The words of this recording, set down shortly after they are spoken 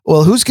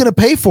well, who's going to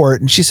pay for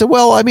it? And she said,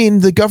 well, I mean,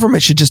 the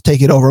government should just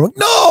take it over. I'm like,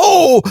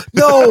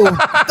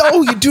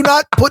 no, you do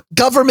not put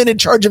government in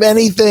charge of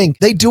anything.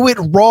 They do it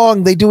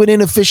wrong. They do it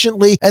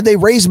inefficiently, and they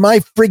raise my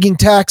frigging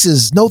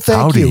taxes. No,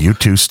 thank you. How do you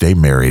two stay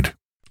married?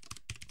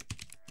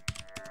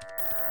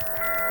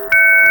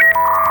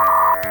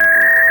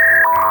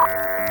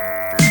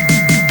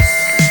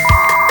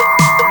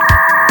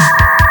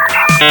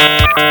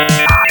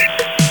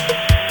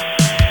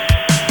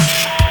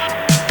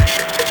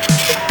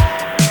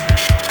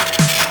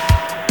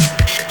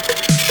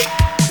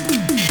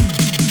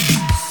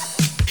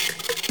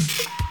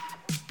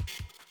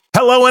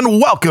 Hello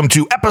and welcome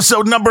to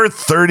episode number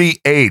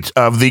 38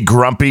 of the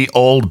Grumpy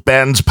Old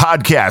Ben's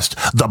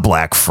podcast, the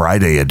Black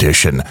Friday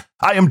edition.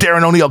 I am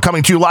Darren O'Neill,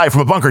 coming to you live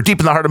from a bunker deep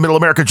in the heart of Middle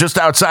America, just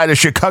outside of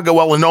Chicago,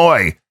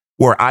 Illinois,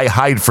 where I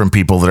hide from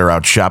people that are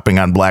out shopping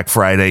on Black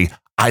Friday.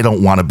 I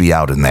don't want to be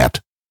out in that.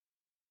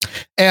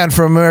 And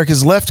from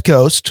America's left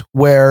coast,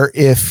 where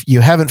if you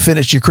haven't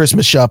finished your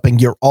Christmas shopping,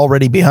 you're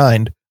already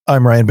behind,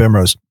 I'm Ryan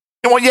Bemrose.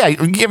 Well, yeah,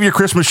 you have your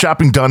Christmas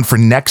shopping done for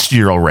next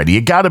year already.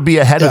 You got to be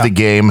ahead of the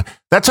game.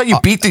 That's how you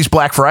beat these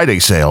Black Friday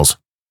sales.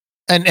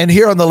 And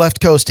here on the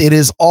left coast, it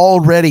is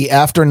already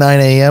after 9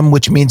 a.m.,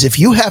 which means if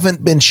you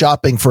haven't been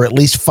shopping for at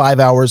least 5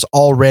 hours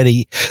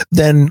already,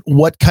 then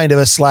what kind of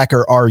a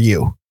slacker are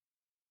you?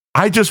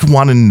 I just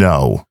want to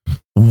know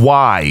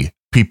why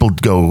people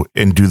go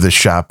and do the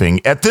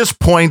shopping at this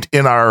point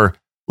in our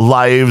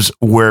lives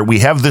where we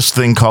have this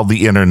thing called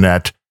the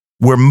internet,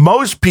 where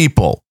most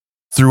people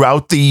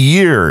throughout the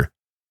year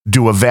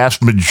do a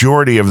vast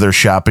majority of their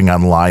shopping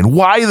online,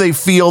 why they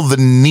feel the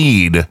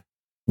need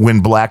when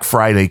Black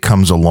Friday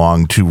comes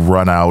along to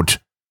run out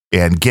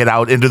and get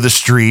out into the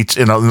streets.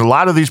 And in a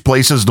lot of these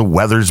places, the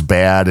weather's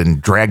bad and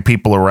drag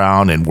people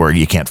around and where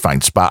you can't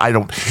find spot.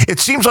 It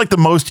seems like the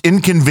most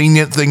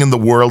inconvenient thing in the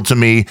world to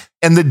me.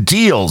 And the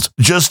deals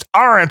just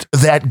aren't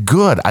that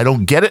good. I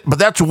don't get it. But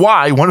that's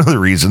why one of the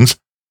reasons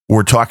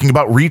we're talking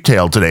about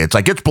retail today. It's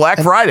like, it's Black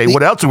Friday.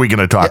 What else are we going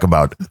to talk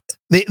about?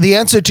 The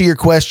answer to your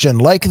question,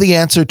 like the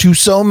answer to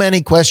so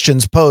many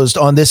questions posed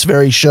on this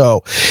very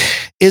show,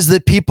 is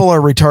that people are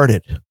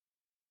retarded.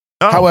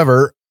 Oh.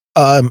 However,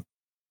 I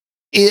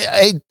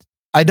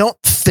don't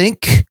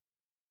think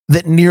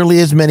that nearly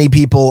as many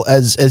people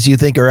as you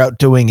think are out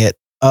doing it.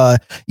 I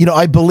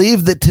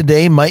believe that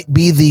today might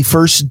be the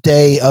first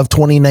day of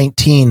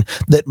 2019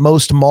 that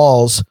most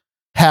malls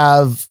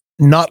have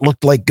not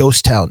looked like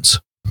ghost towns.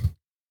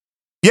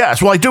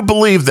 Yes, well, I do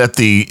believe that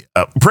the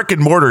brick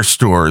and mortar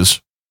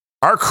stores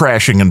are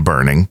crashing and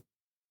burning,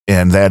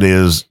 and that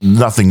is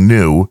nothing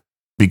new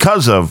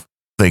because of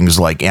things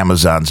like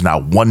Amazon's now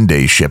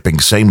one-day shipping,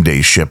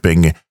 same-day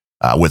shipping,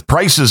 with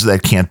prices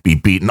that can't be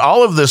beaten.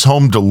 All of this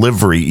home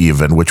delivery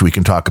even, which we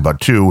can talk about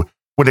too,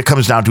 when it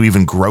comes down to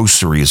even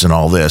groceries and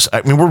all this.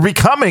 I mean, we're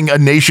becoming a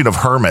nation of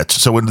hermits.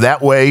 So in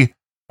that way,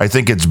 I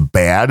think it's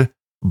bad,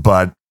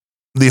 but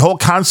the whole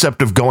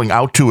concept of going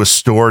out to a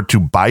store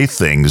to buy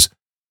things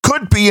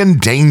could be in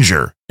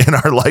danger in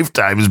our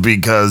lifetimes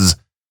because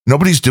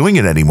nobody's doing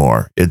it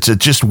anymore. It's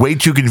just way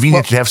too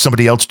convenient to have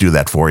somebody else do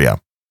that for you.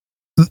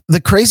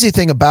 The crazy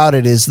thing about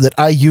it is that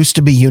I used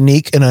to be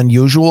unique and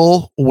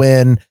unusual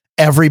when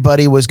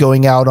everybody was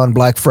going out on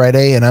Black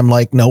Friday. And I'm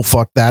like, no,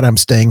 fuck that. I'm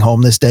staying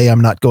home this day.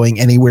 I'm not going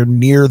anywhere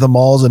near the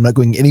malls. I'm not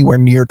going anywhere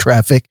near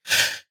traffic.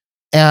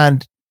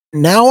 And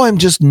now I'm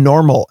just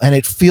normal. And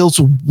it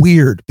feels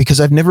weird because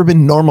I've never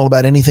been normal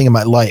about anything in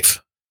my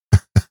life.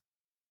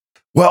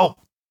 Well,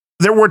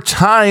 there were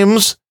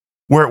times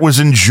where it was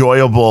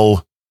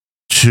enjoyable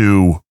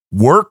to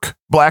work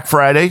Black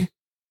Friday,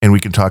 and we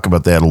can talk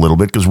about that a little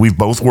bit because we've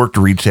both worked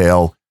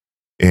retail,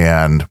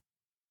 and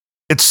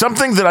it's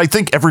something that I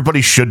think everybody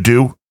should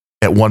do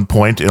at one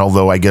point. And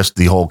although I guess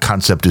the whole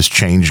concept has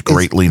changed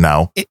greatly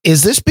now.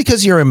 Is this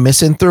because you're a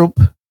misanthrope?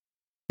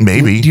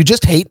 Maybe. Do you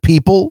just hate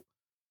people?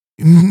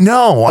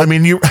 No, I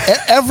mean,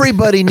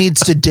 everybody needs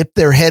to dip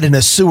their head in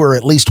a sewer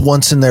at least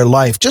once in their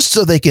life, just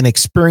so they can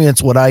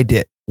experience what I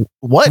did.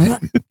 What?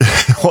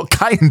 Well,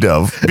 kind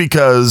of,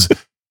 because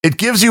it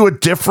gives you a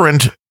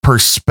different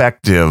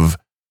perspective.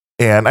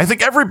 And I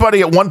think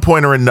everybody at one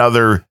point or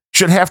another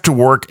should have to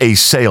work a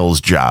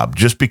sales job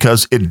just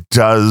because it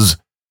does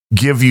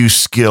give you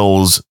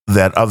skills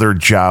that other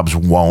jobs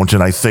won't.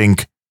 And I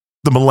think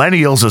the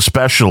millennials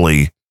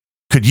especially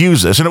could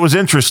use this. And it was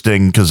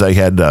interesting because I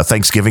had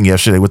Thanksgiving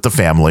yesterday with the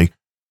family,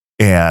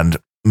 and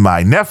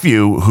my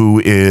nephew,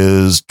 who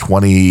is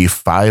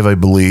 25, I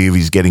believe,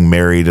 he's getting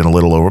married in a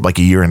little over like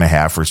a year and a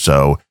half or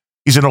so.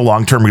 He's in a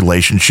long-term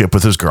relationship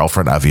with his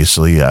girlfriend,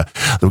 obviously,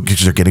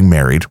 because they're getting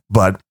married.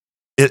 But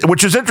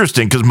which is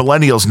interesting because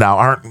millennials now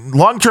aren't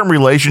long-term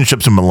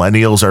relationships, and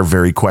millennials are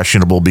very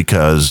questionable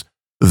because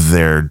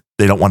they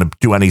don't want to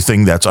do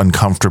anything that's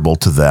uncomfortable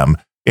to them.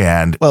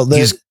 And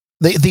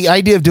the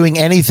idea of doing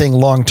anything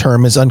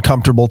long-term is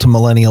uncomfortable to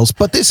millennials,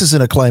 but this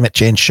isn't a climate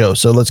change show,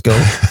 so let's go.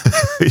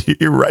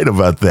 You're right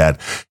about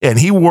that. And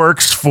he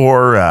works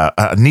for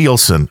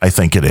Nielsen, I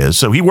think it is.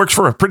 So he works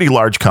for a pretty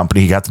large company.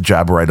 He got the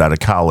job right out of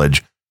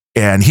college.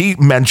 And he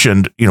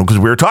mentioned, because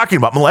we were talking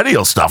about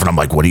millennial stuff, and I'm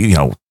like,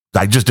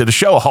 I just did a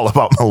show all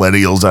about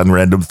millennials on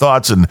Random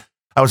Thoughts, and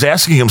I was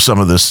asking him some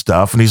of this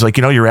stuff, and he's like,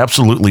 you're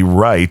absolutely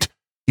right.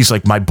 He's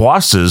like, my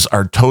bosses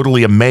are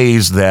totally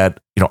amazed that,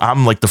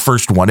 I'm like the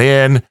first one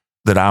in,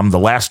 that I'm the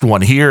last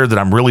one here, that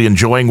I'm really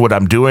enjoying what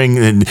I'm doing.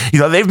 And,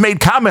 they've made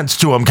comments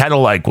to him kind of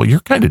like, well,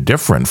 you're kind of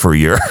different for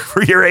your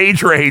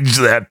age range,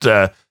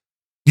 that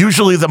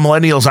usually the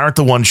millennials aren't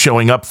the ones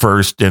showing up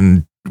first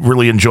and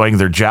really enjoying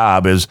their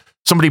job. As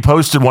somebody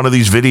posted one of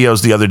these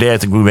videos the other day, I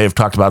think we may have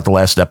talked about it the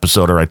last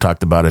episode, or I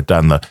talked about it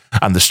on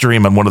the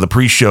stream on one of the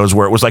pre-shows,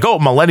 where it was like,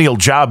 millennial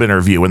job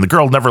interview. And the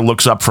girl never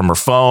looks up from her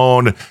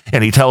phone,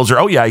 and he tells her,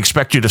 I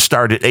expect you to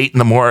start at 8 in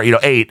the morning,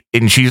 8,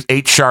 and she's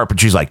 8 sharp. And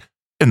she's like,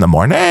 in the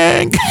morning.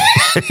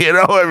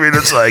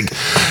 It's like,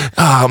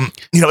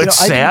 it's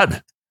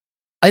sad.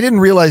 I didn't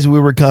realize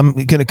we were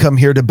going to come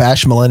here to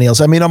bash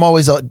millennials. I mean, I'm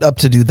always up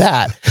to do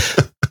that,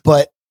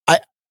 but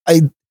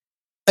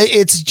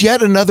it's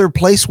yet another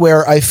place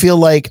where I feel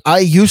like I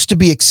used to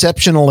be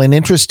exceptional and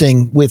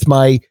interesting with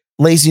my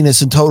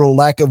laziness and total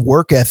lack of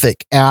work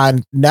ethic.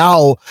 And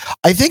now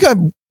I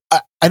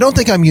don't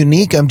think I'm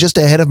unique. I'm just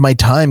ahead of my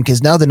time,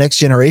 because now the next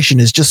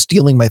generation is just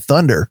stealing my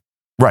thunder.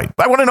 Right.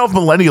 I want to know if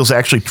millennials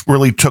actually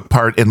really took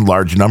part in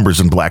large numbers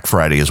in Black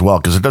Friday as well,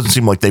 because it doesn't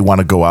seem like they want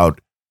to go out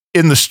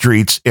in the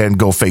streets and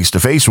go face to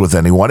face with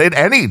anyone at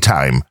any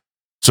time.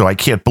 So I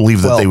can't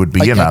believe that they would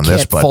be in on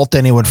this. But fault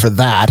anyone for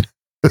that.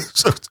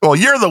 Well,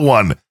 you're the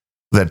one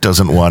that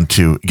doesn't want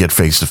to get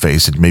face to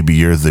face, and maybe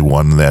you're the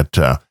one that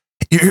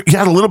you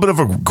had a little bit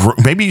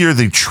of maybe you're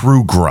the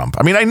true grump.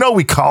 I mean, I know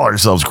we call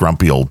ourselves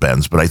grumpy old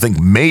Bens, but I think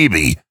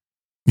maybe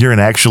you're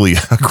actually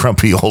a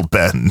grumpy old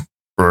Ben.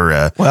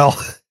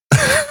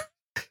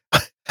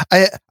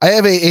 I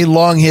have a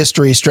long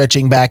history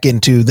stretching back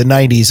into the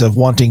 90s of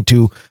wanting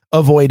to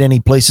avoid any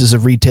places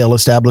of retail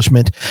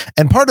establishment.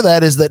 And part of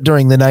that is that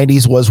during the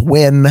 90s was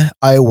when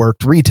I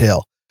worked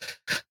retail.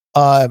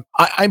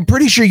 I'm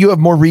pretty sure you have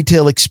more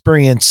retail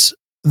experience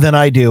than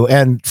I do,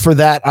 and for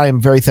that, I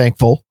am very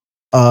thankful.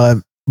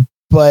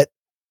 But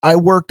I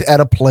worked at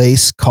a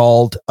place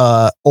called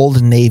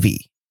Old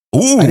Navy.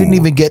 Ooh. I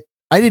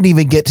didn't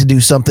even get to do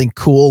something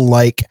cool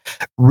like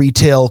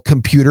retail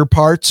computer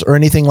parts or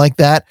anything like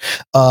that.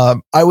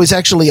 I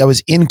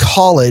was in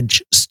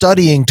college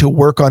studying to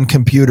work on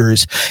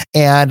computers.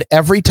 And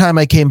every time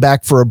I came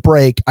back for a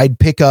break, I'd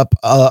pick up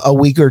a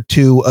week or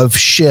two of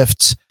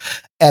shifts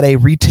at a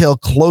retail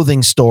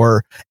clothing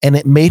store. And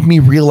it made me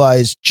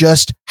realize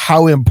just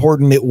how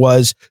important it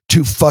was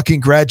to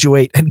fucking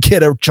graduate and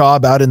get a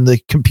job out in the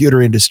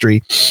computer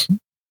industry.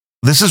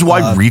 This is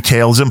why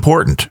retail is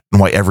important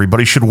and why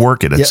everybody should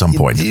work it at some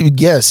point.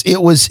 Yes,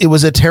 it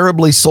was a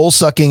terribly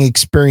soul-sucking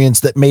experience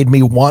that made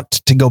me want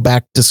to go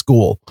back to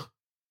school.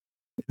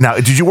 Now,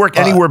 did you work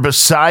anywhere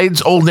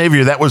besides Old Navy,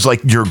 or that was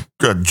like your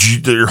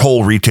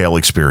whole retail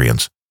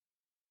experience?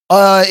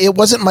 It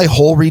wasn't my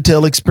whole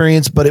retail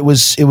experience, but it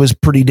was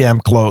pretty damn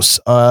close.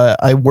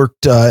 I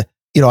worked,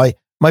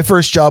 my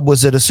first job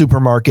was at a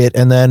supermarket,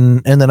 and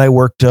then I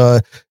worked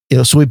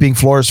sweeping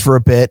floors for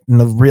a bit,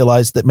 and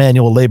realized that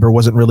manual labor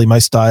wasn't really my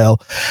style.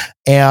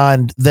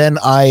 And then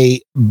I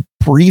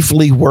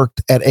briefly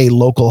worked at a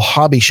local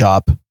hobby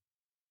shop.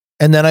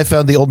 And then I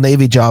found the Old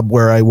Navy job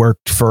where I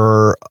worked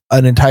for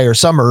an entire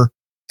summer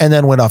and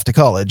then went off to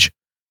college.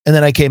 And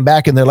then I came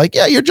back and they're like,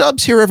 yeah, your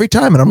job's here every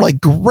time. And I'm like,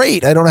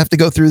 great. I don't have to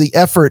go through the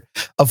effort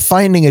of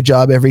finding a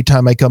job every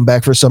time I come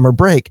back for summer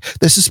break.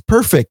 This is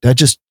perfect. I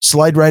just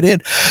slide right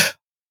in.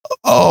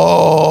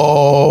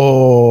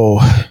 Oh,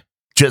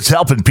 just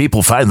helping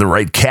people find the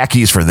right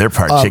khakis for their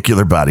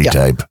particular body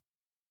type.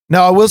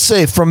 Now, I will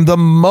say, from the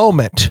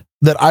moment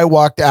that I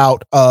walked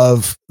out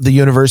of the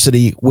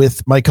university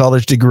with my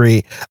college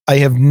degree, I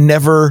have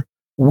never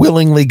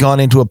willingly gone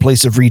into a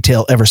place of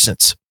retail ever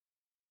since.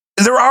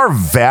 There are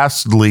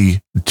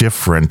vastly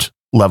different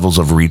levels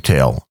of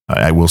retail.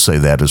 I will say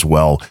that as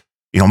well.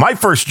 My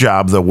first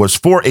job, though, was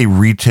for a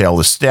retail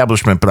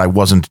establishment, but I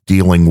wasn't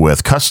dealing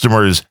with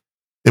customers.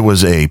 It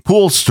was a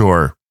pool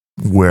store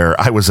where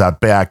I was out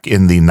back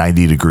in the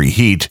 90-degree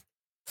heat,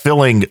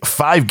 filling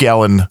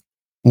 5-gallon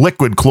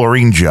liquid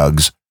chlorine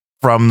jugs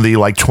from the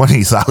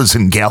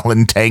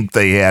 20,000-gallon tank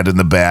they had in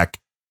the back.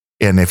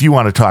 And if you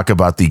want to talk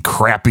about the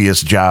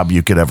crappiest job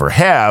you could ever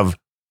have,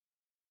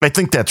 I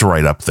think that's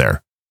right up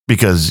there,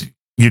 because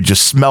you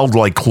just smelled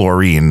like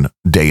chlorine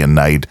day and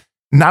night.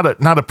 Not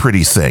a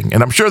pretty thing.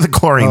 And I'm sure the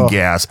chlorine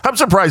gas, I'm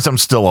surprised I'm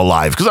still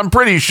alive, because I'm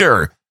pretty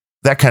sure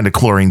that kind of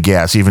chlorine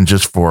gas, even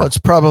just for... That's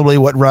probably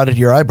what rotted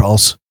your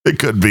eyeballs. It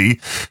could be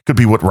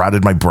what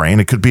rotted my brain.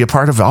 It could be a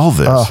part of all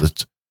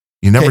this.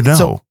 You never know.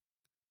 So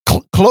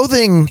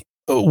clothing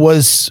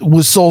was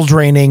soul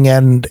draining,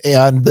 and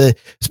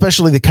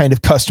especially the kind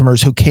of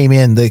customers who came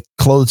in, the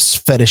clothes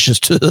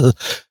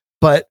fetishists.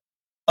 But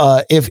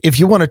if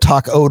you want to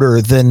talk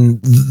odor, then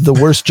the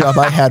worst job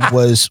I had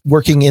was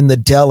working in the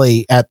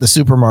deli at the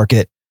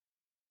supermarket,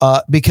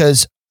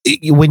 because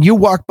when you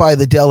walk by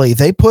the deli,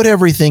 they put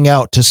everything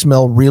out to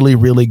smell really,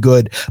 really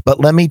good. But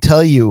let me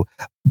tell you,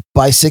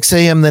 by 6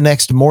 a.m. the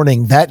next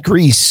morning, that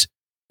grease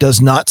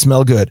does not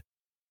smell good.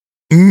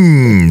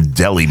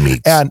 Deli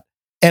meats.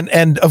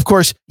 And of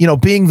course,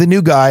 being the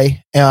new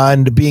guy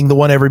and being the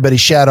one everybody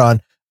shat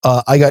on,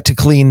 I got to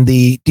clean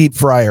the deep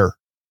fryer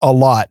a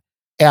lot.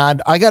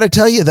 And I got to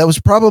tell you, that was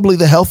probably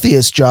the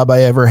healthiest job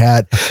I ever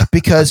had,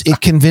 because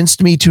it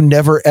convinced me to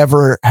never,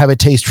 ever have a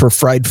taste for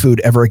fried food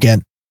ever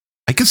again.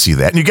 I can see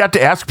that. And you got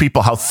to ask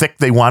people how thick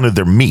they wanted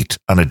their meat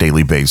on a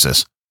daily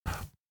basis.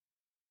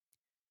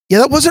 Yeah,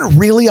 that wasn't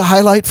really a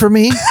highlight for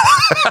me.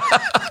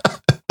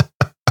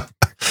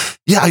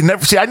 Yeah, I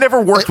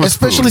never worked with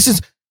especially food.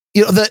 Since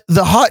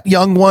the hot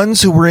young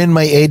ones who were in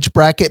my age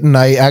bracket and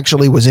I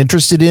actually was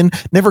interested in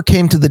never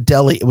came to the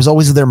deli. It was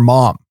always their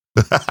mom.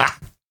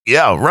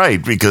 Yeah,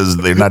 right, because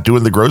they're not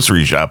doing the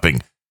grocery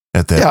shopping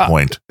at that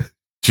point.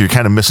 So you're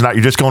kind of missing out.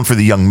 You're just going for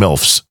the young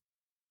MILFs.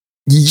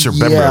 Sir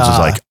Bemrose is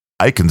like,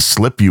 I can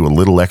slip you a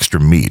little extra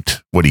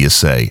meat. What do you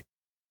say?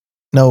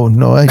 No,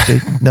 I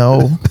didn't.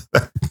 No.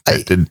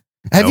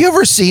 Have you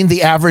ever seen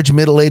the average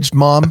middle-aged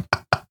mom?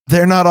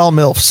 They're not all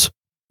MILFs.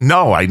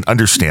 No, I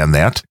understand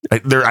that.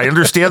 I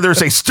understand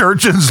there's a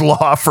Sturgeon's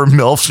law for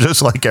MILFs,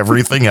 just like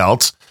everything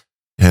else.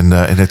 And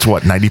it's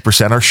what,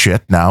 90% are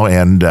shit now,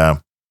 and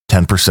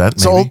 10% maybe.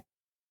 So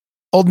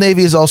Old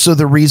Navy is also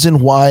the reason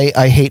why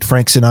I hate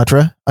Frank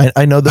Sinatra.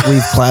 I know that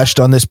we've clashed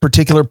on this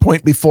particular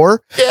point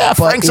before. Yeah,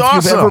 Frank's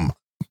awesome.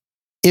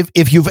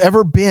 If you've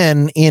ever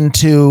been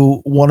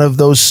into one of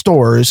those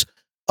stores,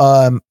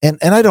 and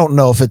I don't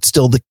know if it's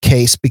still the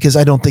case, because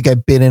I don't think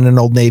I've been in an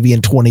Old Navy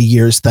in 20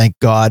 years, thank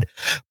God.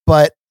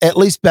 But at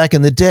least back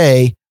in the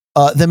day,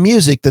 the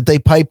music that they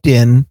piped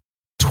in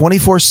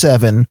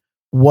 24/7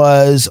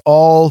 was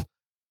all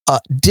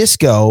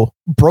disco,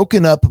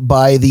 broken up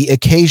by the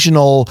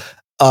occasional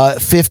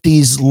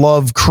 50s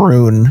love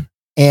croon.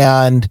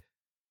 And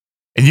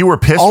you were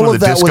pissed when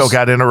the disco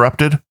got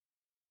interrupted?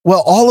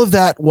 Well, all of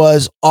that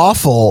was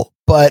awful,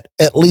 but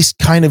at least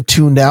kind of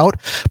tuned out.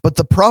 But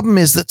the problem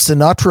is that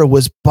Sinatra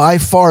was by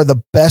far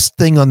the best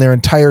thing on their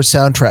entire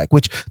soundtrack,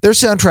 which their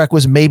soundtrack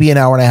was maybe an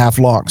hour and a half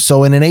long.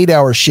 So in an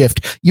 8-hour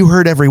shift, you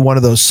heard every one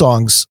of those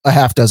songs a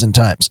half dozen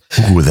times.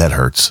 Ooh, that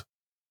hurts.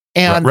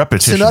 And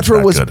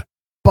Sinatra was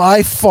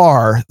by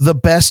far the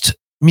best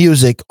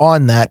music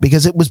on that,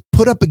 because it was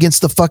put up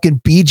against the fucking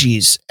Bee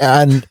Gees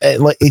and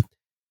like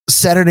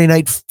Saturday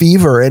Night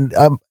Fever. And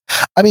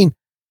I mean,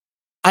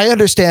 I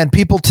understand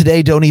people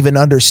today don't even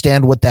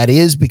understand what that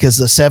is, because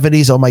the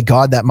 70s, oh my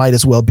God, that might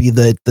as well be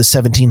the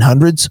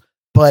 1700s.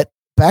 But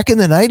back in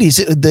the 90s,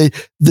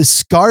 the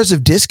scars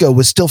of disco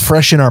was still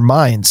fresh in our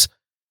minds.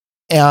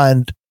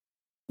 And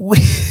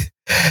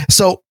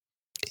so,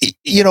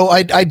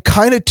 I'd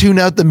kind of tune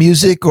out the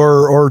music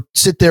or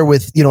sit there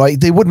with,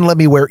 they wouldn't let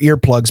me wear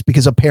earplugs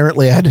because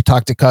apparently I had to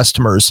talk to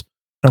customers.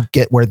 I don't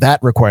get where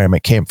that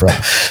requirement came from.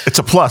 It's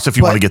a plus if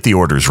you want to get the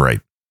orders right.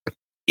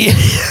 Yeah,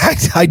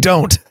 I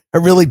don't. I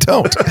really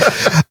don't.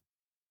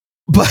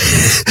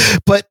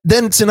 But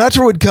then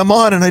Sinatra would come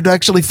on and I'd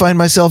actually find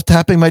myself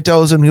tapping my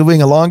toes and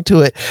moving along to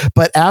it.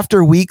 But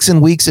after weeks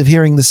and weeks of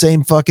hearing the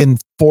same fucking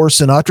 4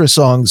 Sinatra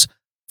songs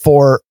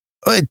for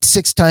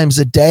 6 times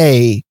a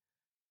day,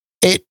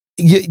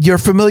 you're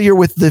familiar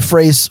with the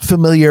phrase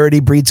familiarity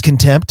breeds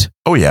contempt?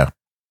 Oh, yeah.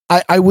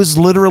 I was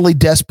literally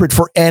desperate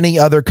for any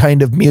other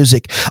kind of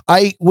music.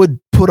 I would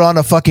put on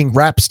a fucking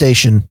rap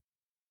station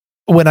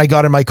when I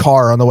got in my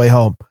car on the way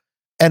home.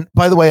 And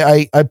by the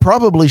way, I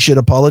probably should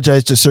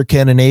apologize to Sir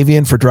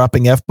Scandinavian for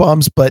dropping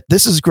F-bombs, but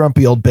this is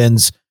Grumpy Old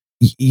Ben's.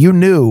 You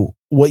knew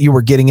what you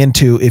were getting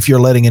into if you're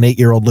letting an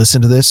 8-year-old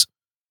listen to this.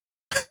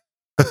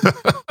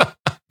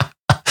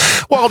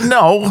 Well,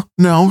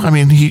 no. I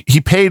mean, he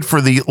paid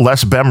for the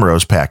Les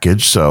Bemrose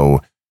package,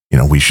 so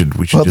we should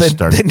just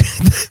start. Then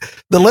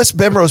the Les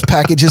Bemrose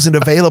package isn't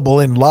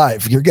available in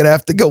live. You're gonna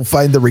have to go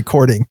find the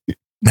recording.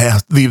 Yeah,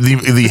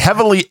 the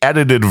heavily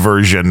edited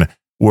version,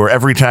 where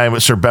every time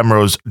Sir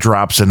Bemrose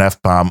drops an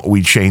F-bomb,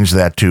 we change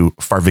that to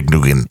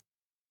Farvignugan.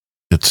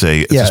 It's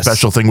a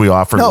special thing we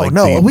offer,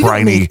 the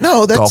briny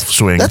golf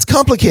swing. That's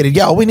complicated.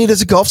 Yeah, all we need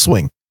is a golf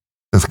swing.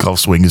 The golf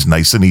swing is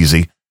nice and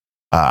easy.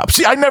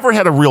 See, I never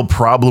had a real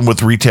problem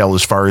with retail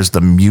as far as the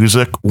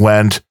music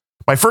went.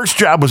 My first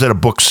job was at a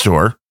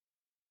bookstore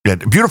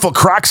at beautiful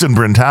Crocs and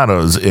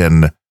Brentanos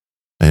in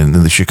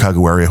the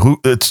Chicago area.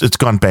 It's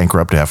gone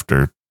bankrupt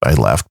after I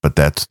left,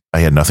 but I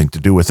had nothing to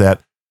do with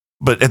that.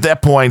 But at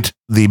that point,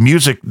 the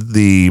music,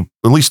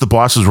 at least the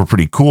bosses were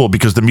pretty cool,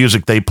 because the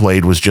music they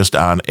played was just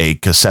on a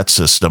cassette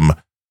system,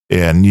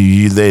 and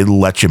they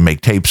let you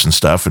make tapes and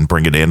stuff and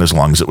bring it in as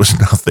long as it was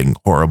nothing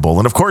horrible.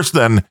 And of course,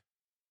 then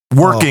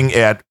working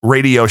at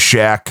Radio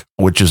Shack,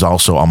 which is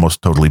also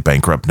almost totally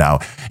bankrupt now,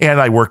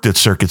 and I worked at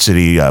Circuit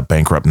City,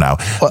 bankrupt now.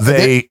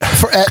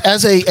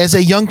 As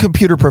a young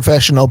computer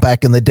professional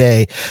back in the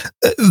day,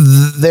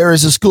 there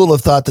is a school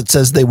of thought that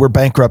says they were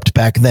bankrupt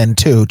back then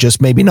too,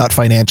 just maybe not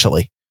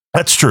financially.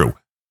 That's true.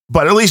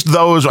 But at least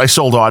I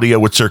sold audio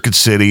with Circuit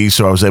City,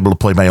 so I was able to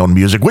play my own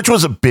music, which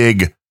was a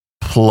big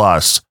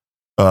plus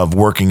of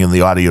working in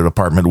the audio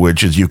department,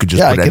 which is you could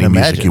just put any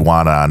music you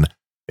want on.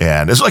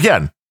 And it's,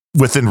 again,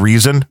 within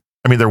reason.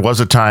 I mean, there was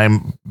a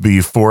time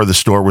before the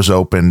store was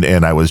opened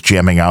and I was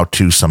jamming out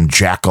to some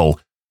Jackal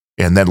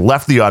and then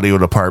left the audio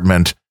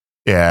department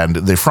and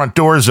the front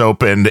doors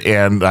opened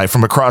and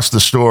from across the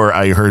store,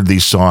 I heard the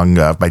song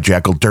by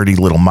Jackal, Dirty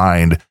Little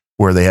Mind,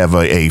 where they have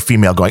a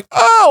female going,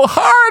 oh,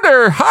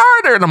 harder,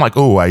 harder. And I'm like,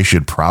 oh, I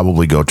should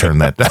probably go turn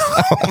that down.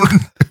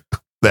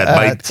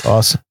 That's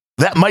awesome.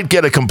 That might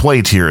get a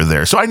complaint here or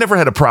there. So I never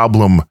had a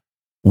problem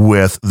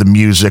with the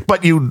music,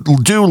 but you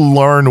do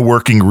learn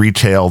working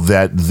retail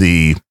that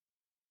the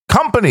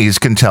companies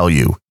can tell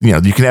you,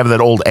 you can have that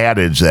old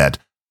adage that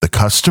the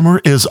customer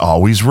is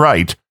always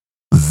right.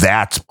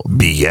 That's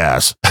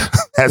BS.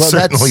 That's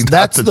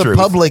the truth.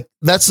 Public.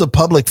 That's the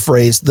public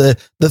phrase. The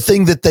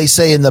thing that they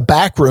say in the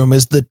back room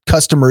is the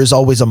customer is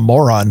always a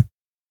moron.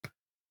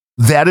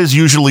 That is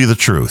usually the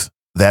truth.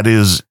 That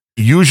is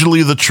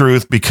usually the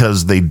truth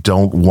because they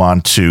don't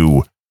want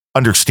to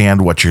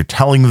understand what you're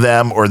telling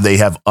them, or they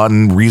have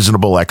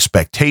unreasonable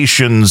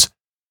expectations.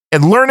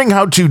 And learning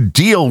how to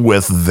deal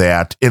with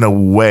that in a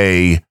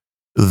way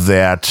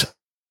that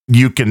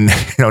you can,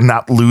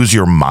 not lose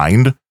your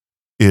mind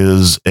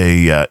is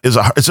a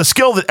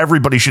skill that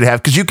everybody should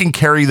have, because you can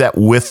carry that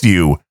with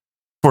you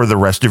for the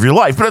rest of your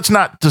life. But it's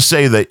not to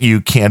say that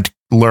you can't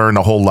learn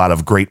a whole lot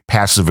of great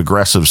passive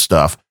aggressive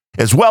stuff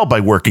as well by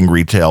working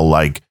retail,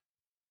 like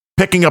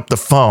picking up the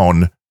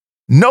phone.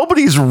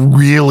 Nobody's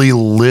really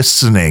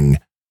listening.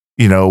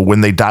 When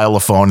they dial a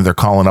phone and they're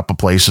calling up a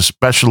place,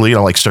 especially,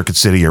 like Circuit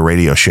City or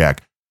Radio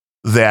Shack,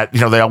 that,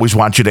 they always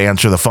want you to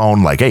answer the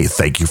phone like, hey,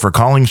 thank you for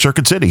calling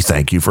Circuit City.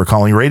 Thank you for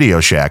calling Radio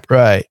Shack.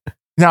 Right.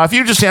 Now, if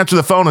you just answer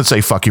the phone and say,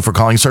 fuck you for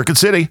calling Circuit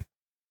City,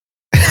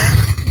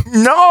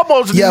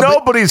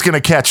 nobody's going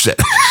to catch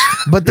it.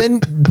 But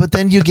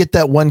then you get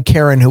that one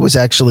Karen who was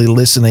actually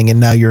listening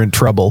and now you're in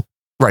trouble.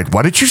 Right.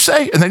 What did you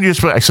say? And then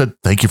I said,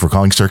 thank you for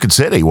calling Circuit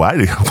City.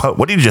 Why?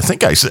 What did you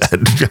think I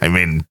said? I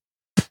mean,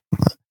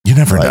 you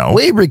never know.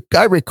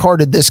 I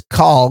recorded this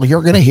call.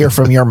 You're going to hear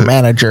from your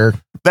manager.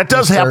 That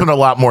does happen a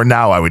lot more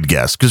now, I would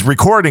guess, because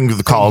recording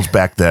the calls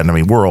back then, I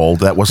mean, we're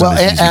old. That wasn't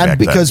as easy and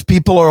because then.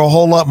 People are a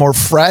whole lot more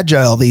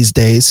fragile these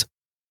days.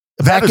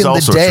 Back in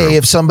the day, true.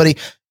 If somebody,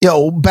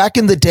 back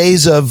in the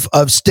days of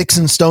sticks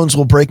and stones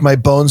will break my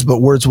bones,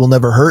 but words will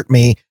never hurt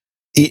me.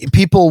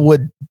 People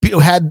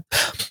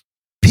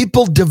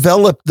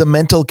developed the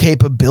mental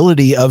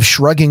capability of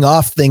shrugging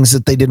off things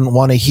that they didn't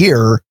want to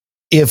hear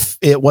if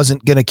it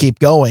wasn't going to keep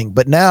going.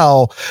 But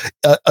now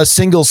a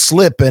single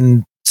slip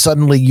and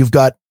suddenly you've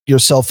got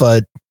yourself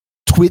a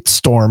twit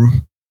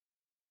storm.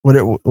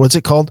 What's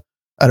it called?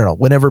 I don't know.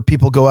 Whenever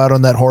people go out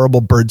on that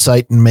horrible bird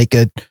site and make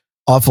a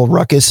awful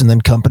ruckus and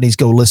then companies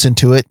go listen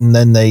to it and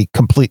then they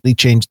completely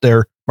change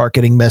their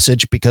marketing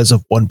message because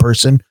of one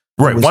person.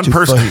 Right. One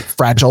person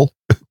fragile.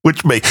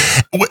 Which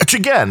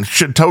again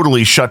should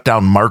totally shut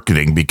down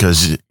marketing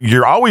because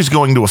you're always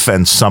going to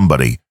offend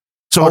somebody.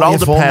 So it all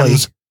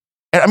depends.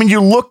 I mean,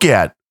 you look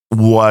at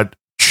what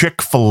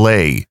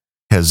Chick-fil-A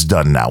has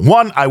done now.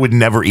 One, I would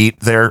never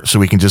eat there, so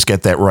we can just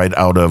get that right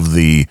out of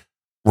the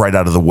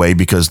way,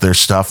 because their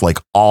stuff, like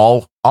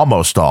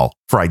almost all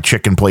fried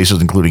chicken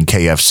places, including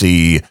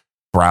KFC,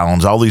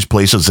 Browns, all these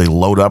places, they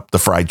load up the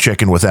fried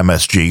chicken with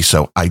MSG.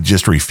 So I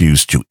just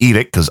refuse to eat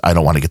it because I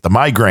don't want to get the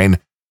migraine.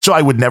 So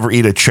I would never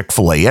eat a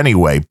Chick-fil-A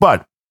anyway.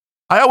 But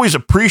I always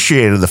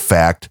appreciated the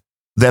fact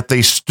that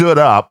they stood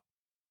up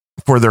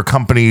for their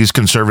company's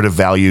conservative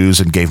values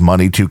and gave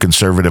money to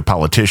conservative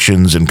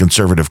politicians and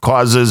conservative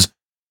causes.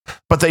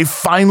 But they've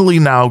finally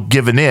now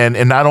given in,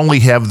 and not only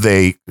have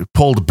they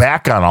pulled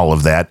back on all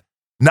of that,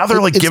 now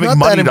they're like giving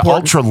money to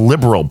ultra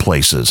liberal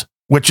places,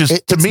 which is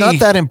to me, it's not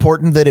that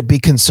important that it be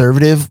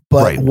conservative.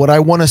 But right. What I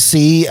want to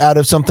see out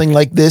of something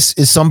like this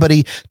is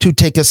somebody to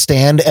take a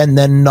stand and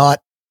then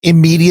not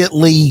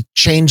immediately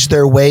change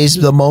their ways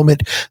the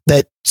moment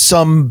that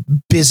some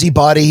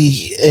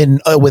busybody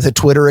with a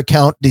Twitter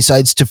account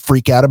decides to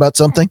freak out about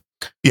something.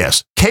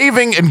 Yes.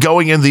 Caving and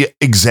going in the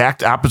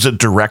exact opposite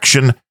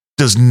direction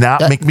does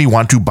not make me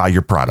want to buy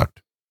your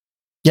product.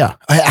 Yeah.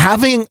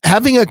 Having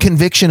a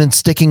conviction and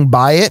sticking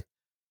by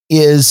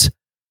it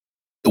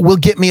will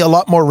get me a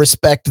lot more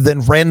respect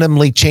than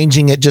randomly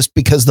changing it just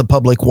because the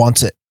public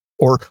wants it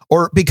or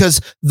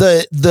because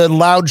the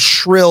loud,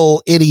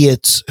 shrill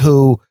idiots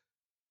who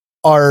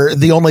are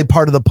the only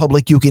part of the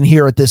public you can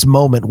hear at this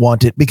moment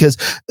want it. Because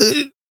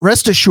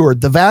rest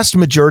assured, the vast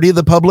majority of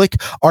the public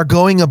are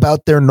going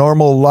about their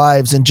normal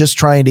lives and just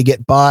trying to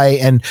get by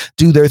and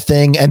do their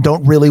thing and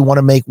don't really want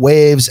to make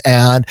waves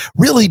and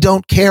really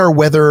don't care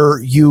whether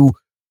you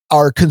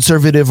are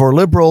conservative or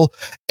liberal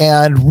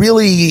and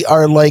really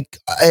are like,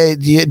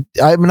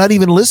 I'm not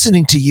even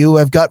listening to you.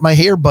 I've got my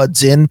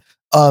earbuds in.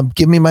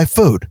 Give me my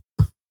food.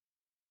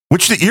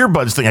 Which the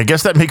earbuds thing, I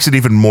guess that makes it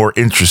even more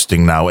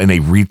interesting now in a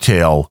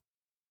retail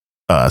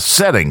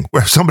setting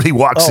where somebody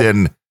walks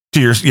in to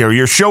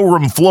your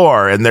showroom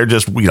floor, and they're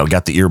just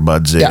got the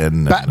earbuds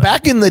in.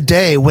 Back in the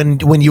day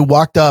when you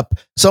walked up,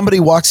 somebody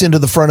walks into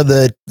the front of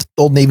the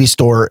Old Navy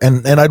store,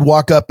 and I'd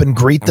walk up and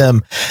greet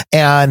them,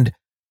 and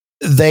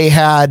they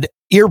had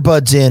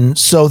earbuds in,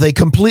 so they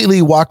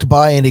completely walked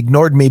by and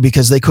ignored me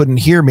because they couldn't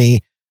hear me.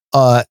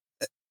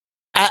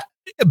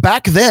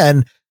 Back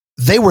then,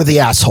 they were the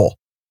asshole.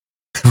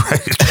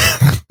 Right.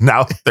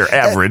 Now they're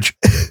average.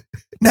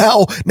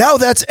 Now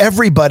that's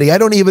everybody. I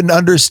don't even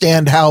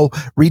understand how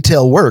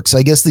retail works.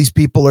 I guess these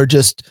people are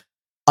just,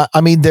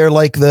 they're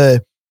like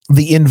the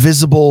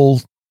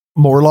invisible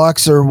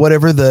Morlocks or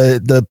whatever,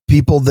 the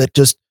people that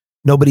just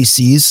nobody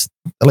sees,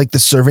 like the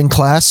serving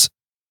class.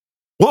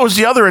 What was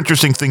the other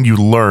interesting thing you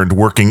learned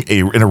working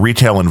in a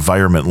retail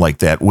environment like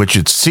that, which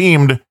it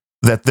seemed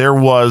that there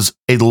was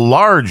a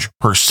large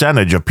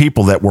percentage of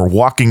people that were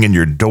walking in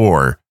your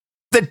door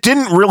that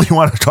didn't really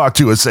want to talk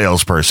to a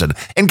salesperson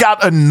and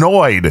got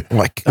annoyed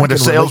when a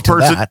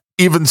salesperson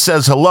even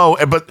says hello.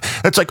 But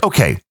it's like,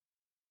 okay,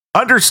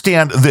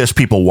 understand this,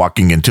 people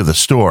walking into the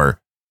store.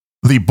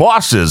 The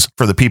bosses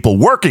for the people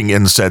working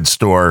in said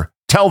store,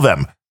 tell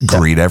them,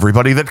 greet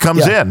everybody that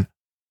comes in.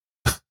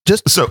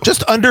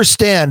 Just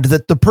understand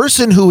that the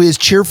person who is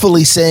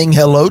cheerfully saying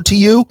hello to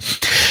you,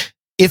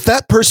 if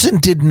that person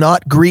did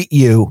not greet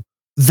you,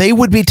 they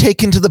would be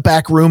taken to the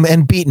back room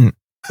and beaten.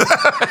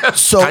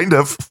 So kind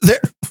of.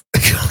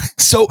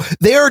 So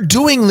they are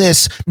doing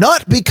this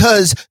not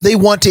because they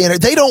want to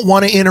they don't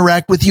want to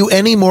interact with you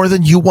any more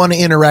than you want to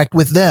interact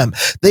with them.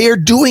 They are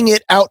doing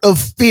it out of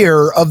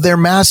fear of their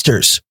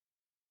masters.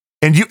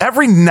 And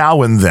every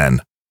now and then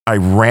I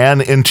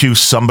ran into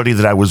somebody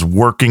that I was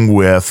working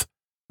with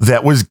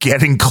that was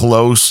getting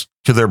close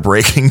to their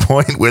breaking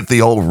point with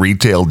the old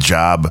retail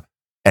job.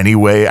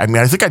 Anyway, I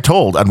think I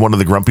told on one of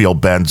the Grumpy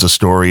Old Bens a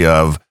story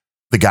of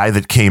the guy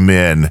that came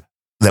in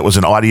that was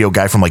an audio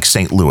guy from like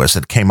St. Louis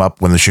that came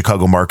up when the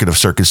Chicago market of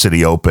Circuit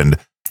City opened,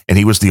 and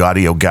he was the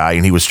audio guy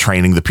and he was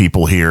training the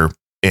people here.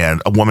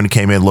 And a woman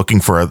came in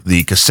looking for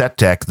the cassette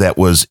deck that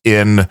was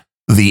in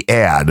the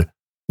ad,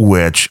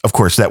 which of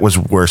course that was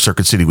where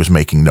Circuit City was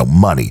making no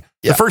money.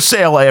 Yeah. The first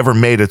sale I ever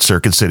made at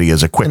Circuit City,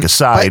 as a quick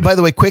aside. By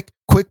the way, quick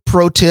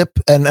pro tip,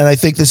 and I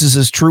think this is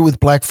as true with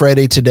Black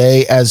Friday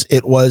today as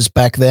it was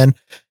back then,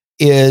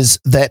 is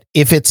that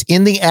if it's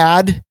in the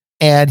ad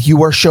and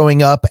you are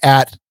showing up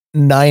at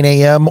 9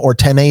 a.m. or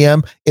 10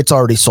 a.m., it's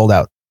already sold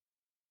out.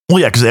 Well,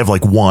 yeah, because they have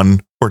like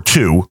one or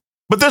two.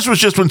 But this was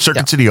just when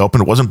Circuit City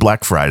opened. It wasn't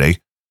Black Friday.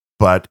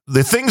 But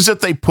the things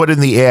that they put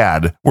in the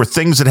ad were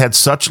things that had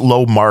such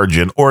low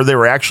margin, or they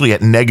were actually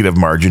at negative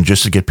margin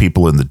just to get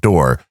people in the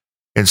door.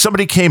 And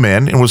somebody came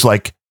in and was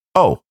like,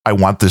 oh, I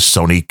want this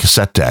Sony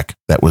cassette deck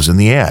that was in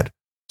the ad.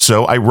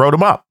 So I wrote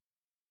them up.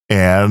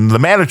 And the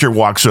manager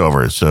walks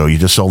over. So you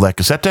just sold that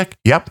cassette deck?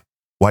 Yep.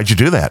 Why'd you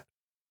do that?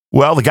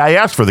 Well, the guy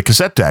asked for the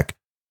cassette deck.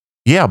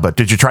 Yeah, but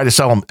did you try to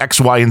sell him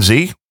X, Y, and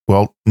Z?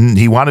 Well,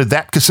 he wanted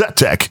that cassette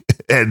deck,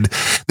 and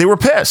they were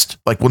pissed.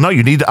 Like, well, no,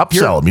 you need to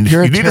upsell him.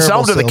 You need to sell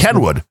him to the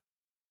Kenwood.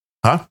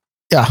 Huh?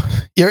 Yeah,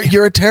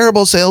 you're a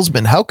terrible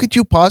salesman. How could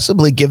you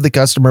possibly give the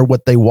customer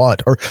what they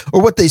want or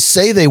what they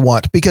say they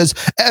want? Because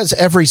as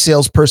every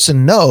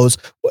salesperson knows,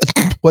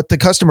 what the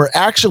customer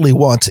actually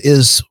wants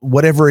is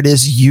whatever it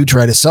is you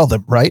try to sell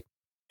them, right?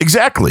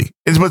 Exactly.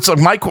 But so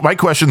my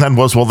question then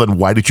was, well, then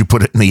why did you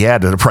put it in the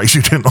ad at a price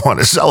you didn't want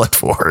to sell it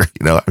for?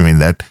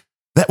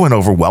 That went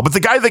over well. But the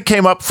guy that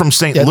came up from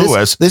St.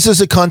 Louis. This is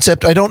a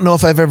concept. I don't know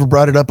if I've ever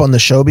brought it up on the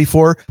show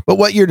before, but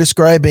what you're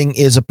describing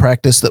is a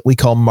practice that we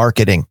call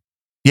marketing.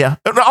 Yeah,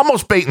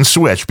 almost bait and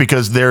switch,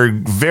 because they're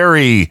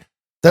very.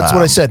 That's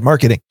what I said,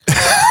 marketing.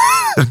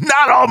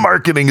 Not all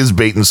marketing is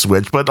bait and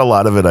switch, but a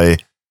lot of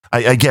it,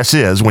 I guess,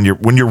 is when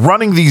you're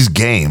running these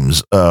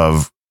games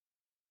of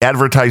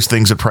advertise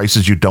things at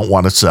prices you don't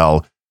want to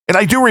sell. And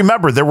I do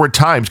remember there were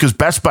times, because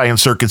Best Buy and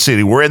Circuit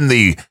City were in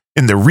the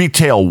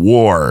retail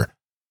war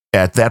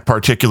at that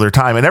particular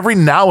time, and every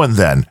now and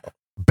then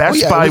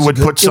Best Buy would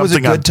put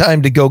something on. It was a good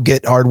time to go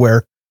get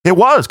hardware. It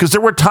was, because there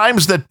were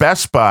times that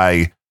Best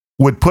Buy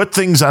would put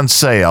things on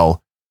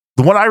sale.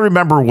 The one I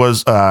remember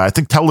was, I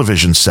think,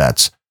 television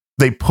sets.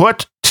 They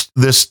put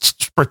this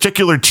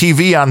particular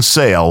TV on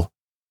sale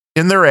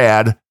in their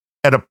ad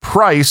at a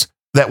price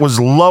that was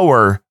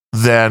lower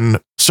than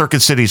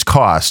Circuit City's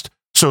cost.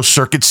 So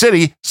Circuit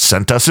City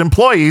sent us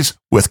employees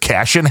with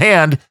cash in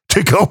hand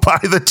to go buy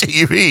the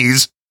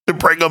TVs to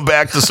bring them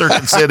back to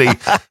Circuit City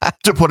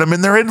to put them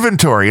in their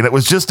inventory. And it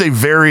was just a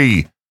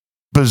very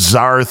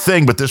bizarre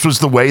thing, but this was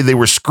the way they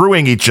were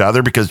screwing each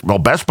other, because, well,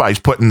 Best Buy's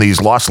putting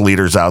these loss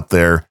leaders out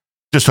there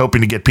just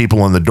hoping to get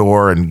people in the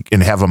door and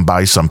have them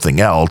buy something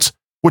else,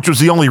 which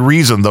was the only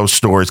reason those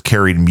stores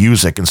carried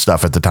music and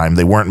stuff at the time.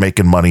 They weren't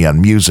making money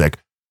on music.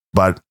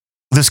 But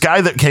this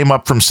guy that came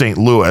up from St.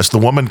 Louis, the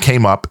woman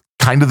came up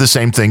kind of the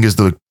same thing as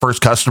the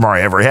first customer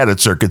I ever had at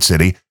Circuit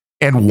City,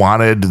 and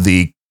wanted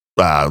the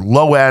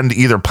low end,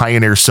 either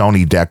Pioneer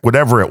Sony deck,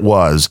 whatever it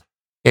was.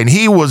 And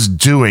he was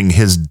doing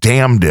his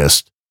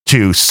damnedest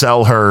to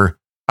sell her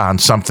on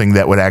something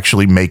that would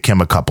actually make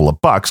him a couple of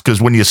bucks. Because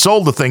when you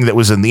sold the thing that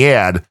was in the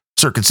ad,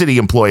 Circuit City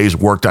employees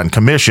worked on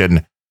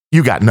commission,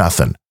 you got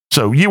nothing.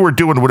 So you were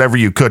doing whatever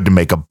you could to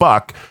make a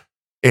buck.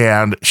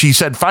 And she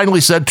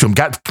finally said to him,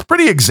 got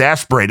pretty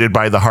exasperated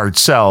by the hard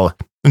sell.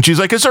 And she's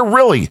like, is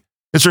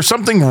there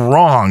something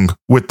wrong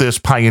with this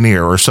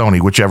Pioneer or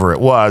Sony, whichever it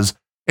was?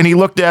 And he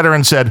looked at her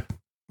and said,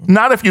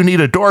 not if you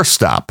need a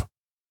doorstop.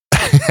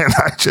 And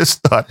I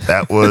just thought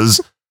that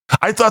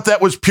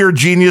was pure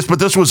genius. But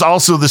this was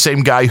also the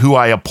same guy who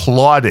I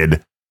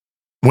applauded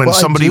when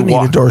somebody need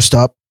a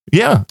doorstop.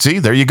 Yeah, see,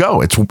 there you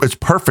go. It's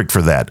perfect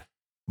for that.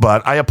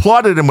 But I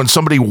applauded him when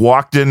somebody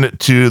walked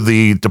into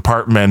the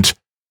department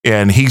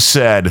and he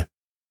said,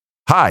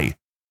 hi.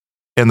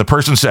 And the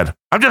person said,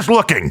 I'm just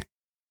looking.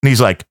 And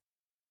he's like,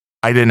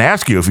 I didn't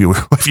ask you if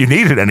you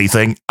needed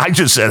anything. I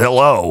just said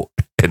hello.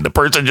 And the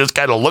person just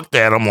kind of looked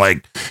at him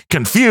like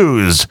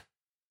confused.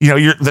 You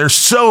know, they're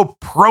so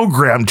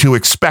programmed to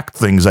expect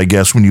things, I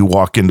guess, when you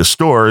walk into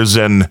stores.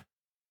 And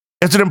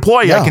as an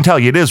employee, I can tell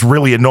you it is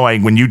really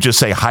annoying when you just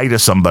say hi to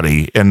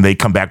somebody and they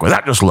come back with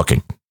that, just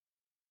looking.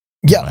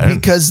 Yeah,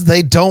 because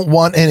they don't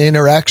want an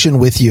interaction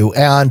with you.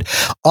 And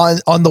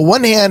on the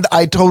one hand,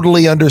 I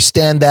totally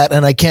understand that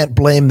and I can't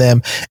blame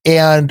them.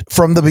 And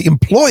from the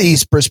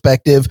employee's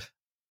perspective,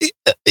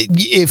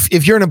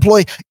 if you're an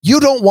employee, you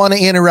don't want to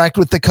interact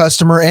with the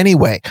customer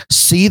anyway.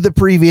 See the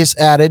previous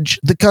adage,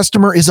 the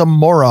customer is a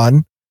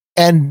moron.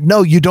 And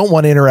no, you don't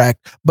want to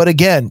interact. But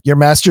again, your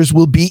masters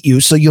will beat you,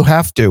 so you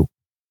have to.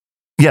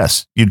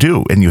 Yes, you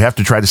do. And you have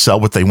to try to sell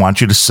what they want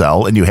you to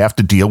sell, and you have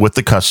to deal with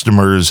the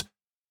customers.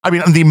 I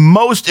mean, the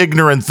most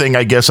ignorant thing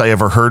I guess I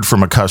ever heard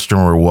from a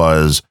customer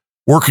was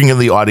working in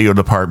the audio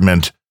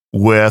department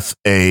with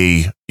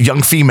a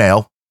young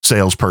female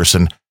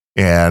salesperson.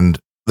 And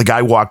the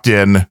guy walked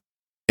in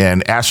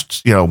and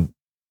asked,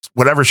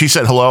 whatever. She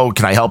said, hello,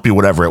 can I help you?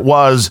 Whatever it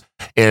was.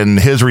 And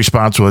his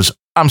response was,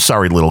 I'm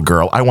sorry, little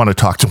girl. I want to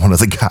talk to one of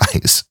the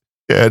guys.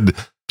 And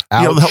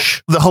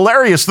the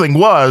hilarious thing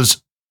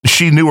was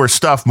she knew her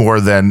stuff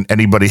more than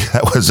anybody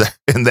that was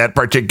in that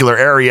particular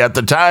area at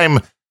the time.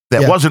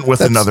 That wasn't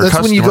with another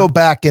customer. When you go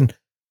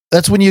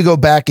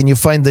back and you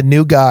find the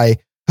new guy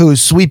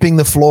who's sweeping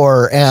the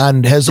floor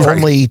and has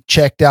only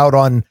checked out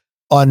on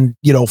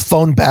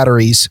phone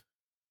batteries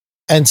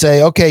and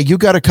say, okay, you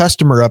got a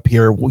customer up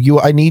here.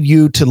 I need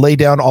you to lay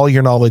down all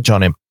your knowledge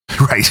on him.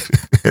 Right.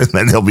 And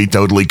then he'll be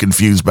totally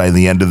confused by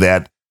the end of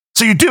that.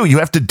 So you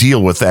have to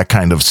deal with that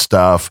kind of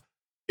stuff.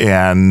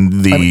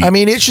 And I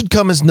mean, it should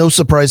come as no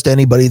surprise to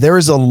anybody. There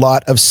is a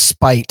lot of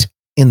spite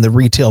in the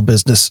retail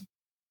business.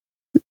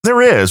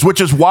 There is, which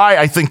is why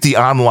I think the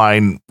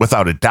online,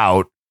 without a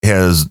doubt,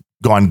 has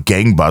gone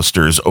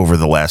gangbusters over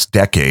the last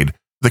decade.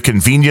 The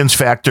convenience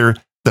factor,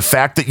 the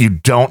fact that you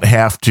don't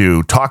have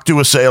to talk to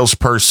a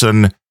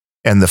salesperson,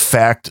 and the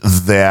fact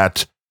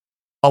that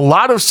a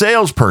lot of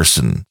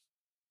salesperson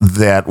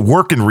that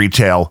work in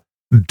retail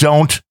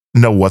don't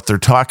know what they're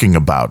talking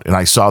about. And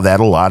I saw that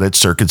a lot at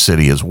Circuit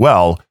City as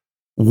well.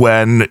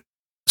 When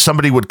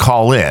somebody would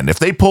call in, if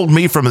they pulled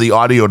me from the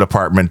audio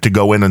department to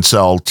go in and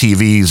sell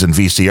TVs and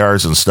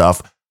VCRs and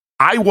stuff,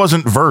 I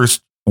wasn't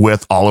versed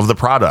with all of the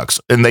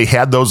products. And they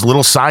had those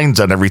little signs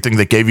on everything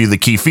that gave you the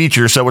key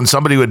features. So when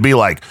somebody would be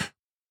like,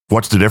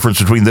 what's the difference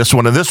between this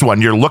one and this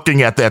one? You're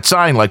looking at that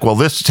sign like, well,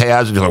 this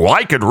has, and you're like, well,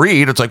 I could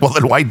read. It's like, well,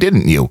 then why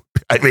didn't you?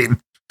 I mean,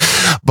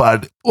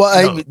 but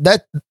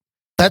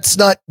that's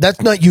not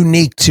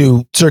unique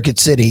to Circuit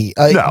City.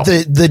 No.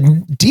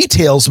 The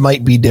details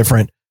might be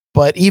different,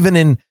 but even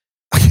in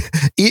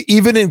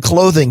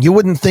clothing, you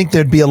wouldn't think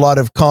there'd be a lot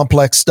of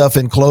complex stuff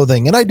in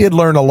clothing. And I did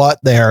learn a lot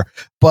there,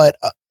 but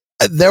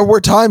there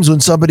were times when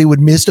somebody would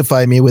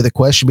mystify me with a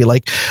question, be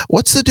like,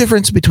 what's the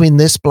difference between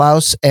this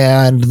blouse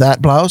and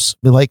that blouse?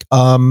 Be like,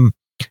 that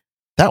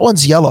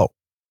one's yellow,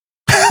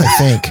 I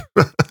think.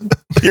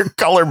 You're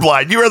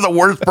colorblind. You are the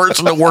worst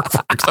person to work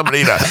for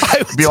somebody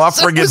to be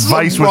offering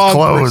advice with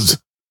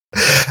clothes.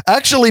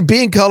 Actually,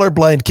 being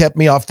colorblind kept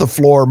me off the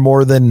floor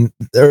more than,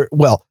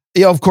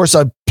 of course,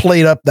 I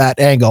played up that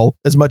angle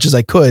as much as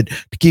I could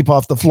to keep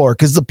off the floor,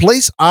 because the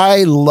place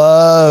I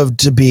loved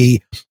to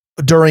be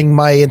during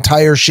my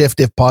entire shift,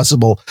 if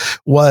possible,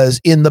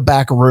 was in the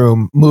back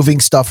room, moving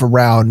stuff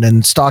around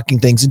and stocking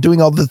things and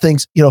doing all the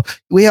things.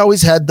 We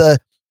always had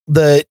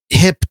the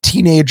hip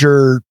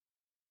teenager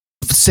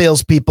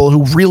salespeople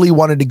who really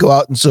wanted to go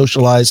out and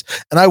socialize.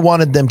 And I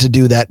wanted them to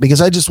do that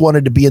because I just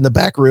wanted to be in the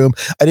back room.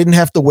 I didn't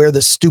have to wear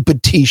the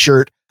stupid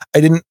t-shirt. I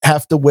didn't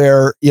have to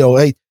wear,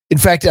 in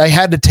fact, I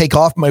had to take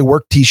off my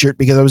work t-shirt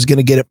because I was going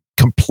to get it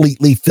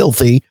completely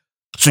filthy.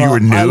 So you were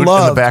nude in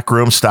the back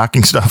room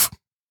stocking stuff?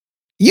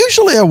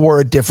 Usually I wore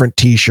a different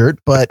t-shirt,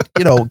 but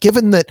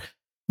given that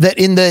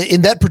in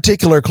that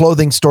particular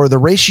clothing store, the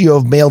ratio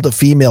of male to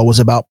female was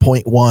about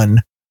 0.1.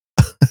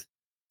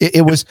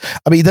 It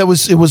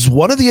was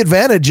one of the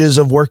advantages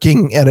of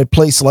working at a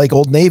place like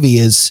Old Navy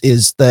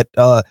is that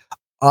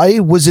I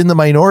was in the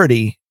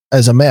minority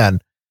as a man.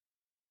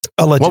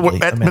 Allegedly,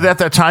 but at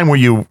that time, were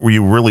you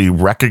really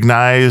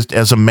recognized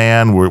as a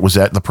man? Was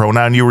that the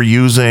pronoun you were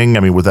using? I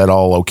mean, was that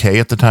all okay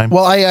at the time?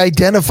 Well, I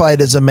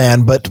identified as a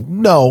man, but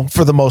no,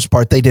 for the most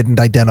part, they didn't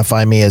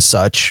identify me as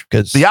such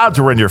because The odds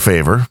were in your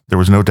favor. There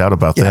was no doubt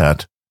about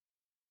that.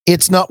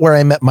 it's not where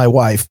I met my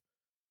wife.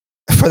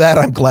 For that,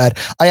 I'm glad.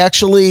 I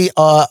actually,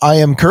 I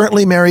am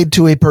currently married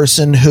to a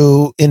person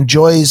who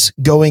enjoys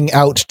going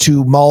out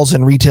to malls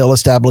and retail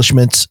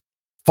establishments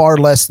far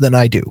less than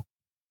I do.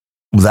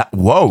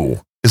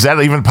 Whoa. Is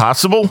that even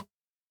possible?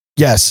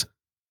 Yes.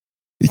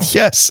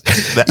 Yes.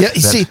 That-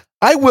 See,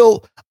 I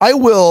will,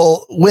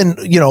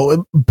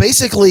 when,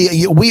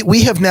 basically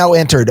we have now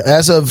entered,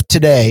 as of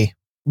today,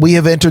 we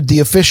have entered the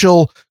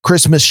official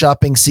Christmas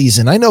shopping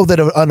season. I know that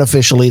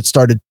unofficially it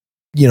started,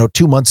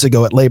 2 months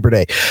ago at Labor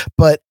Day,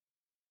 but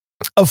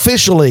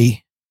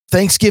officially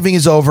Thanksgiving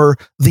is over.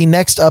 The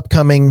next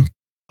upcoming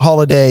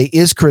holiday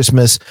is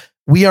Christmas.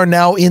 We are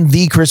now in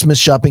the Christmas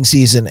shopping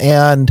season,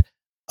 and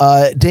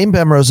Dame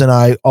Bemrose and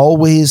I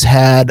always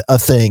had a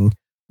thing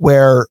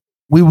where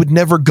we would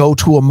never go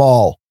to a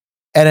mall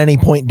at any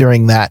point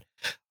during that.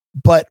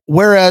 But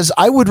whereas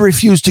I would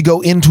refuse to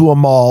go into a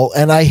mall,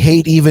 and I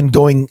hate even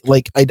going,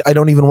 I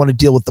don't even want to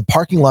deal with the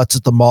parking lots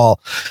at the mall.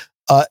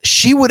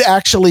 She would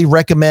actually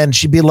recommend,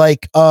 she'd be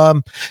like,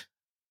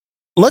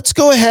 let's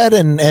go ahead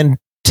and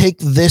take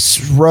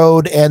this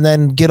road and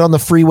then get on the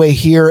freeway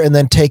here and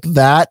then take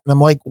that. And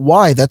I'm like,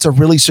 why? That's a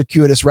really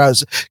circuitous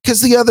route.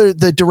 Because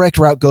the direct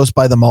route goes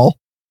by the mall.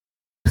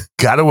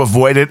 Got to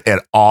avoid it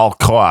at all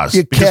costs.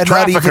 You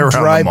cannot even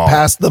drive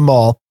past the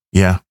mall.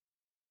 Yeah,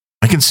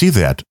 I can see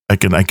that. I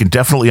can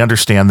definitely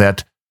understand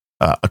that.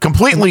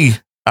 Completely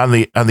on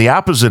the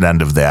opposite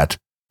end of that,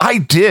 I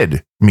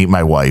did meet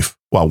my wife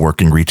while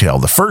working retail.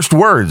 The first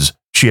words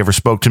she ever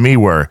spoke to me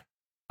were,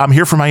 "I'm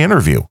here for my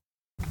interview."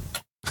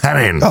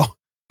 I mean,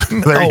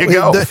 there you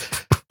go.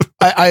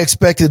 I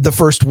expected the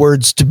first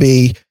words to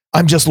be,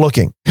 "I'm just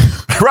looking."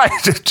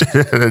 Right. It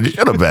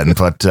should have been,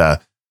 but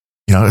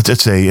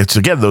it's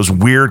again, those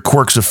weird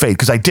quirks of fate.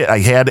 Cause I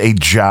had a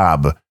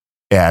job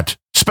at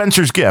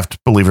Spencer's Gift,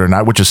 believe it or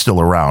not, which is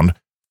still around,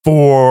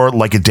 for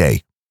like a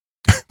day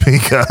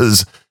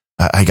because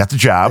I got the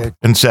job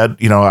and said,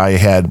 I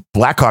had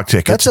Blackhawk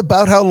tickets. That's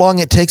about how long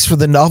it takes for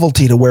the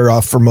novelty to wear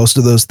off for most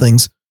of those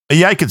things.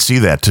 Yeah, I could see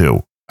that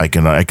too. I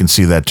can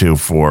see that too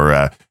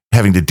for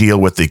having to deal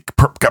with the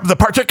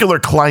particular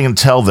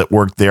clientele that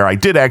worked there. I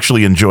did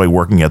actually enjoy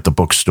working at the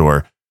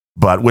bookstore,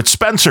 but with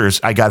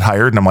Spencer's, I got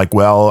hired and I'm like,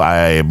 well,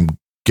 I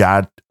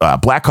got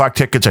Blackhawk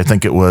tickets. I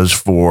think it was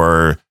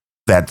for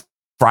that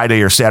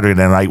Friday or Saturday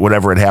night,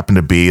 whatever it happened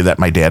to be, that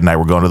my dad and I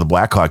were going to the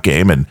Blackhawk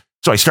game. And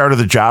so I started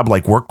the job,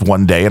 worked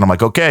one day, and I'm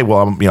like, okay,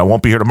 well, I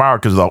won't be here tomorrow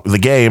because of the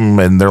game.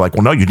 And they're like,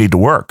 well, no, you need to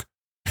work.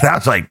 And I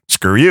was like,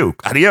 screw you,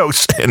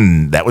 adios.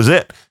 And that was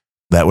it.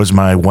 That was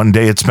my one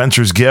day at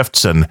Spencer's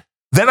Gifts. And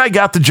then I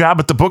got the job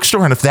at the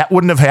bookstore. And if that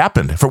wouldn't have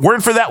happened, if it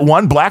weren't for that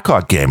one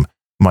Blackhawk game,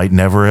 might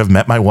never have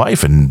met my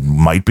wife and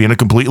might be in a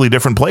completely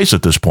different place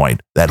at this point.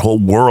 That whole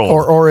world.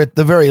 Or at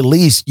the very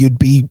least, you'd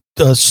be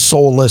a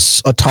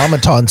soulless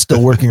automaton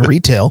still working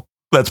retail.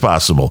 That's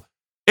possible.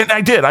 And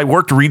I did. I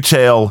worked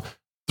retail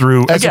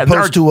through, as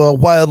opposed to a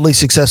wildly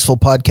successful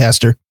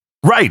podcaster.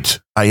 Right.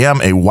 I am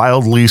a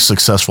wildly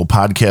successful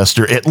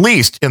podcaster, at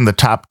least in the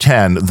top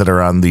 10 that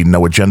are on the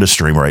No Agenda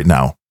stream right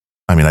now.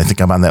 I mean, I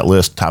think I'm on that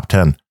list, top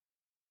 10.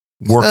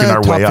 Working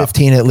our way up. Top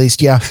 15 at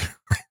least, yeah.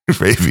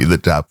 Maybe the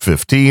top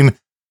 15.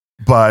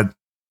 But,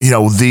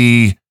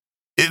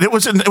 it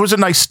was a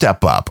nice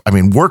step up. I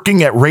mean,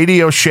 working at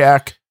Radio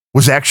Shack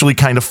was actually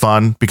kind of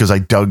fun because I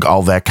dug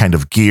all that kind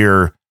of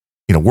gear.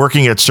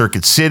 Working at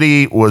Circuit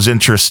City was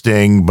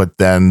interesting, but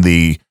then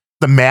the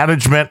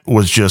management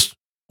was just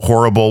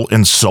horrible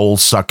and soul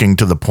sucking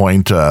to the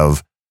point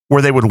of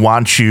where they would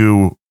want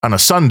you on a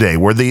Sunday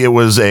where it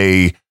was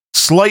a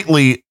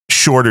slightly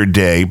shorter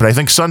day, but I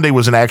think Sunday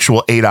was an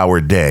actual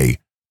 8-hour day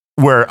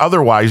where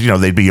otherwise,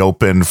 they'd be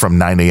open from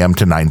 9 a.m.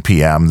 to 9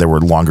 p.m. There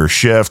were longer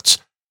shifts,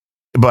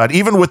 but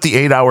even with the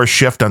 8-hour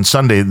shift on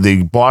Sunday,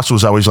 the boss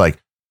was always like,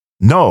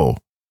 no,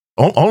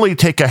 only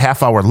take a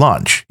half-hour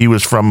lunch. He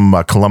was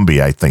from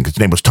Colombia, I think. His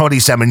name was Tony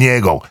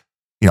Samaniego.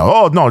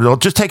 Oh, no,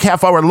 just take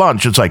half-hour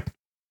lunch. It's like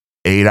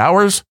 8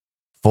 hours,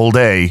 full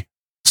day,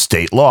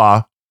 state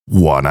law,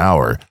 1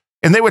 hour.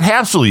 And they would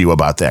hassle you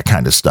about that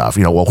kind of stuff.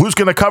 Well, who's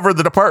going to cover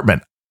the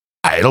department?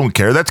 I don't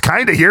care. That's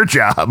kind of your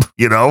job,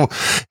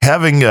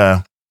 having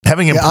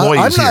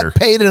employees I'm not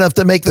paid enough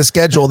to make the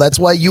schedule. That's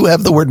why you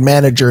have the word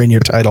manager in your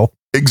title.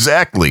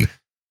 Exactly.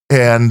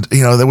 And,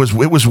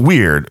 it was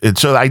weird. And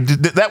so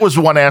that was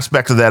one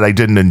aspect of that I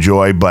didn't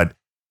enjoy, but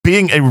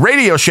being a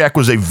Radio Shack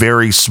was a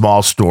very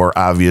small store,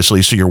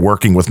 obviously. So you're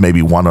working with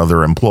maybe one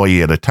other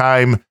employee at a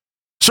time.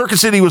 Circuit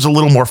City was a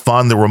little more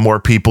fun. There were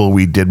more people.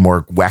 We did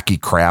more wacky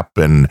crap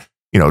and,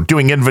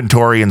 doing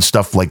inventory and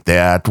stuff like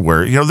that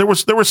where,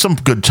 there were some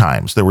good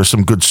times. There were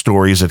some good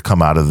stories that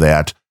come out of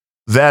that.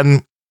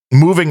 Then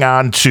moving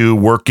on to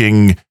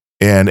working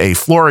in a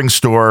flooring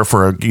store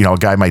for a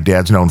guy my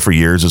dad's known for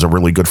years as a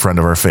really good friend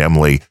of our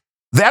family.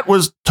 That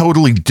was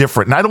totally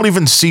different. And I don't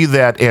even see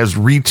that as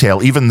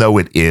retail, even though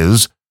it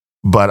is.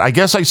 But I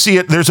guess I see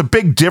it. There's a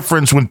big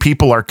difference when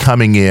people are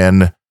coming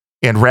in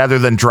And rather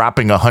than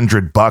dropping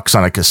 $100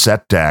 on a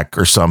cassette deck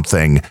or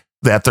something,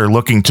 that they're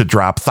looking to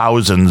drop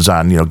thousands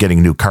on,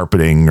 getting new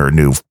carpeting or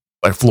new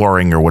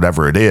flooring or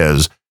whatever it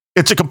is.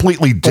 It's a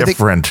completely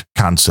different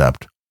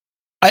concept.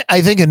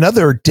 I think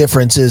another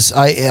difference is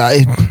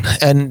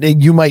and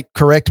you might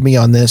correct me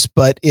on this,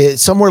 but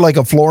somewhere like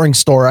a flooring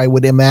store, I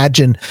would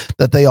imagine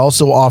that they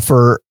also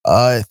offer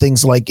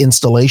things like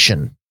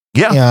installation.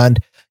 Yeah. And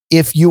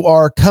if you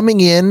are coming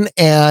in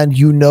and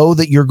you know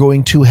that you're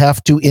going to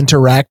have to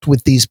interact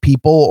with these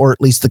people, or at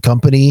least the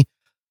company,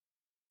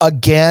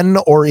 again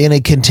or in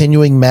a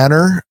continuing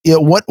manner,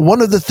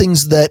 one of the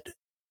things that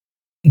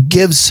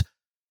gives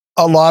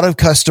a lot of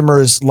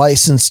customers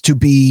license to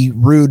be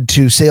rude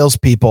to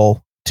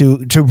salespeople,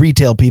 to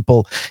retail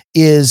people,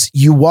 is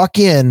you walk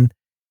in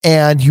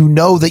and you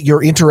know that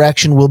your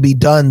interaction will be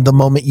done the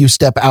moment you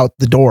step out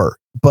the door.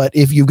 But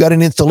if you've got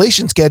an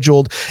installation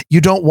scheduled,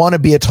 you don't want to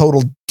be a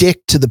total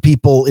dick to the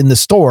people in the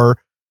store,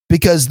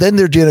 because then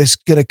they're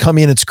just going to come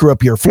in and screw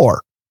up your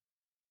floor.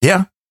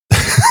 Yeah.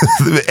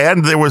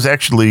 And there was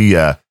actually,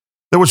 there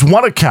was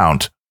one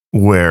account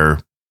where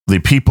the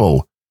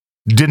people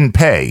didn't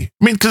pay.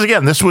 I mean, because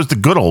again, this was the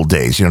good old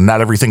days.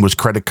 Not everything was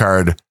credit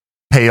card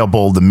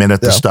payable the minute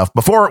the stuff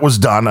before it was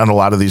done on a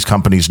lot of these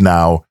companies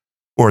now,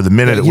 or the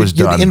minute it was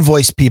done. You'd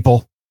invoice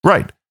people.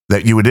 Right.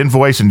 That you would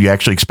invoice and you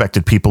actually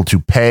expected people to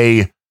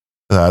pay.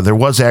 There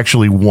was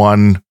actually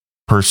one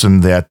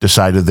person that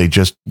decided they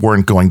just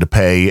weren't going to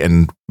pay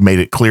and made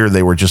it clear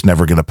they were just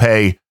never going to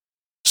pay.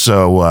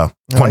 So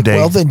one day.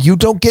 Well, then you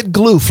don't get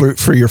glue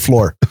for your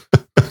floor.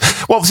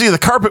 Well, see, the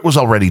carpet was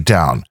already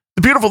down.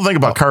 The beautiful thing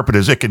about carpet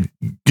is it could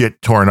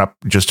get torn up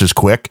just as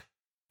quick.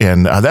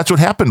 And that's what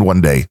happened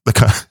one day. The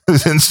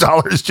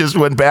installers just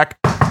went back.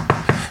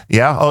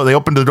 Yeah. Oh, they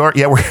opened the door.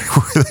 Yeah.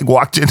 They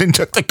walked in and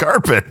took the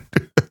carpet.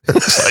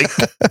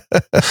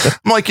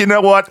 I'm like, you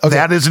know what? Okay.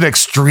 That is an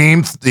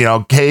extreme,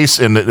 case.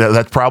 And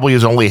that probably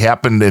has only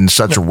happened in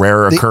such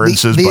rare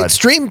occurrences. The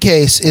extreme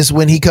case is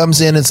when he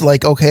comes in, it's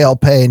like, okay, I'll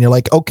pay. And you're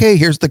like, okay,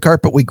 here's the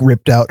carpet we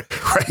ripped out.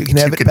 Right. You can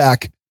have it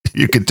back.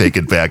 You can take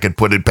it back and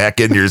put it back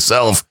in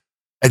yourself.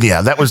 And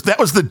yeah, that was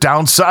the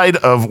downside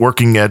of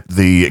working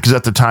because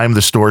at the time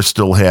the store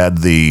still had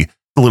the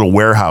little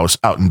warehouse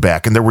out and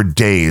back, and there were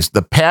days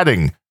that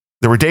the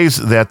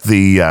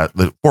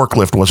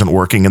forklift wasn't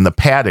working, and the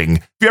padding.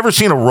 If you ever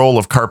seen a roll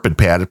of carpet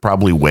pad, it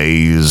probably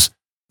weighs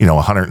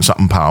 100 and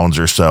something pounds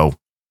or so.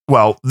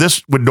 Well,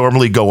 this would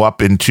normally go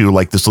up into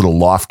like this little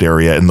loft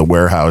area in the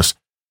warehouse,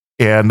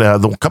 and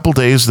the couple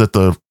days that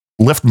the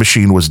lift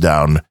machine was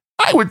down,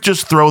 I would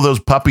just throw those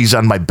puppies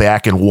on my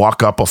back and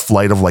walk up a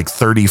flight of like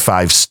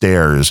 35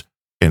 stairs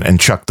and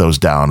chuck those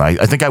down.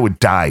 I think I would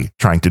die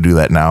trying to do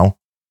that now,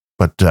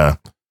 but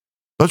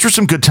those were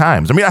some good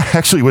times. I mean, I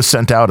actually was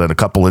sent out on a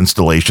couple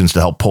installations to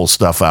help pull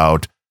stuff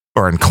out,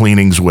 or in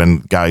cleanings when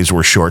guys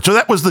were short. So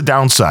that was the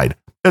downside.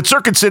 At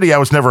Circuit City, I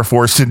was never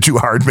forced into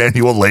hard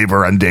manual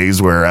labor on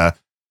days where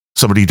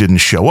somebody didn't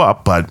show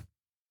up. But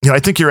I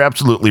think you're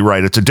absolutely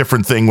right. It's a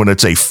different thing when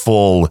it's a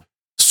full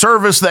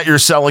service that you're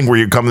selling, where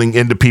you're coming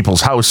into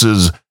people's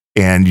houses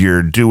and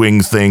you're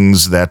doing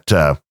things that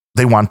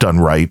they want done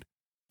right.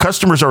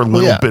 Customers are a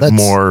little bit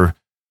more,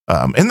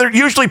 and they're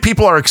usually,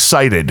 people are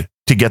excited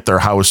to get their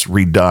house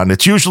redone.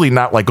 It's usually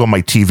not like, oh,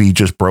 my TV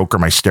just broke or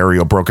my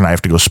stereo broke and I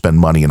have to go spend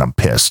money and I'm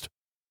pissed.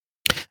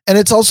 And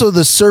it's also,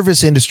 the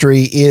service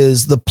industry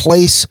is the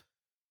place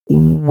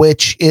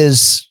which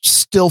is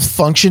still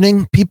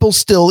functioning. People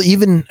still,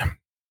 even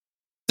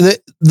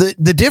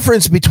the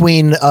difference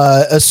between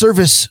a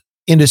service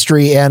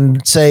industry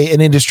and, say,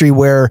 an industry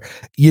where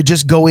you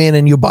just go in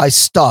and you buy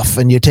stuff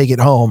and you take it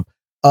home.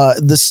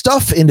 The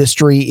stuff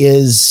industry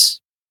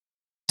is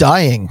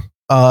dying.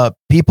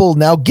 People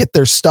now get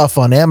their stuff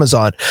on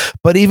Amazon,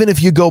 but even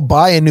if you go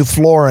buy a new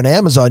floor on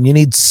Amazon, you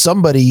need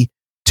somebody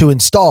to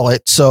install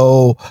it.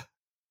 So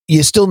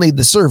you still need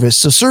the service.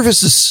 So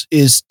service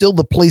is still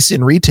the place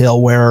in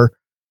retail where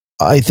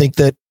I think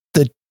that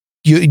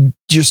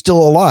you're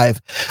still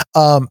alive.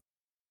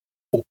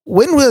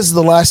 When was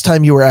the last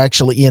time you were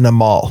actually in a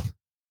mall?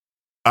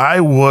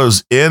 I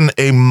was in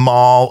a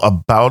mall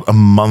about a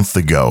month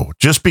ago,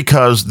 just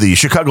because the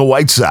Chicago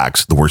White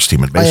Sox, the worst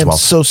team in baseball. I am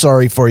so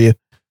sorry for you.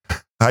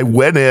 I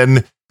went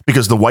in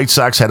because the White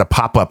Sox had a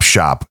pop-up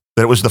shop.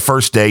 That was the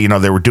first day,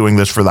 they were doing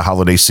this for the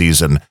holiday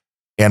season.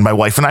 And my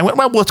wife and I went,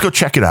 well, let's go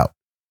check it out.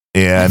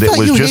 And I thought it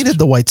was you hated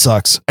the White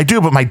Sox. I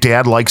do, but my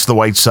dad likes the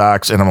White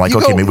Sox. And I'm like,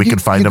 maybe we can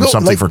find him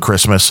something for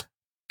Christmas.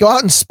 Go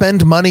out and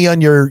spend money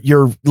on your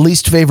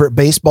least favorite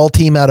baseball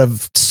team out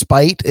of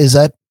spite. Is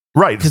that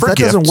right? Because that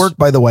doesn't work,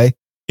 by the way.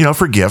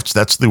 For gifts,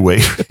 that's the way.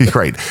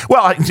 Right.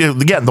 Well,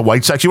 again, the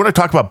White Sox, you want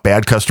to talk about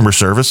bad customer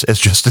service as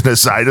just an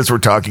aside, as we're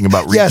talking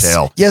about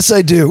retail. Yes,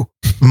 I do.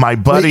 My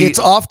buddy. It's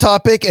off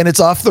topic and it's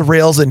off the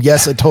rails. And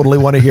yes, I totally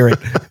want to hear it.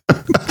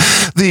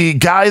 The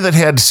guy that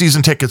had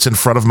season tickets in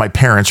front of my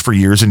parents for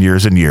years and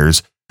years and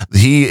years,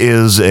 he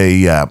is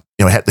had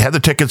the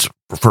tickets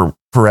for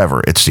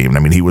forever, it seemed. I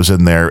mean, he was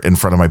in there in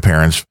front of my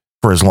parents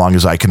for as long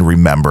as I can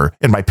remember.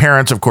 And my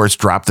parents, of course,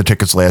 dropped the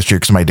tickets last year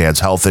because of my dad's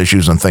health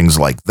issues and things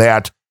like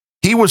that.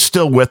 he was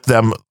still with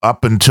them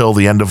up until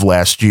the end of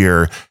last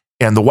year.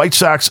 And the White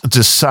Sox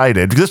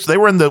decided, because they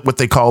were in what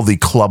they call the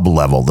club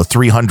level, the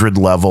 300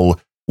 level,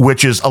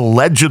 which is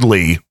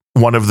allegedly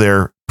one of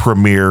their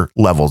premier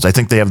levels. I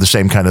think they have the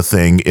same kind of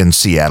thing in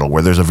Seattle,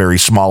 where there's a very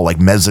small, like,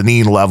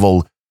 mezzanine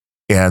level,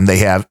 and they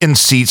have in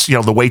seats,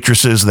 the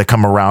waitresses that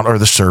come around, or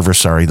the server,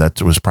 sorry,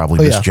 that was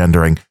probably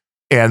misgendering.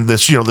 And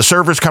this, the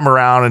servers come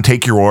around and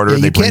take your order.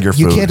 They bring your food.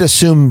 You can't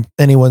assume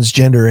anyone's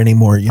gender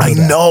anymore. I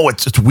know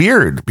it's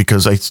weird,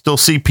 because I still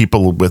see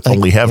people with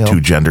only have two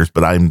genders,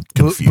 but I'm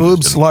confused.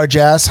 Boobs, large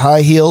ass,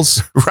 high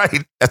heels.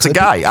 Right. That's a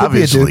guy,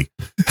 obviously.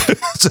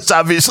 It's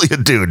obviously a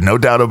dude, no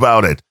doubt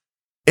about it.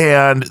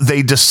 And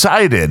they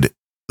decided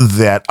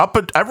that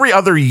every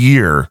other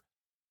year,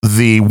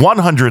 the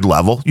 100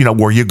 level,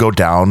 where you go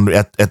down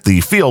at the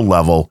field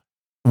level,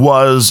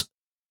 was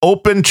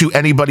open to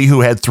anybody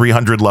who had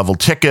 300 level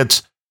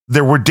tickets.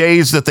 There were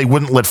days that they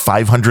wouldn't let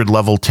 500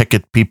 level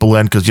ticket people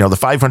in, because, the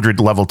 500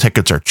 level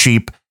tickets are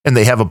cheap, and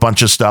they have a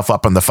bunch of stuff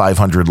up on the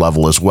 500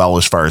 level as well,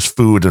 as far as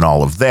food and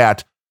all of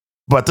that.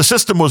 But the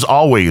system was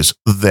always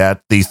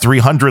that the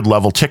 300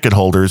 level ticket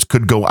holders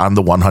could go on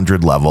the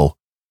 100 level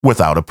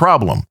without a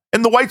problem.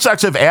 And the White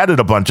Sox have added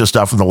a bunch of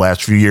stuff in the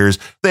last few years.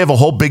 They have a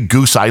whole big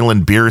Goose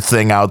Island beer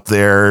thing out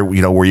there,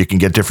 where you can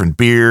get different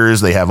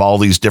beers. They have all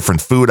these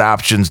different food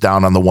options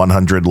down on the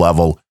 100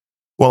 level.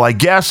 Well, I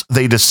guess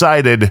they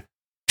decided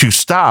to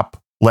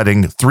stop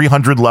letting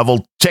 300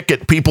 level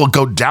ticket people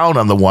go down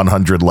on the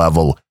 100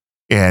 level.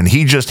 And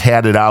he just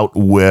had it out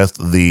with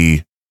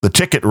the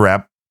ticket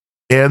rep,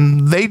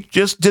 and they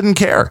just didn't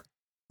care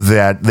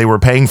that they were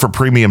paying for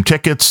premium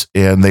tickets,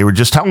 and they were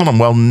just telling them,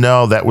 well,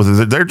 no,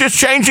 they're just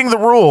changing the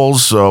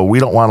rules, so we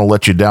don't want to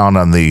let you down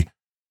on the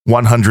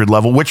 100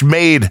 level, which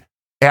made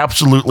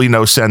absolutely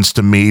no sense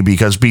to me,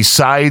 because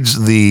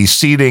besides the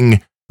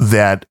seating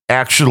that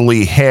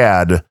actually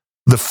had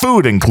the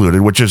food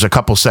included, which is a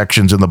couple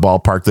sections in the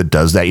ballpark that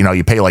does that,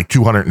 you pay like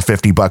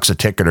 $250 a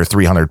ticket or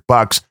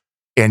 $300,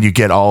 and you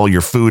get all your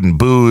food and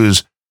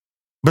booze.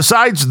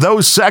 Besides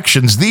those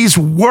sections, these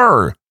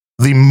were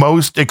the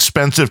most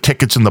expensive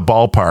tickets in the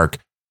ballpark.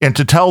 And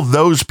to tell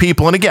those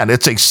people, and again,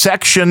 it's a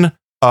section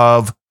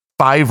of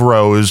 5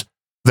 rows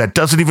that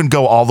doesn't even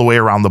go all the way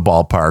around the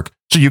ballpark.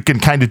 So you can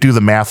kind of do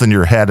the math in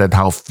your head at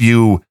how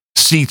few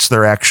seats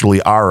there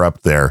actually are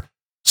up there.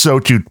 So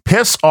to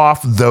piss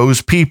off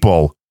those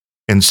people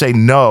and say,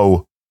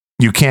 no,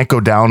 you can't go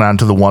down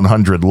onto the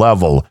 100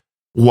 level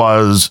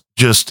was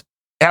just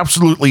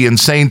absolutely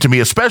insane to me,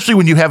 especially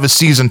when you have a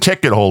season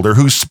ticket holder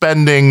who's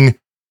spending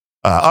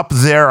up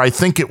there, I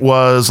think it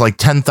was like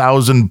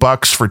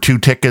 $10,000 for 2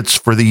 tickets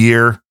for the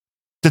year,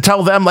 to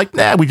tell them, like,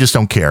 nah, we just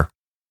don't care.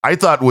 I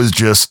thought was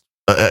just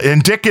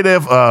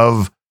indicative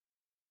of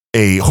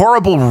a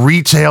horrible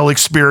retail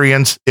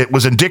experience. It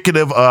was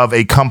indicative of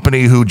a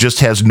company who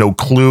just has no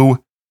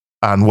clue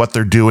on what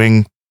they're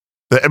doing.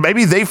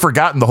 Maybe they've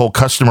forgotten the whole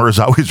customer is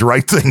always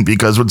right thing,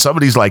 because when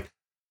somebody's like,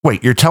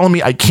 wait, you're telling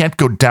me I can't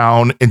go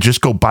down and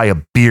just go buy a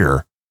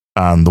beer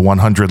on the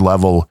 100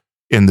 level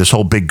in this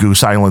whole big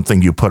Goose Island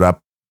thing you put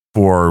up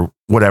for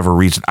whatever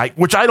reason,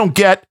 which I don't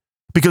get,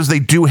 because they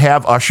do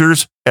have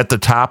ushers at the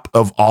top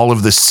of all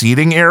of the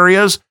seating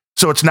areas.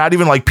 So it's not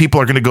even like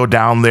people are going to go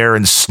down there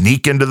and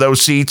sneak into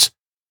those seats.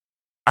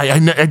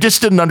 I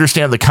just didn't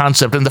understand the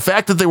concept. And the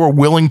fact that they were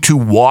willing to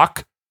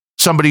walk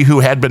somebody who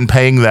had been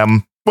paying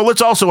them. Well,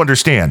 let's also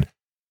understand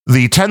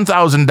the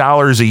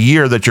 $10,000 a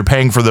year that you're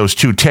paying for those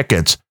 2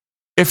 tickets.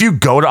 If you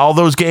go to all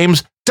those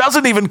games,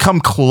 doesn't even come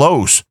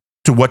close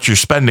to what you're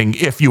spending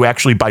if you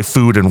actually buy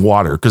food and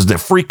water, because the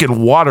freaking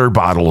water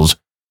bottles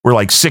were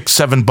like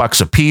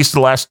 $6-7 a piece. The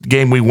last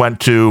game we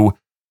went to,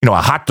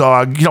 a hot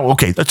dog,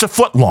 okay, that's a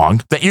foot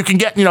long that you can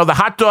get, the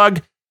hot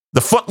dog, the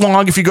foot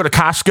long. If you go to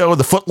Costco,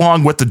 the foot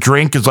long with the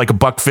drink is like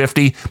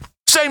 $1.50.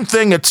 Same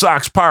thing at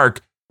Sox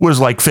Park was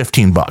like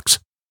 $15.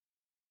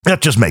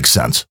 That just makes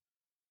sense.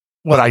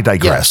 But I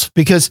digress.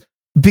 Yes,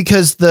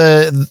 because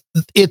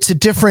it's a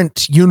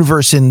different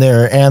universe in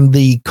there, and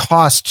the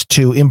cost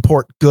to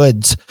import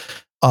goods,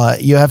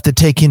 you have to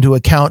take into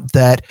account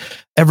that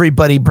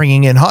everybody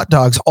bringing in hot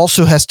dogs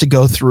also has to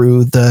go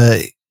through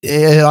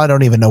I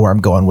don't even know where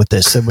I'm going with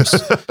this. There was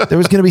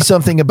going to be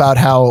something about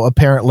how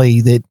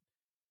apparently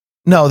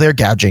they're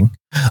gouging.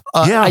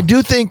 I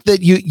do think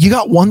that you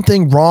got one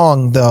thing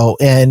wrong, though,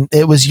 and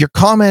it was your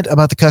comment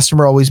about the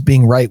customer always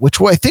being right,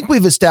 which I think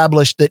we've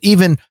established that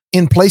even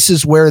in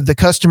places where the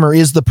customer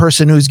is the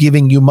person who's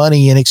giving you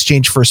money in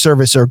exchange for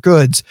service or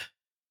goods,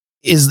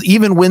 is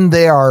even when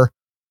they are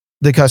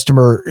the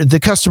customer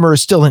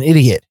is still an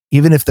idiot,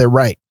 even if they're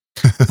right.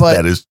 But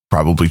that is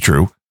probably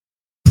true.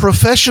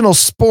 Professional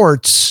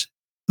sports,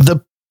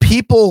 the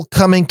people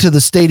coming to the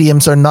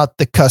stadiums are not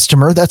the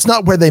customer. That's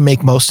not where they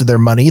make most of their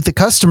money. The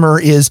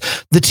customer is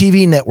the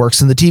TV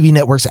networks and the TV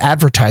networks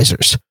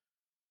advertisers.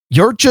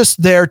 You're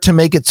just there to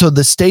make it so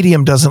the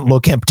stadium doesn't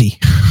look empty.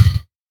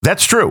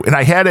 That's true. And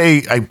I had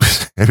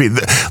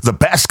the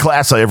best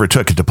class I ever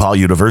took at DePaul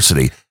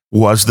University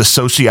was the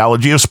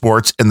sociology of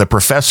sports. And the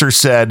professor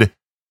said,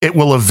 it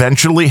will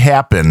eventually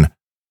happen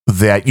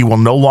that you will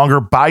no longer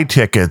buy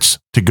tickets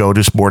to go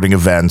to sporting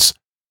events.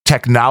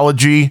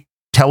 Technology,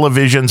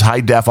 televisions,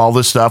 high def, all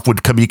this stuff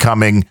would be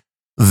coming,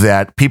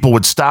 that people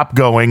would stop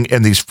going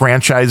and these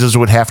franchises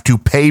would have to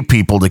pay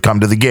people to come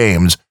to the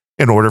games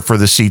in order for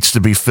the seats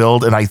to be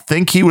filled. And I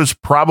think he was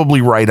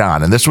probably right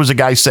on. And this was a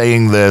guy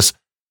saying this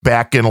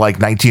back in like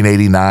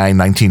 1989,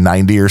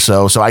 1990 or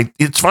so. So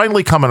it's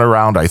finally coming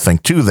around, I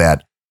think, to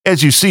that,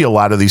 as you see a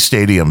lot of these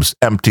stadiums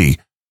empty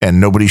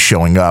and nobody's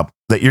showing up,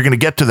 that you're going to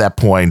get to that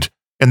point.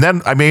 And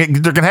then, I mean,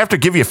 they're going to have to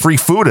give you free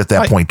food at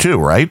that point too,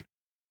 right?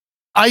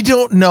 I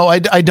don't know. I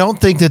don't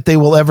think that they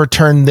will ever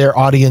turn their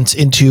audience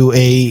into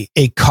a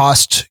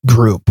cost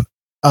group.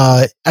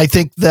 I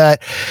think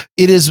that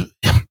it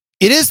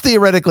is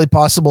theoretically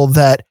possible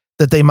that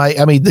they might.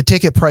 I mean, the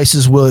ticket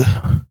prices will.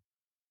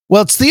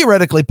 Well, it's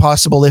theoretically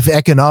possible if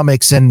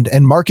economics and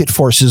market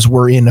forces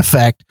were in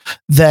effect,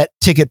 that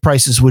ticket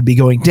prices would be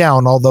going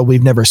down. Although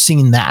we've never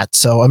seen that,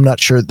 so I'm not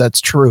sure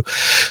that's true.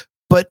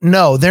 But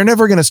no, they're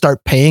never going to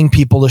start paying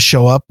people to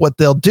show up. What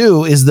they'll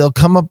do is they'll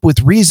come up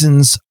with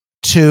reasons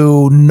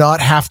to not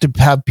have to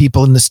have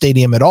people in the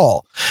stadium at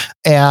all.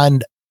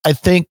 And I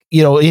think,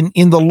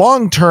 in the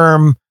long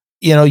term,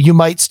 you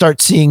might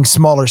start seeing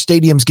smaller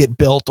stadiums get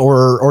built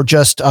or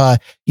just,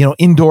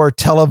 indoor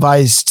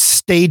televised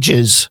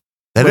stages.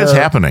 That is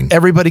happening.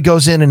 Everybody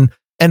goes in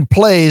and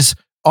plays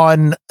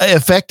on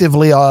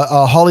effectively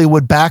a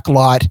Hollywood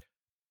backlot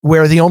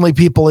where the only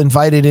people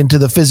invited into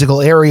the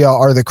physical area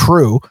are the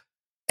crew.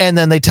 And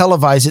then they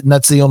televise it, and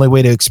that's the only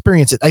way to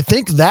experience it. I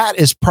think that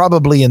is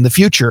probably in the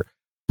future.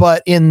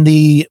 But in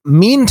the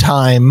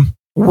meantime,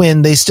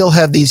 when they still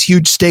have these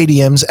huge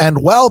stadiums,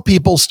 and while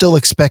people still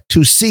expect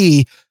to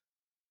see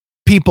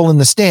people in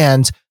the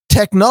stands,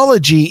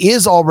 technology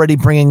is already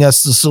bringing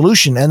us the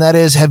solution. And that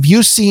is, have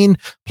you seen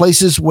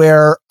places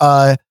where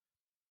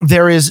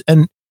there is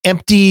an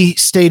empty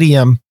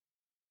stadium,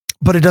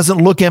 but it doesn't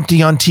look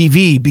empty on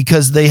TV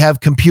because they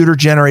have computer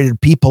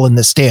generated people in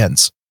the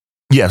stands?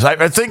 Yes,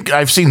 I think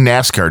I've seen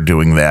NASCAR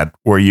doing that,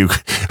 where you,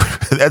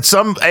 at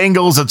some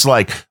angles, it's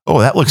like,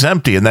 oh, that looks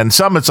empty. And then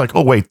some, it's like,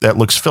 oh, wait, that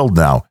looks filled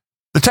now.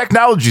 The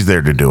technology's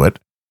there to do it.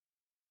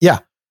 Yeah.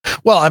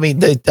 Well, I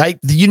mean,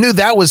 you knew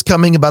that was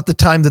coming about the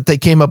time that they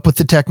came up with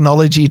the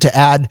technology to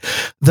add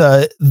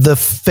the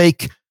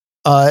fake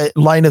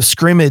line of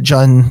scrimmage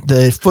on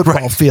the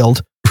football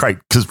field. Right,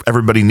 because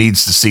everybody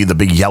needs to see the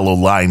big yellow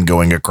line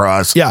going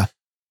across. Yeah.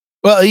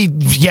 Well,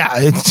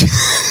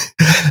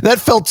 that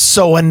felt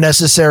so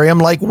unnecessary. I'm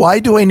like, why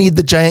do I need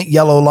the giant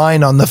yellow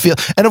line on the field?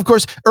 And of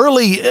course,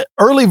 early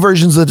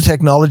versions of the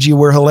technology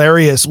were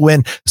hilarious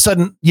when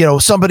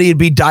somebody would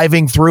be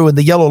diving through and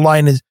the yellow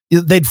line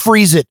they'd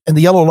freeze it and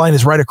the yellow line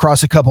is right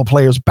across a couple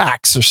players'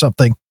 backs or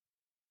something.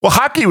 Well,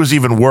 hockey was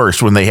even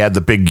worse when they had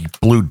the big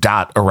blue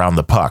dot around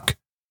the puck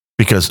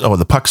because,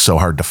 the puck's so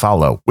hard to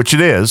follow, which it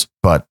is,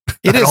 but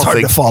it is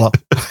hard to follow.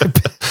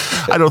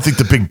 I don't think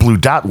the big blue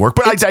dot worked,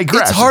 but I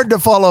digress. It's hard to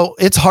follow.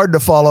 It's hard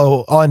to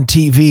follow on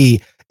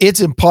TV.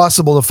 It's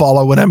impossible to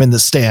follow when I'm in the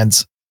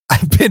stands.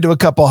 I've been to a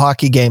couple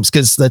hockey games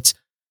because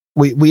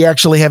we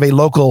actually have a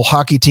local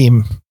hockey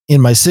team in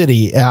my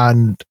city,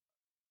 and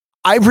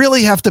I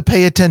really have to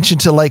pay attention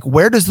to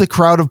where does the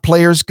crowd of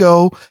players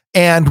go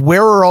and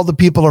where are all the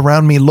people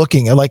around me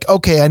looking? I'm like,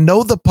 okay, I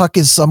know the puck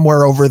is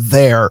somewhere over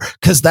there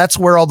because that's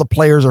where all the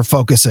players are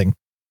focusing.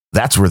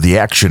 That's where the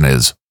action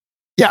is.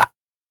 Yeah.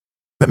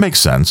 That makes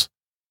sense.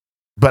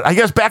 But I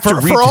guess back to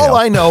retail. For all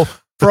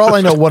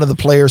I know, one of the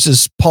players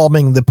is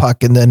palming the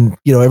puck and then,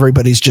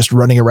 everybody's just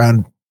running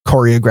around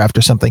choreographed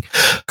or something.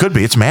 Could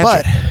be. It's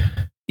magic.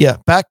 But yeah,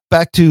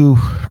 back to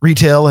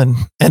retail and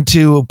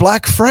to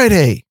Black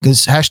Friday,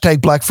 because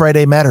hashtag Black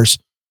Friday matters.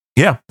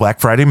 Yeah, Black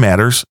Friday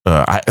matters.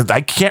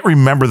 I can't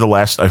remember the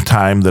last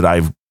time that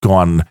I've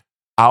gone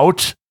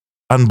out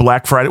on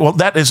Black Friday. Well,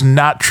 that is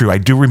not true. I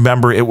do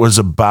remember it was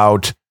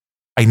about,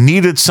 I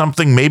needed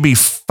something maybe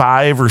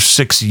 5 or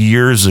 6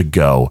 years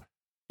ago.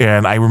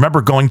 And I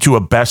remember going to a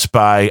Best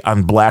Buy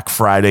on Black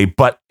Friday,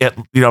 but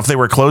if they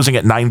were closing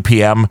at 9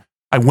 p.m.,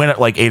 I went at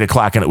like 8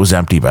 o'clock and it was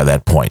empty by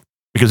that point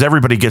because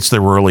everybody gets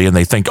there early and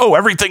they think, oh,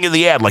 everything in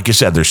the ad, like you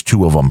said, there's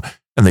 2 of them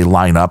and they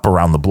line up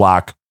around the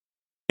block.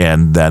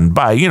 And then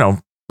by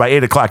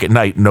 8 o'clock at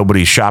night,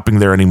 nobody's shopping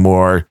there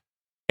anymore.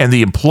 And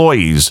the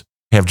employees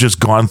have just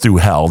gone through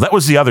hell. That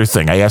was the other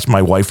thing. I asked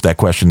my wife that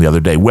question the other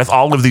day. With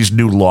all of these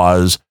new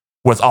laws,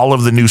 with all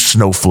of the new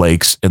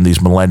snowflakes and these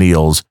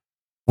millennials,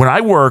 when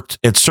I worked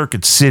at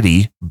Circuit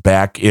City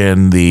back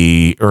in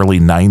the early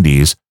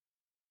 90s,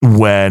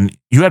 when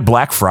you had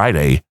Black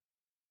Friday,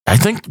 I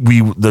think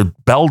the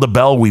bell to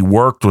bell we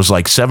worked was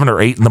like 7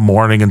 or 8 in the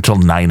morning until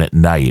 9 at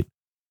night.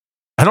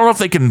 I don't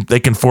know if they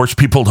can force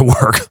people to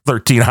work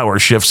 13-hour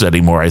shifts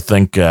anymore. I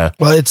think. Well,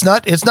 it's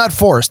not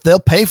forced. They'll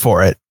pay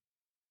for it.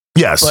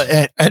 Yes,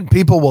 and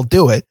people will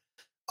do it.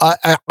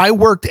 I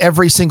worked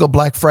every single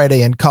Black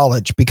Friday in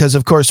college because,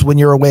 of course, when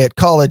you're away at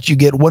college, you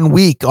get 1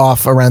 week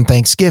off around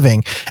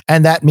Thanksgiving.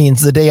 And that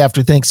means the day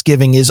after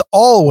Thanksgiving is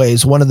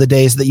always one of the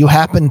days that you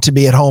happen to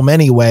be at home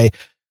anyway.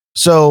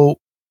 So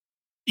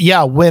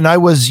Yeah, when I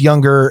was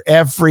younger,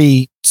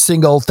 every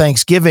single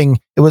Thanksgiving,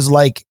 it was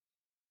like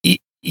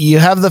you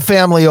have the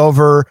family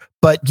over,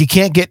 but you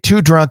can't get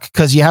too drunk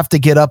because you have to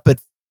get up at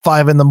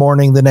 5 a.m.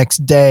 the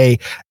next day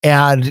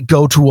and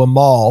go to a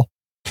mall.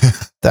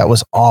 That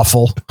was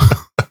awful.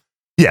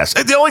 Yes.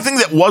 The only thing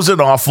that wasn't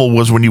awful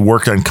was when you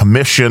worked on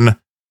commission,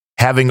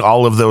 having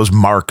all of those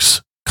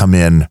marks come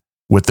in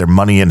with their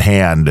money in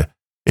hand.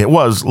 It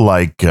was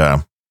like,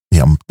 the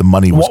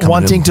money was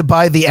wanting to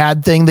buy the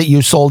ad thing that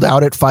you sold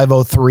out at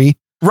 5:03.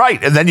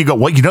 Right. And then you go,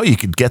 well, you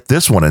could get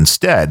this one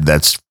instead.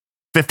 That's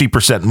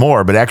 50%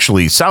 more, but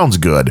actually sounds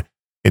good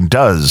and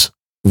does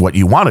what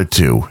you want it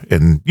to.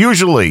 And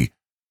usually,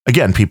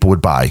 again, people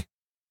would buy.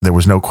 There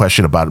was no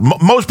question about it.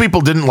 Most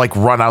people didn't like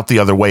run out the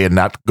other way and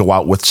not go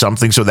out with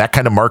something. So that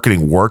kind of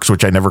marketing works,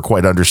 which I never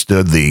quite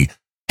understood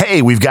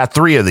hey, we've got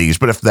 3 of these,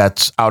 but if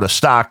that's out of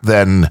stock,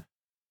 then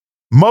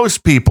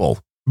most people,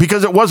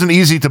 because it wasn't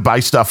easy to buy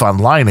stuff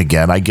online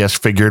again, I guess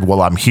figured,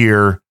 well, I'm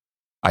here.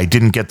 I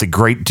didn't get the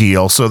great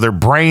deal. So their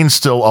brain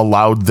still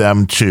allowed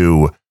them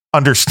to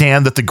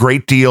understand that the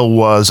great deal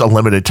was a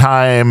limited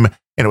time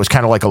and it was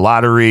kind of like a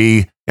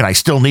lottery. And I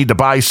still need to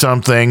buy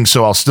something,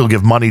 so I'll still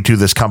give money to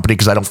this company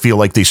because I don't feel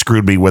like they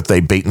screwed me with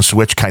a bait and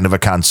switch kind of a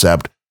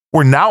concept.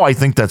 Where now I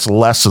think that's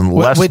less and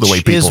less the way people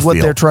feel. Which is what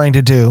they're trying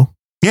to do.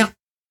 Yeah.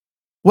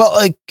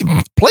 Well,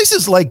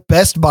 places like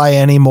Best Buy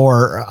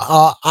anymore,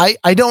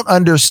 I don't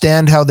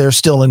understand how they're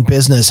still in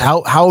business.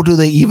 How do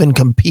they even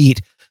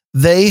compete?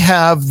 They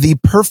have the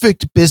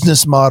perfect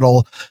business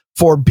model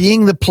for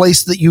being the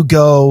place that you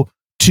go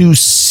to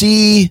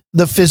see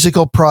the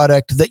physical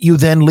product that you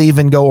then leave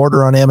and go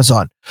order on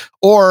Amazon.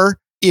 Or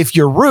if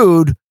you're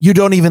rude, you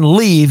don't even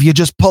leave. You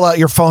just pull out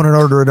your phone and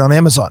order it on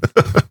Amazon.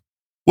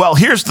 Well,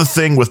 here's the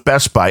thing with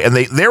Best Buy, and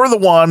they were the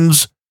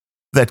ones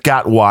that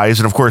got wise.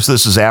 And of course,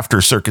 this is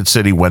after Circuit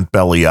City went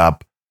belly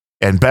up.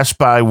 And Best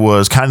Buy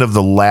was kind of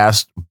the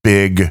last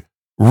big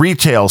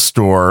retail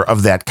store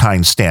of that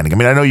kind standing. I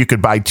mean, I know you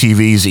could buy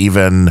TVs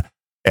even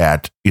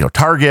at,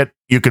 Target.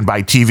 You can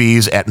buy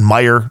TVs at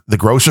Meijer, the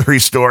grocery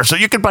store. So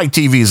you can buy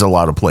TVs a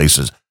lot of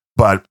places.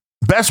 But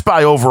Best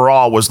Buy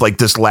overall was like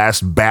this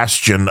last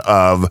bastion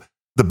of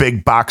the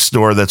big box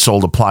store that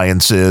sold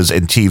appliances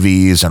and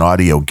TVs and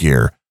audio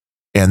gear.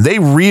 And they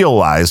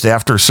realized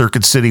after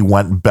Circuit City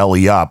went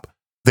belly up,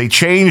 they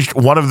changed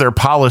one of their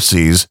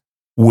policies,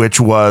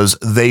 which was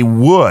they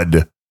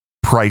would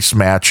price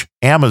match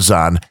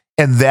Amazon.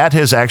 And that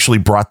has actually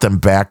brought them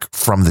back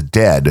from the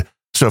dead.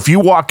 So if you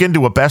walk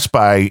into a Best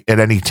Buy at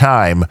any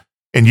time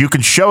and you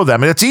can show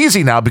them, and it's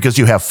easy now because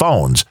you have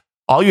phones.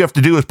 All you have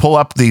to do is pull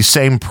up the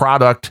same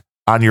product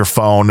on your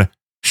phone,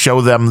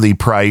 show them the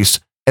price,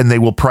 and they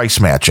will price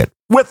match it.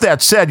 With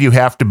that said, you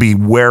have to be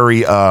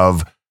wary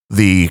of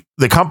the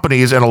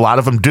companies, and a lot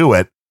of them do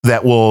it,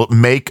 that will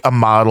make a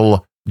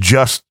model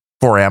just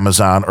for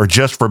Amazon or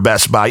just for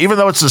Best Buy, even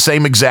though it's the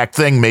same exact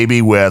thing,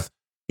 maybe with,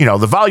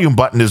 the volume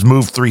button is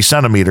moved 3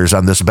 centimeters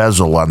on this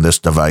bezel on this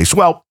device.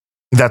 Well,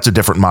 that's a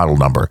different model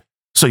number.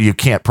 So you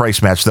can't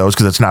price match those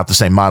because it's not the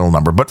same model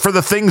number. But for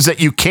the things that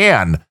you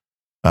can,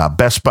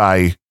 Best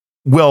Buy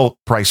will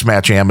price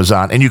match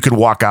Amazon, and you could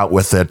walk out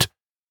with it.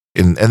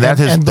 And that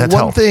has that's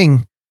helped.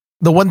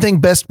 The one thing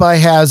Best Buy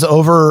has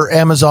over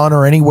Amazon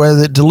or anywhere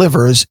that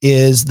delivers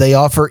is they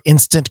offer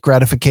instant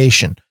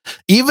gratification.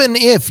 Even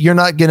if you're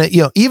not going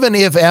to, even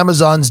if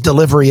Amazon's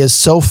delivery is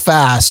so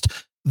fast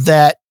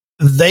that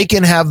they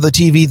can have the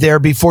TV there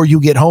before you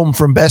get home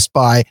from Best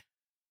Buy.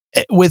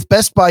 With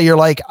Best Buy, you're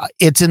like,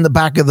 it's in the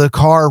back of the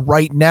car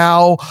right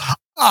now.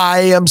 I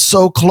am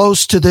so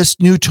close to this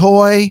new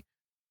toy.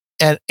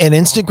 And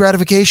instant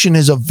gratification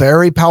is a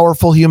very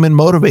powerful human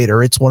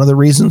motivator. It's one of the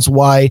reasons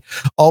why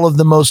all of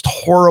the most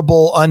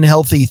horrible,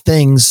 unhealthy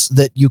things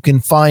that you can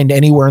find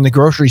anywhere in the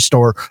grocery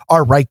store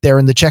are right there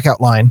in the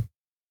checkout line.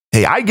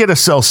 Hey, I get a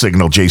cell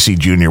signal, JC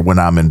Jr., when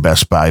I'm in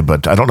Best Buy,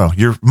 but I don't know.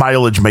 Your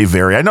mileage may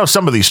vary. I know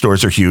some of these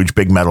stores are huge,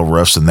 big metal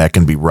roofs, and that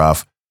can be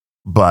rough.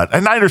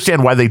 And I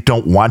understand why they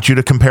don't want you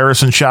to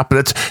comparison shop,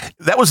 but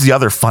that was the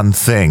other fun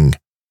thing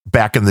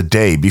back in the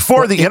day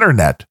before the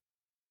internet.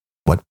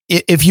 What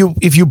if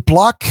you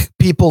block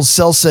people's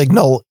cell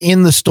signal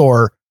in the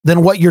store,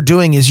 then what you're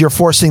doing is you're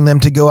forcing them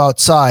to go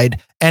outside,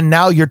 and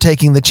now you're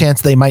taking the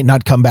chance they might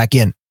not come back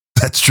in.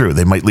 That's true.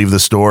 They might leave the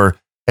store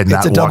and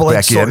not walk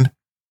back in.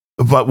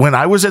 But when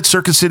I was at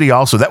Circuit City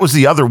also, that was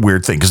the other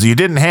weird thing, because you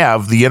didn't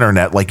have the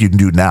internet like you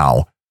do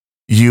now.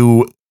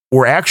 You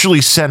were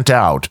actually sent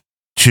out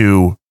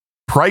to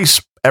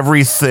price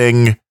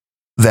everything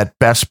that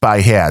Best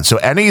Buy had. So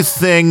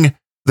anything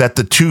that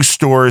the 2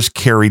 stores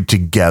carried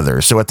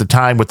together. So at the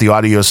time with the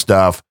audio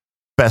stuff,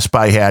 Best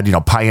Buy had,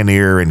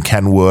 Pioneer and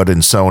Kenwood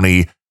and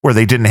Sony, where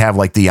they didn't have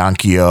like the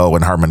Onkyo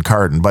and Harman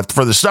Kardon. But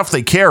for the stuff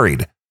they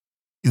carried,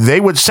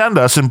 they would send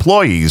us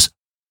employees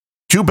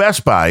to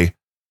Best Buy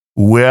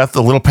with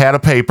a little pad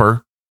of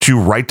paper to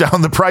write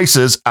down the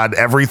prices on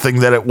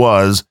everything that it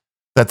was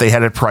that they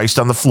had it priced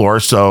on the floor,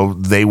 so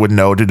they would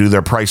know to do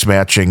their price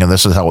matching. And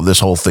this is how this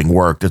whole thing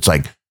worked. It's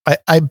like,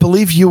 I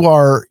believe you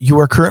are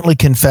currently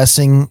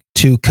confessing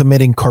to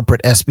committing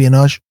corporate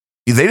espionage.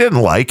 they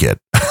didn't like it.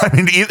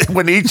 I mean,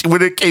 when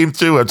it came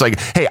to, it's like,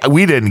 hey,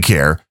 we didn't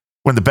care.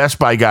 When the Best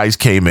Buy guys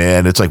came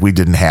in, it's like we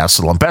didn't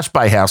hassle them. Best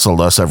Buy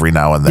hassled us every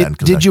now and then.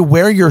 Did you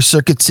wear your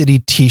Circuit City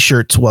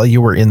t-shirts while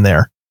you were in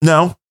there?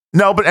 No,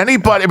 but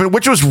anybody, I mean,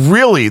 which was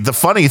really the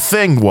funny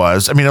thing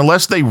was, I mean,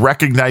 unless they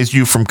recognized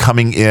you from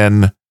coming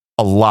in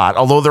a lot,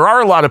 although there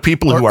are a lot of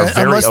people who are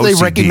very unless OCD.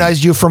 they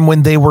recognized you from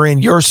when they were in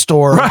your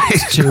store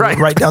to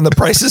write down the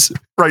prices.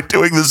 Right,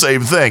 doing the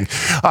same thing.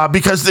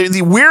 Because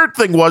the weird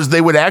thing was they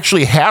would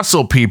actually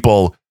hassle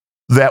people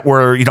that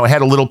were,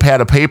 had a little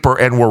pad of paper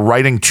and were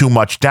writing too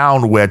much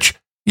down, which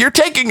you're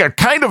taking a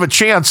kind of a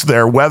chance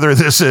there, whether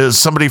this is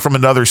somebody from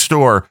another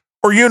store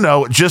or,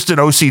 just an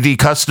OCD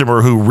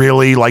customer who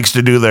really likes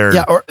to do their...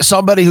 Yeah, or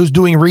somebody who's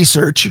doing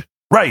research.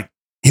 Right.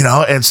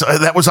 And so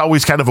that was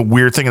always kind of a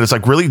weird thing. And it's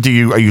like, really,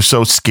 are you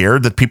so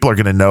scared that people are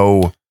going to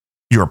know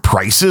your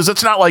prices?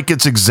 It's not like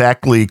it's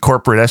exactly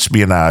corporate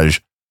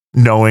espionage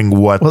knowing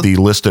what the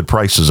listed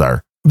prices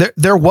are.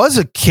 There was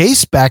a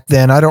case back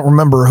then. I don't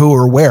remember who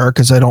or where,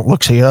 because I don't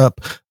look it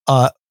up,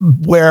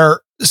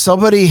 where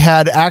somebody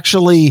had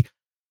actually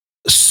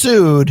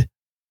sued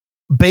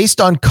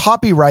based on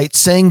copyright,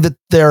 saying that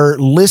their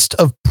list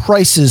of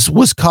prices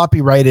was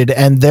copyrighted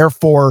and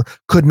therefore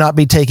could not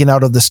be taken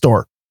out of the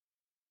store.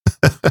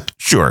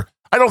 Sure.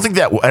 I don't think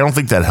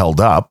that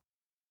held up,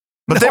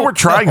 but they were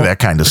trying that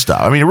kind of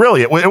stuff. I mean,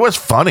 really, it was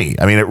funny.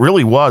 I mean, it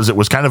really was. It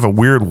was kind of a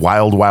weird,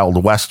 wild,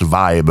 wild west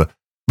vibe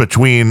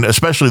between,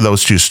 especially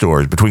those two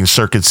stores, between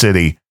Circuit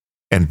City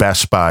and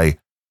Best Buy,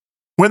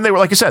 when they were,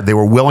 like I said, they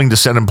were willing to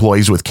send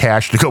employees with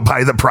cash to go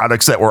buy the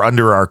products that were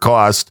under our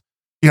cost.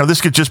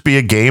 This could just be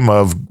a game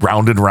of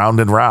round and round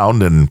and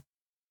round. And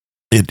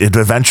it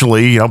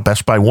eventually,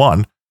 Best Buy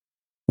won,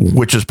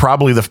 which is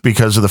probably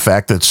because of the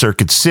fact that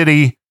Circuit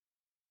City,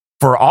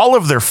 for all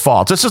of their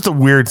faults, this is the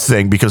weird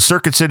thing, because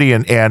Circuit City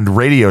and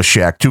Radio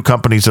Shack, two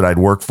companies that I'd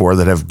worked for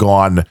that have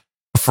gone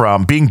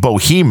from being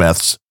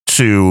behemoths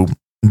to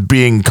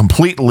being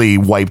completely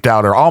wiped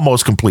out, or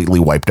almost completely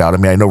wiped out. I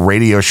mean, I know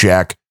Radio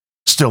Shack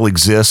still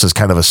exists as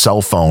kind of a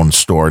cell phone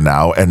store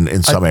now, and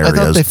in some areas. I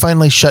thought they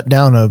finally shut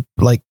down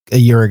a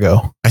year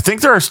ago. I think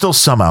there are still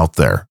some out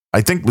there.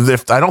 I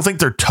don't think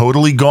they're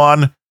totally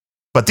gone,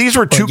 but these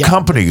were two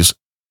companies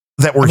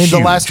that were huge. The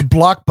last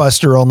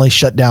Blockbuster only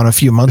shut down a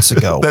few months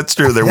ago. That's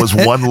true. There was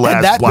one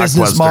last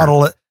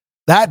Blockbuster.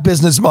 That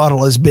business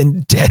model has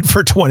been dead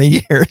for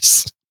 20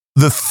 years.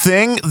 The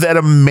thing that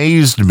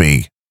amazed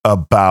me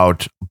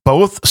about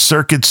both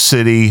Circuit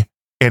City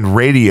and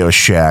Radio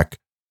Shack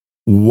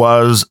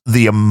was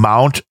the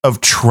amount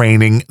of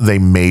training they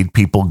made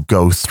people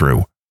go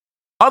through.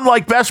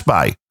 Unlike Best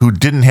Buy, who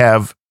didn't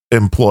have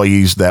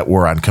employees that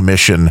were on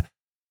commission,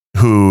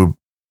 who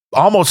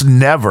almost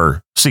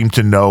never seem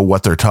to know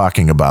what they're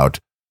talking about.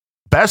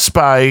 Best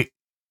Buy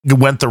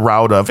went the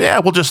route of,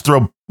 we'll just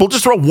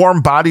throw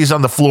warm bodies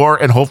on the floor,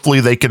 and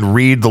hopefully they can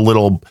read the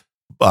little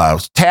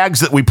tags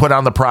that we put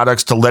on the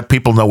products to let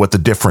people know what the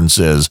difference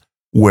is.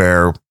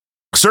 Where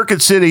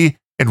Circuit City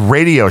and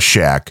Radio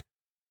Shack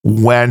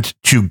went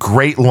to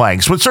great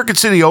lengths. When Circuit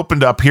City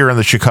opened up here in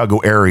the Chicago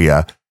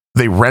area,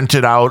 they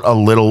rented out a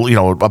little,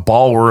 a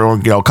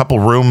ballroom, a couple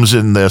rooms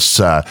in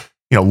this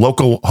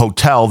local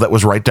hotel that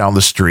was right down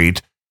the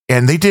street.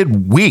 And they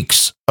did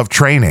weeks of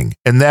training.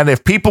 And then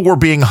if people were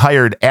being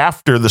hired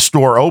after the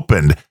store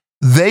opened,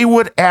 they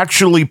would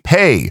actually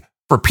pay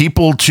for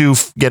people to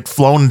get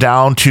flown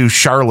down to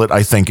Charlotte,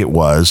 I think it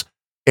was,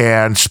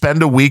 and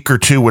spend a week or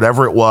two,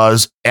 whatever it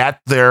was, at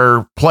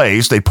their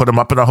place. They put them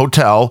up in a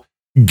hotel,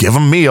 give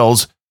them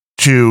meals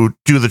to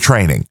do the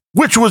training,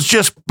 which was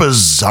just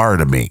bizarre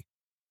to me.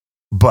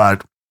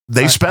 But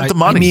they spent the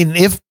money. I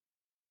mean,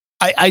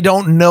 I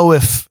don't know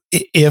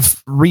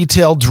if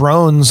retail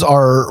drones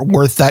are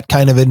worth that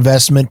kind of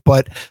investment,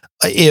 but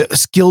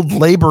skilled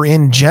labor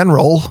in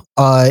general,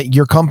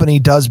 your company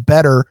does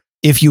better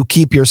if you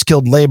keep your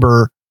skilled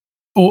labor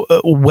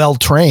well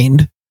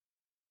trained.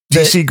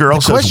 DC Girl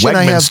says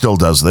Wegmans still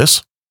does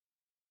this.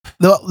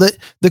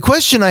 The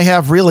question I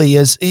have really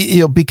is,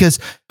 because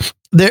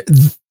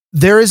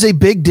there is a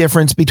big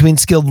difference between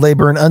skilled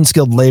labor and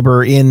unskilled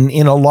labor in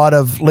a lot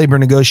of labor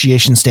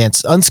negotiation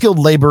stance. Unskilled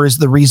labor is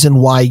the reason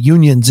why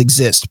unions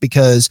exist,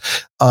 because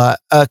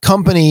a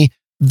company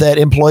that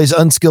employs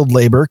unskilled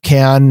labor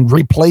can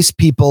replace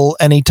people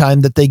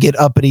anytime that they get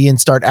uppity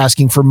and start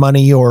asking for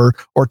money or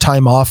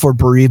time off or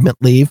bereavement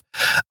leave.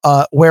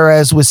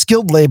 Whereas with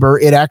skilled labor,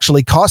 it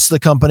actually costs the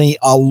company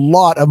a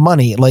lot of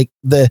money. Like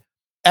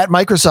at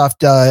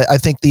Microsoft, I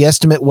think the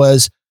estimate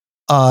was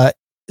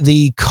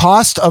the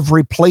cost of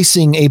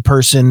replacing a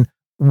person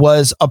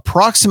was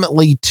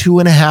approximately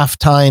 2.5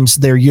 times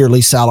their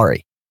yearly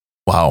salary.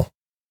 Wow.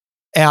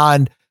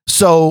 And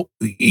so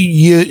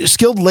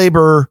skilled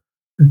labor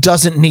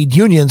doesn't need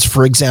unions,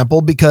 for example,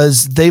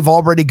 because they've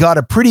already got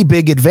a pretty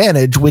big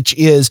advantage, which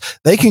is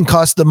they can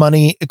cost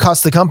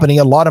the company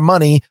a lot of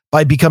money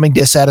by becoming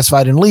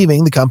dissatisfied and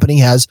leaving. The company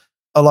has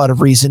a lot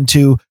of reason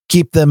to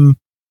keep them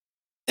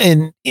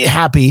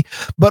happy,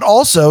 but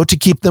also to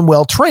keep them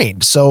well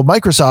trained. So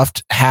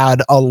Microsoft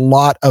had a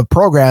lot of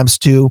programs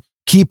to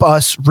keep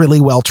us really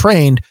well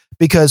trained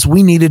because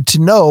we needed to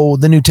know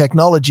the new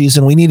technologies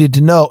and we needed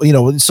to know,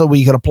 so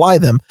we could apply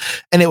them.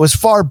 And it was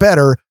far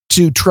better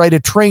to try to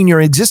train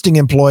your existing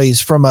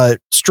employees from a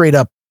straight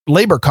up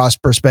labor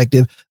cost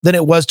perspective than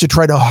it was to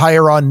try to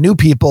hire on new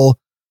people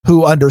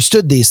who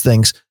understood these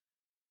things.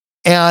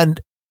 And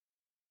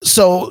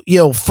so,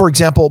 for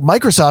example,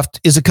 Microsoft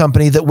is a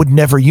company that would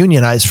never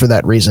unionize for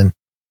that reason.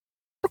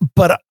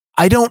 But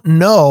I don't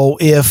know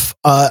if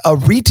a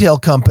retail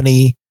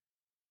company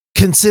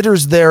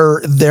considers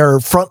their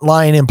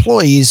frontline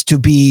employees to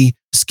be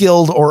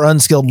skilled or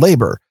unskilled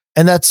labor.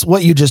 And that's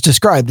what you just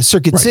described.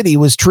 Circuit City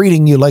was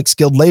treating you like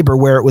skilled labor,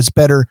 where it was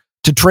better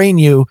to train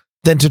you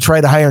than to try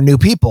to hire new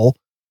people.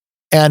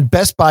 And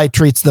Best Buy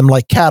treats them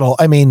like cattle.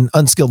 I mean,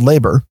 unskilled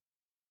labor.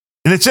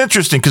 And it's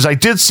interesting because I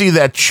did see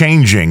that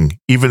changing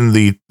even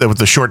with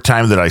the short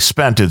time that I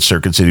spent at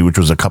Circuit City, which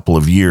was a couple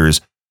of years.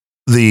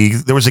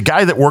 There was a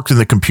guy that worked in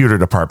the computer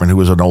department who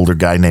was an older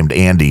guy named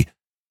Andy,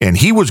 and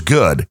he was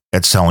good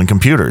at selling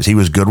computers. He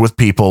was good with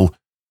people,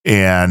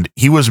 and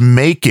he was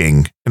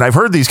making, and I've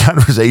heard these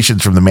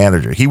conversations from the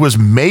manager, he was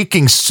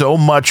making so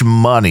much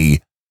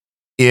money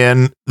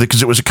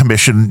because it was a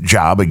commission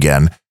job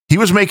again. He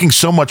was making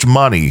so much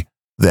money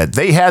that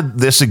they had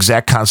this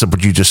exact concept,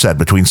 what you just said,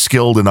 between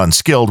skilled and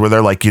unskilled, where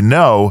they're like,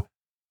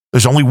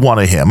 there's only one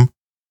of him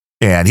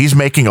and he's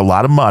making a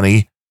lot of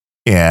money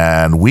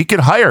and we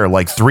could hire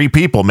like 3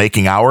 people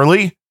making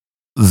hourly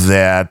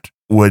that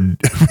would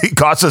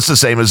cost us the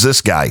same as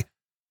this guy.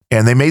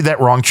 And they made that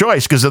wrong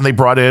choice because then they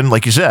brought in,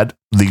 like you said,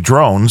 the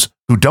drones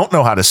who don't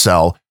know how to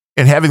sell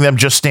and having them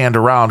just stand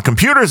around.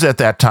 Computers at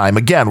that time,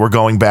 again, we're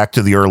going back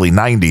to the early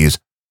 90s.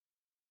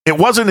 It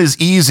wasn't as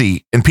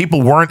easy and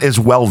people weren't as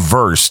well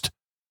versed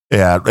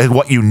and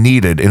what you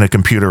needed in a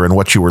computer and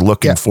what you were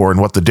looking for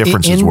and what the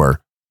differences were.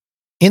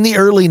 In the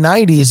early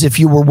 90s, if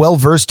you were well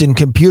versed in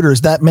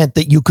computers, that meant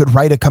that you could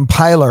write a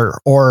compiler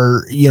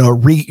or,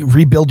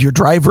 rebuild your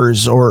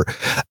drivers. Or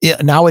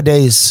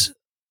nowadays,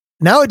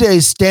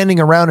 standing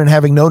around and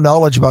having no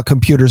knowledge about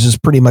computers is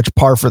pretty much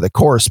par for the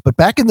course. But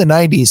back in the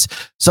 90s,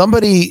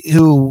 somebody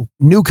who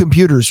knew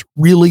computers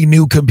really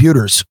knew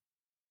computers.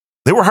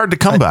 They were hard to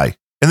come by.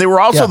 And they were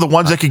also the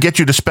ones that could get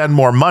you to spend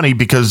more money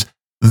because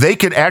they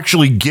could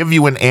actually give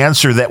you an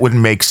answer that would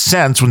make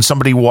sense when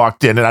somebody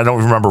walked in. And I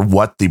don't remember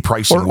what the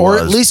pricing was. Or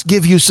at least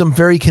give you some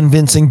very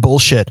convincing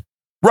bullshit.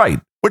 Right.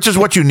 Which is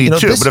what you need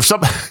too. But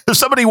if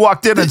somebody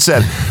walked in and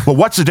said, well,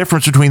 what's the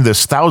difference between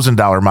this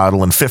 $1,000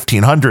 model and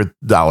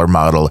 $1,500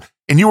 model?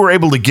 And you were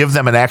able to give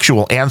them an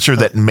actual answer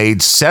that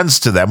made sense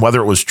to them, whether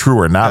it was true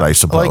or not, I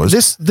suppose.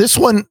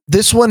 Like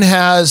this one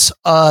has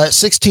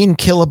 16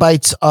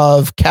 kilobytes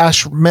of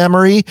cache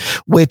memory,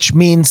 which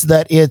means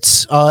that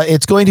it's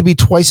going to be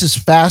twice as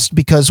fast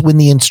because when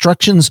the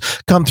instructions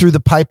come through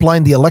the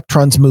pipeline, the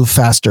electrons move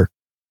faster.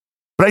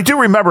 But I do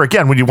remember,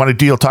 again, when you want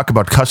to talk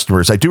about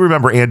customers, I do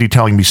remember Andy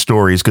telling me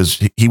stories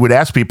because he would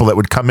ask people that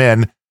would come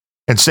in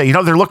and say,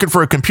 they're looking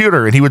for a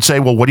computer. And he would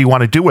say, well, what do you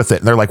want to do with it?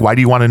 And they're like, why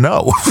do you want to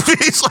know?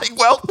 He's like,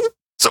 well,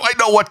 so I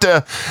know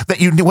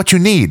what you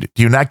need.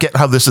 Do you not get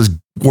how this is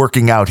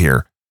working out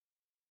here?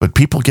 But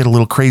people get a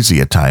little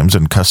crazy at times,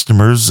 and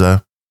customers,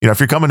 if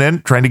you're coming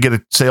in trying to get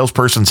a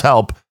salesperson's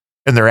help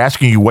and they're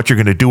asking you what you're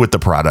going to do with the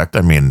product.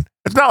 I mean,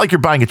 it's not like you're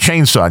buying a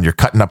chainsaw and you're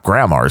cutting up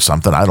grandma or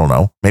something. I don't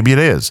know. Maybe it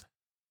is.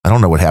 I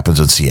don't know what happens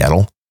in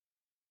Seattle.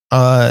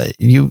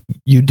 You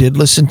did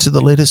listen to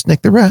the latest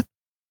Nick the Rat?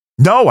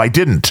 No, I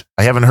didn't.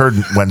 I haven't heard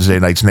Wednesday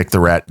night's Nick the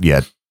Rat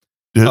yet.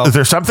 Is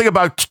there something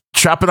about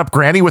chopping up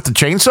Granny with the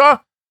chainsaw?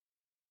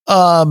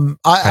 I'm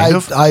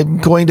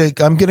going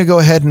to go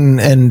ahead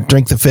and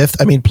drink the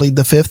fifth. I mean, plead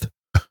the fifth.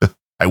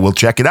 I will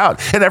check it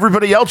out. And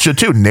everybody else should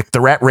too.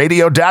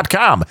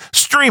 NickTheRatRadio.com.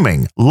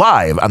 Streaming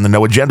live on the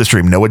No Agenda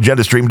Stream.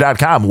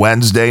 NoAgendaStream.com.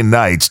 Wednesday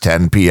nights,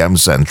 10 p.m.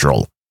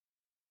 Central.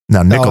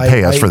 Now, Nick will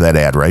pay us for that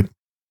ad, right?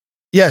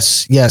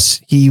 Yes.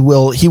 He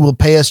will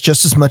pay us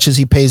just as much as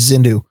he pays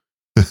Zindu.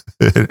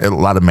 A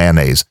lot of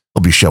mayonnaise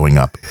will be showing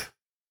up.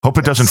 Hope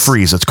it doesn't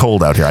freeze. It's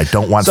cold out here. I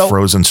don't want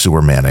frozen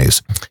sewer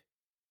mayonnaise.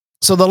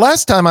 So the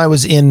last time I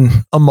was in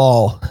a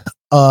mall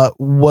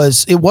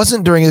it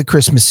wasn't during the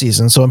Christmas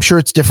season, so I'm sure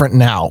it's different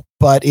now.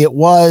 But it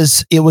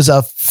was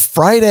a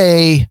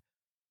Friday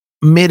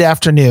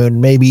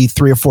mid-afternoon, maybe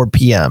 3 or 4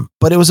 p.m.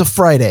 But it was a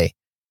Friday,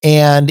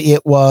 and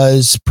it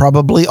was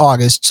probably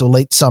August, so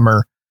late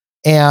summer.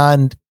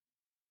 And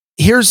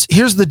here's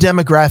the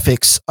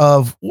demographics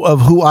of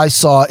who I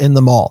saw in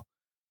the mall.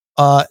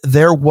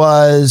 There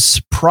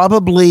was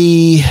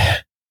probably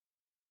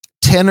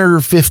 10 or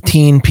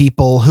 15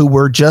 people who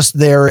were just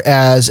there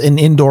as an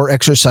indoor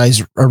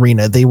exercise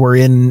arena. They were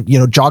in,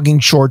 jogging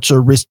shorts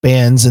or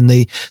wristbands, and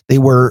they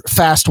were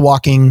fast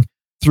walking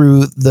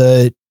through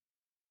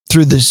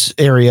this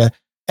area.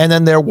 And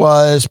then there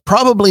was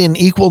probably an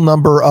equal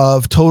number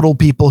of total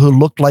people who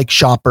looked like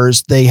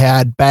shoppers. They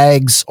had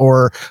bags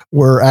or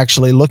were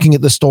actually looking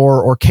at the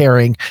store or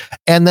carrying.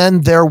 And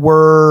then there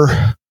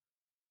were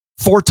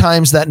 4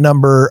 times that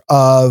number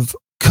of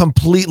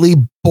completely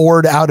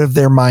bored out of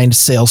their mind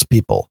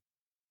salespeople.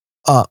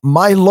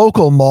 My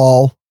local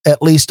mall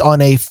at least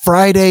on a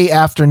Friday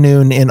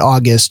afternoon in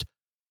August,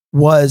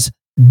 was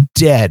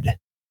dead.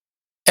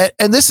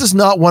 And this is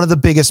not one of the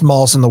biggest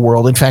malls in the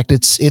world. In fact,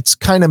 it's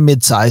kind of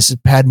mid-sized. It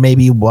had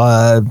maybe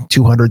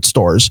 200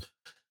 stores.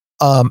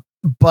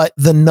 But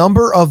the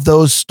number of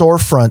those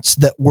storefronts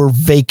that were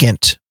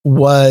vacant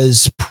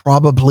was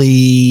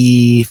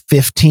probably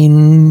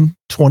 15,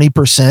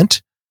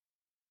 20%.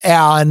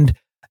 And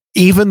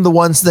even the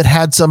ones that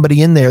had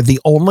somebody in there, the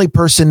only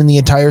person in the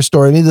entire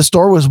store, I mean, the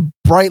store was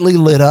brightly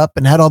lit up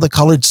and had all the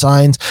colored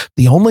signs.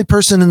 The only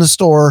person in the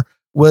store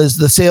was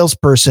the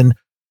salesperson.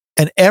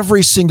 And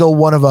every single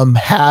one of them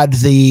had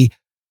the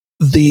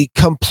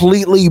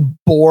completely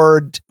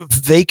bored,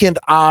 vacant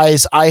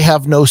eyes, I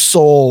have no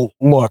soul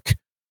look.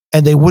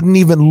 And they wouldn't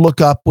even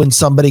look up when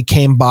somebody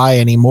came by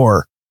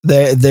anymore.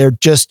 They're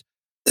just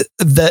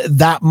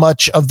that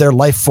much of their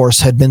life force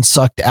had been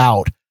sucked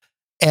out.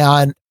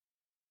 And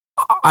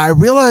I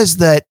realized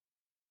that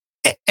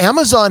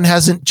Amazon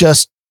hasn't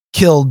just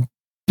killed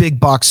big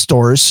box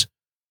stores.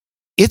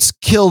 It's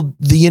killed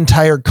the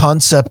entire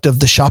concept of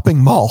the shopping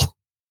mall.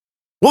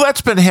 Well,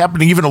 that's been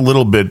happening even a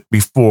little bit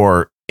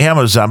before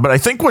Amazon. But I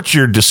think what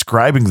you're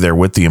describing there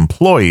with the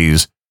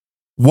employees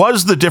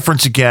was the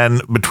difference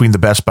again between the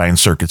Best Buy and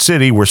Circuit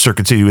City, where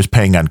Circuit City was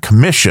paying on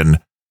commission,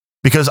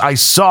 because I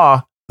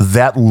saw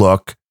that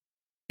look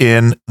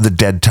in the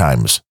dead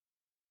times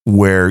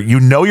where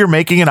you're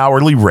making an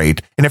hourly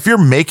rate. And if you're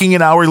making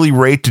an hourly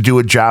rate to do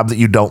a job that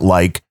you don't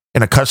like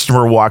and a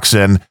customer walks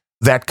in,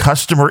 that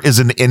customer is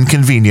an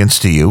inconvenience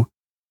to you.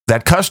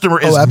 That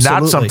customer is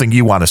not something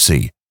you want to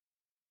see.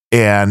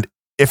 And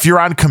if you're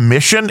on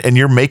commission and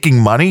you're making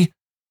money,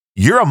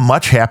 you're a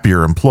much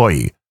happier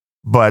employee.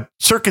 But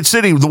Circuit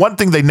City, the one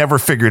thing they never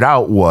figured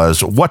out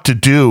was what to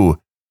do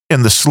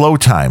in the slow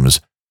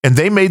times. And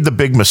they made the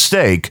big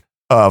mistake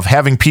of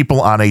having people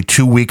on a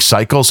 2-week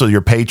cycle. So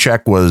your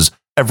paycheck was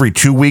every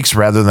 2 weeks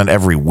rather than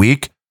every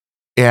week.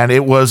 And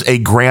it was a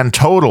grand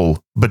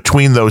total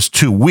between those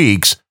 2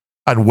 weeks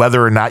on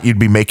whether or not you'd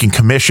be making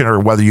commission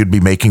or whether you'd be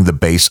making the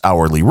base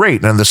hourly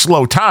rate. And in the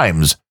slow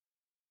times,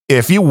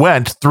 if you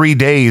went 3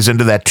 days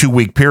into that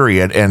 2-week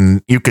period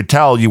and you could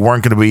tell you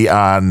weren't going to be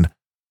on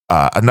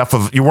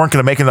you weren't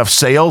going to make enough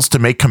sales to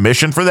make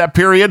commission for that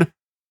period,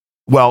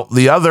 well,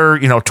 the other,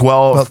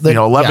 12,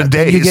 11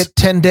 days. You get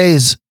 10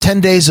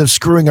 days of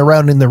screwing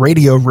around in the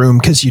radio room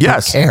because you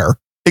don't care.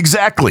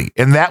 Exactly.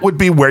 And that would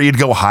be where you'd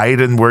go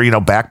hide and where,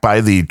 back by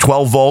the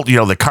 12 volt,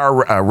 the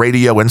car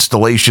radio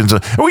installations.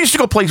 We used to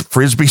go play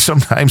Frisbee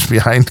sometimes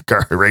behind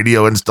car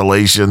radio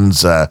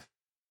installations. And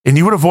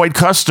you would avoid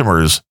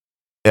customers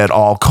at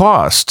all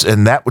costs.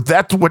 And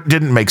that's what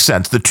didn't make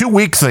sense. The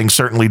 2-week thing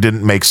certainly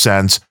didn't make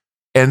sense.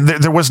 And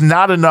there was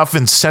not enough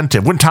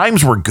incentive when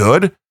times were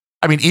good.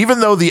 I mean,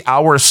 even though the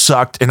hours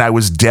sucked and I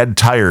was dead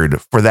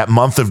tired for that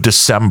month of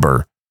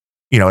December,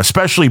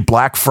 especially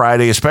Black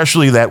Friday,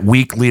 especially that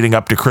week leading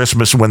up to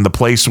Christmas when the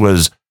place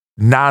was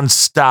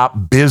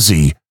nonstop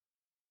busy.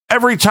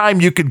 Every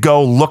time you could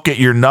go look at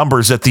your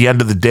numbers at the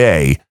end of the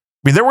day. I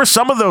mean, there were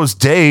some of those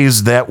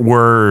days that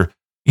were,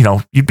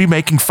 you'd be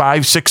making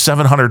 $500,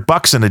 $600,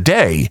 $700 in a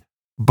day,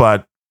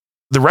 but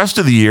the rest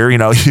of the year,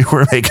 you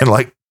were making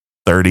like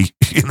 30,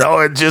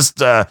 it just,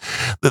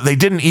 they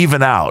didn't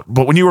even out.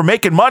 But when you were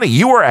making money,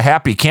 you were a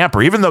happy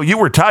camper, even though you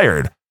were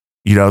tired.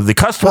 The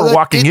customer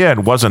walking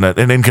in wasn't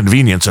an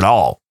inconvenience at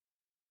all.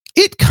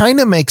 It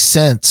kind of makes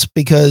sense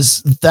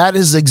because that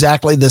is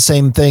exactly the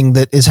same thing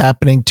that is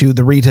happening to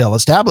the retail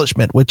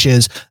establishment, which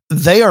is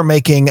they are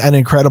making an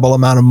incredible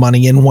amount of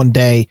money in one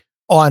day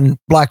on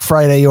Black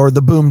Friday or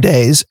the boom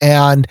days,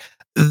 and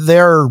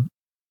they're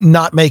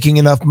not making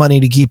enough money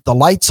to keep the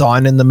lights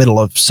on in the middle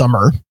of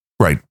summer.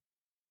 Right.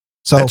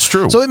 So that's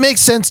true. So it makes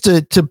sense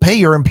to pay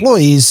your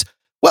employees.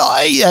 Well,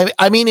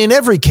 I mean, in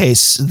every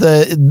case,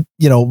 and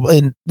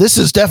this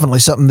is definitely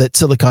something that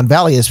Silicon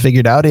Valley has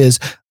figured out is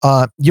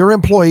your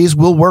employees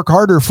will work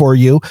harder for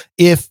you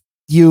if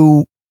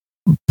you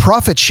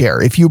profit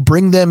share, if you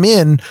bring them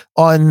in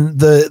on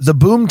the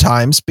boom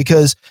times,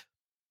 because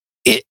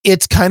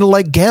it's kind of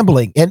like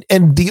gambling,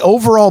 and the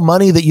overall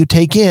money that you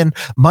take in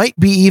might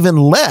be even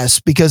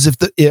less because if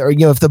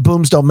the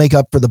booms don't make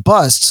up for the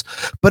busts,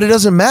 but it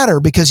doesn't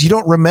matter because you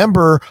don't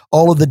remember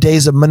all of the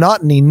days of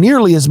monotony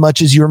nearly as much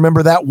as you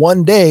remember that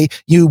one day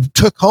you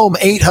took home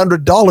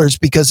 $800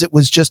 because it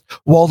was just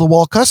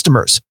wall-to-wall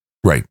customers.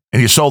 Right.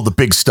 And you sold the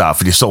big stuff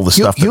and you sold the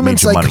stuff that human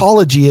made you money.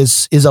 Psychology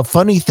is a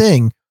funny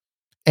thing.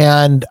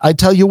 And I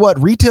tell you what,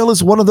 retail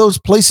is one of those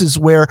places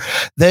where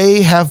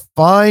they have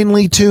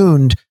finely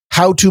tuned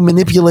how to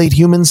manipulate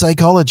human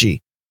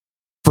psychology.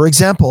 For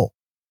example,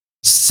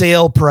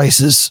 sale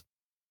prices.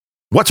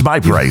 What's my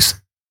price?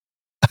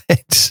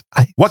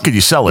 What could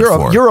you sell it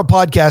for? You're a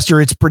podcaster.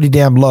 It's pretty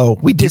damn low.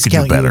 We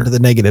discount you into the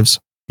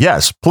negatives.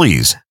 Yes,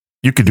 please.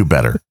 You could do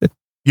better.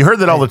 You heard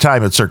that all the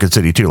time at Circuit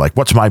City too. Like,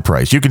 what's my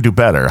price? You can do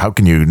better. How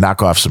can you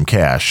knock off some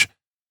cash?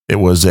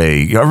 It was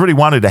everybody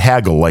wanted to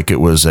haggle like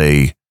it was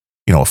a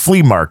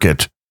flea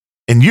market.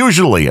 And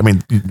usually, I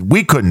mean,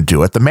 we couldn't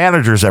do it. The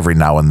managers every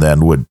now and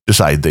then would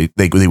decide they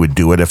would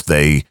do it if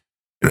they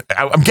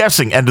I'm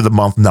guessing end of the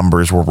month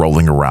numbers were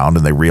rolling around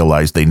and they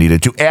realized they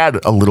needed to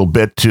add a little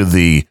bit to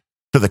the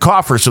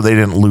coffer so they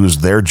didn't lose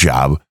their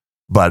job.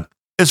 But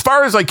as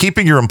far as like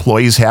keeping your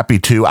employees happy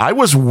too, I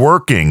was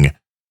working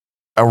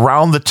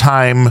around the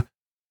time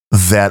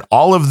that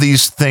all of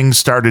these things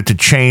started to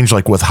change,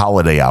 like with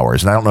holiday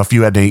hours. And I don't know if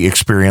you had any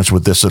experience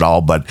with this at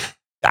all, but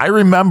I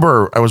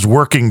remember I was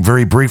working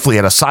very briefly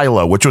at a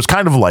Silo, which was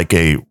kind of like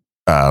a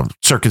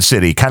Circuit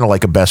City, kind of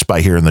like a Best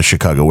Buy here in the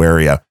Chicago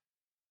area,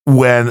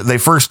 when they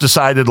first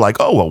decided like,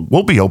 oh, well,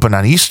 we'll be open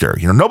on Easter.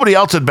 You know, nobody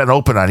else had been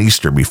open on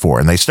Easter before.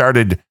 And they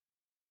started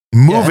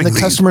moving. And the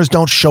customers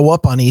don't show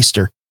up on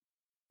Easter.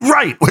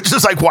 Right. Which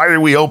is like, why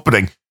are we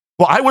opening?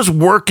 Well, I was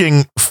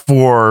working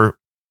for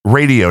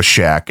Radio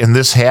Shack, and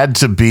this had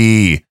to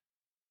be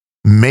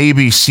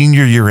maybe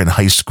senior year in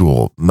high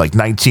school, like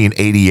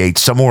 1988,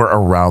 somewhere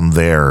around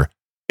there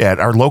at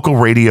our local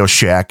Radio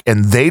Shack.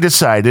 And they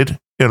decided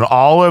in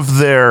all of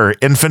their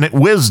infinite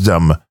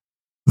wisdom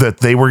that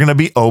they were going to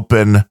be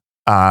open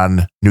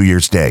on New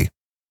Year's Day,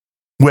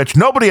 which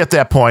nobody at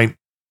that point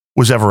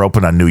was ever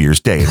open on New Year's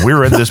Day. And we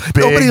were in this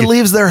big... Nobody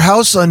leaves their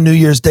house on New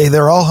Year's Day.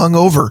 They're all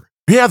hungover.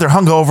 Yeah, they're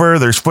hungover.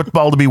 There's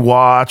football to be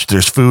watched.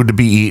 There's food to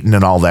be eaten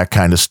and all that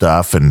kind of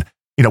stuff. And,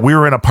 you know, we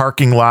were in a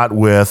parking lot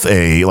with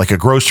a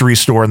grocery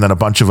store and then a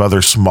bunch of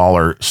other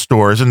smaller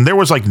stores. And there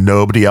was like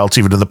nobody else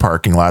even in the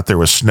parking lot. There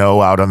was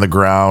snow out on the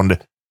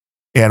ground.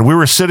 And we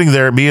were sitting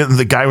there. Me and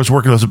the guy I was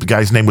working with, the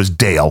guy's name was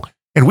Dale.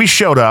 And we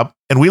showed up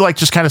and we like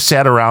just kind of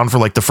sat around for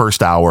like the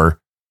first hour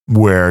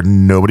where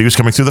nobody was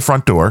coming through the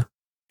front door.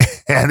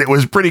 And it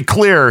was pretty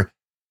clear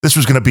this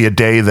was going to be a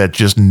day that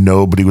just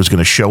nobody was going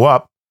to show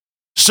up.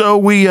 So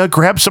we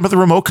grabbed some of the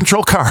remote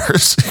control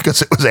cars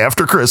because it was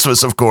after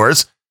Christmas, of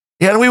course.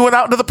 And we went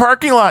out into the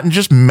parking lot and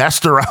just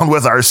messed around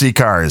with RC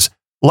cars.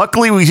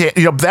 Luckily,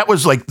 that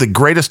was like the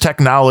greatest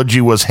technology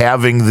was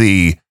having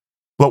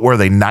what were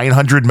they,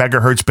 900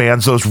 megahertz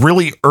bands, those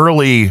really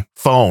early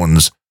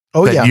phones.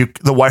 Oh, yeah.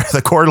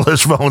 The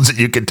cordless phones that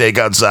you could take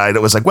outside.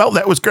 It was like, well,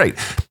 that was great.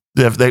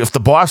 If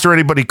the boss or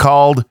anybody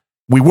called,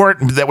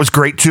 that was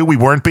great too. We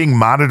weren't being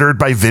monitored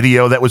by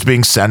video that was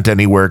being sent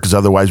anywhere because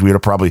otherwise we would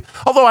have probably,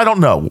 although I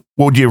don't know,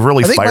 would you have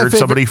really fired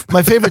somebody?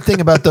 My favorite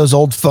thing about those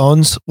old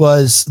phones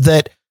was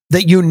that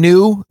you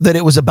knew that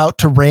it was about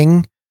to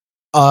ring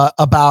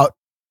about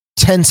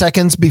 10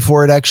 seconds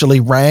before it actually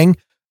rang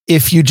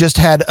if you just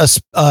had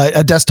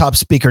a desktop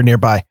speaker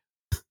nearby.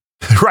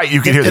 Right,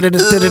 you can hear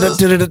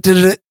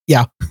it.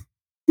 Yeah.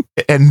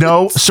 And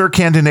no, Sir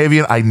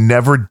Scandinavian, I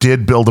never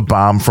did build a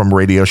bomb from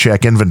Radio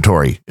Shack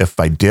inventory. If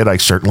I did, I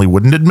certainly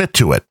wouldn't admit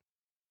to it.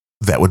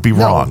 That would be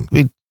wrong.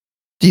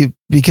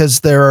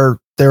 Because there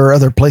are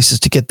other places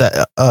to get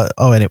that.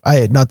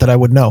 Anyway, not that I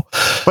would know.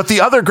 But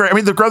the other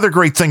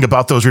great thing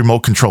about those remote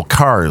control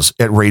cars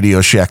at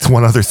Radio Shack,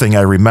 one other thing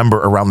I remember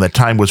around that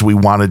time was we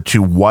wanted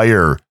to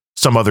wire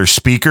some other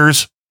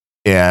speakers.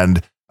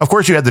 And of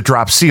course you had the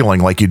drop ceiling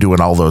like you do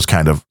in all those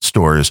kind of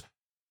stores.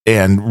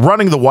 And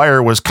running the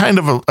wire was kind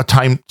of a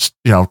time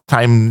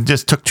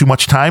just took too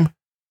much time.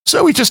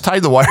 So we just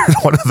tied the wire to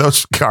one of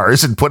those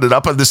cars and put it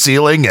up on the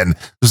ceiling and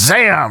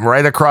zam,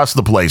 right across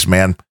the place,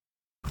 man.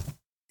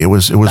 It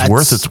was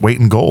worth its weight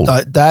in gold.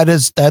 That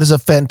is a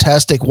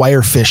fantastic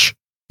wire fish.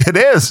 It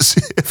is.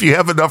 If you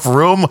have enough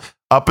room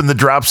up in the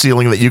drop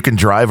ceiling that you can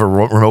drive a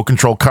remote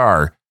control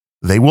car,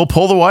 they will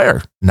pull the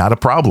wire. Not a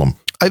problem.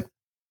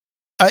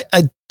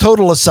 I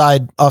total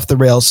aside off the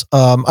rails.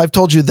 I've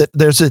told you that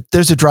there's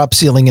a drop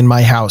ceiling in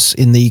my house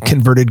in the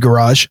converted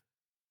garage.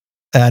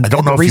 And I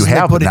don't know if you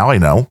have, but now I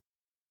know.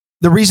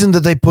 The reason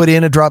that they put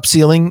in a drop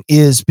ceiling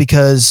is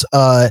because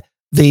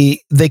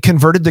they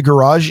converted the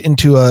garage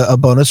into a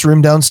bonus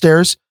room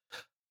downstairs,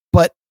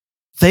 but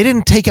they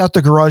didn't take out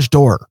the garage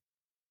door.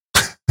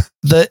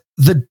 The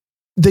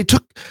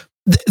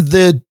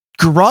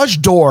garage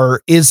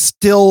door is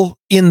still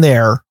in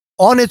there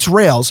on its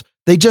rails.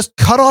 They just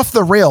cut off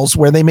the rails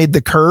where they made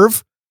the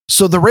curve.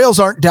 So the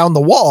rails aren't down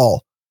the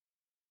wall,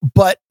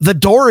 but the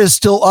door is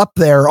still up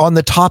there on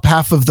the top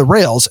half of the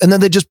rails. And then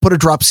they just put a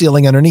drop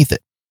ceiling underneath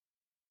it.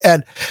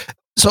 And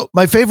so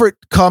my favorite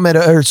comment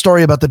or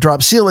story about the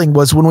drop ceiling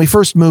was when we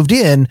first moved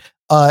in,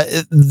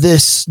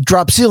 this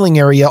drop ceiling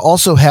area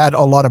also had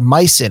a lot of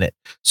mice in it.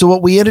 So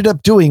what we ended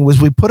up doing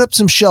was we put up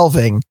some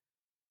shelving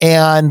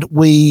and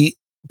we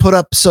put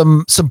up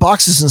some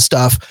boxes and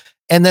stuff.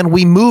 And then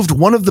we moved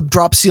one of the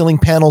drop ceiling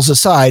panels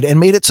aside and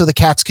made it so the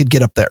cats could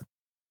get up there.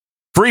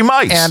 Free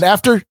mice. And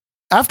after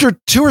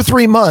 2 or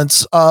 3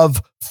 months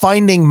of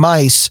finding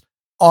mice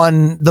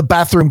on the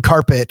bathroom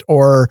carpet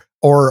or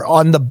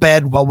on the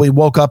bed while we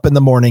woke up in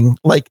the morning,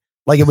 like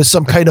it was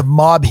some kind of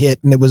mob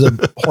hit and it was a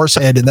horse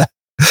head in that.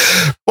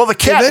 Well, the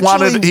cat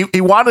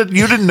wanted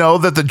you to know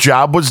that the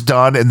job was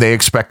done and they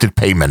expected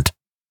payment.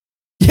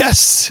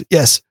 Yes.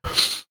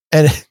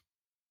 And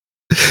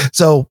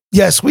so,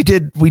 yes, we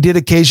did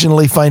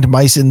occasionally find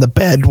mice in the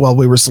bed while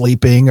we were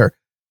sleeping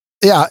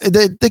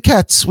the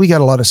cats, we got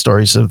a lot of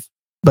stories of,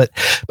 but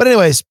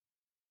anyways,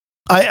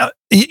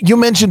 You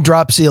mentioned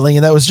drop ceiling,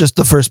 and that was just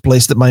the first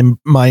place that my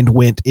mind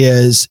went.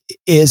 Is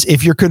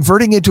if you're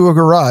converting it to a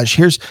garage,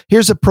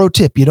 here's a pro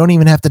tip: you don't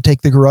even have to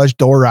take the garage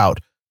door out.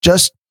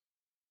 Just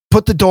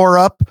put the door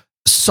up,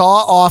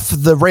 saw off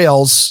the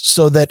rails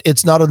so that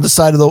it's not on the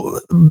side of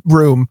the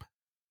room,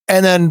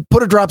 and then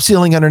put a drop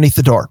ceiling underneath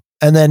the door,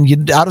 and then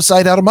you out of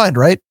sight, out of mind,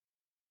 right?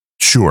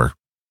 Sure,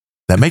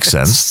 that makes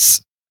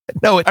sense.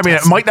 No, it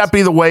might not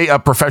be the way a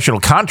professional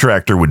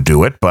contractor would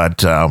do it,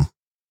 but.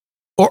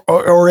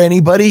 Or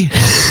anybody.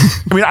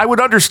 I mean, I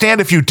would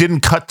understand if you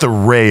didn't cut the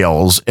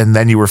rails and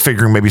then you were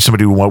figuring maybe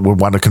somebody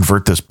would want to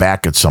convert this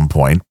back at some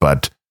point.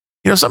 But,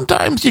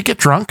 sometimes you get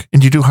drunk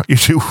and you do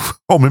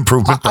home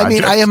improvement projects. I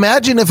mean, I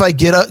imagine if I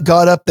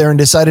got up there and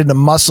decided to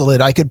muscle it,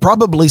 I could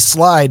probably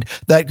slide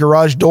that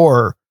garage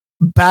door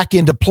back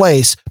into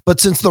place. But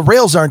since the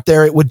rails aren't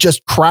there, it would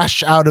just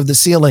crash out of the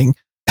ceiling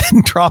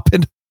and drop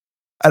it.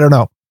 I don't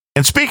know.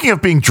 And speaking of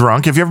being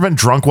drunk, have you ever been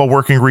drunk while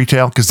working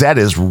retail? Because that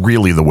is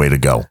really the way to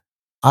go.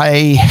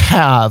 I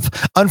have.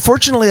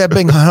 Unfortunately, I've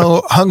been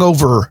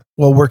hungover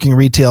while working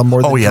retail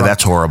more than Oh, yeah, drunk.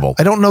 that's horrible.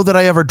 I don't know that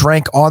I ever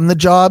drank on the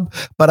job,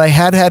 but I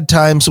had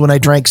times when I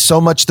drank so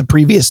much the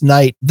previous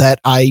night that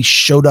I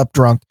showed up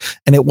drunk,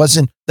 and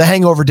the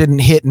hangover didn't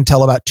hit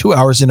until about 2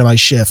 hours into my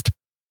shift.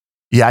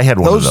 Yeah, I had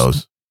one of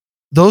those.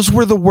 Those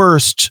were the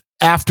worst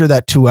after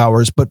that 2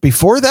 hours, but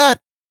before that,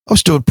 I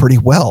was doing pretty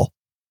well.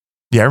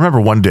 Yeah, I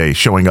remember one day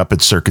showing up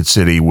at Circuit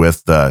City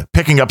with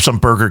picking up some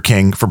Burger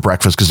King for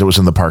breakfast because it was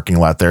in the parking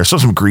lot there. So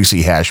some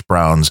greasy hash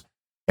browns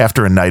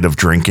after a night of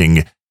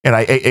drinking. And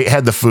I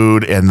had the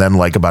food, and then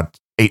like about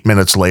 8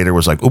 minutes later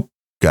was like, oop,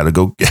 gotta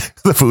go.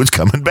 The food's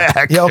coming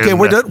back. Yeah, okay, and,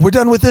 we're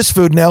done with this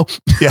food now.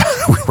 Yeah,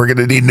 we're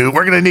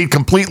gonna need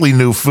completely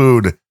new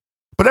food.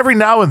 But every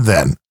now and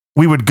then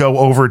we would go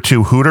over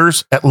to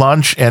Hooters at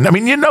lunch, and I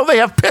mean, they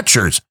have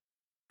pitchers.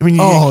 I mean,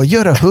 you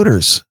had a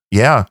Hooters.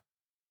 Yeah.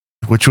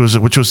 Which was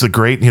the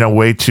great,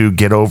 way to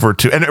get over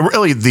to, and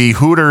really the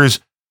Hooters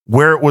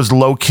where it was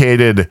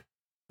located.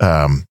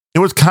 It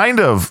was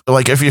kind of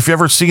like if you've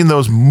ever seen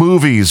those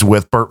movies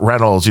with Burt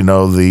Reynolds,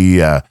 where they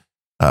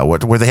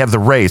have the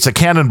race, a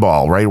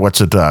cannonball, right? What's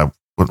it?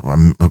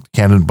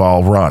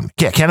 Cannonball Run.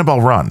 Yeah,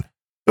 Cannonball Run.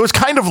 It was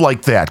kind of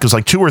like that because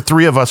like 2 or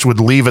 3 of us would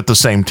leave at the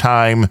same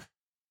time.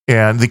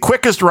 And the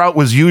quickest route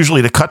was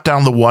usually to cut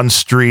down the one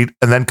street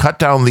and then cut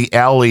down the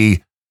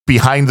alley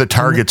behind the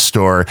Target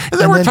store. And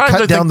there were times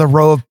cut down the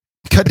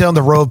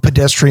row of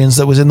pedestrians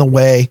that was in the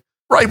way.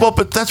 Right. Well,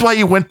 but that's why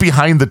you went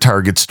behind the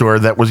Target store.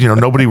 That was,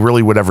 nobody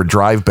really would ever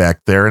drive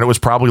back there. And it was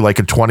probably like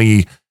it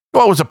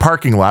was a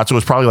parking lot. So it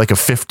was probably like a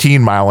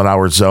 15 mile an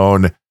hour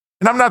zone.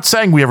 And I'm not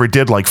saying we ever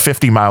did like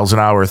 50 miles an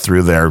hour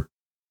through there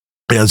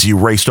as you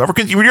raced over,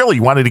 because you really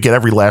wanted to get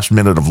every last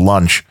minute of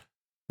lunch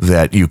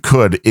that you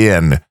could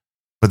in.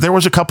 But there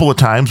was a couple of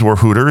times where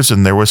Hooters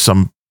and there was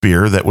some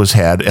beer that was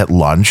had at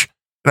lunch.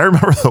 And I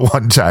remember the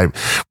one time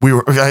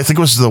I think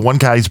it was the one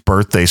guy's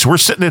birthday. So we're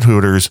sitting at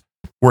Hooters,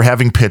 we're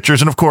having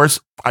pictures. And of course,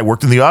 I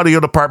worked in the audio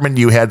department.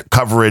 You had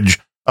coverage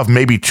of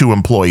maybe 2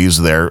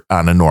 employees there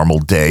on a normal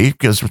day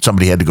because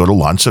somebody had to go to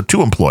lunch. So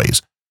 2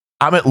 employees.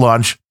 I'm at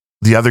lunch.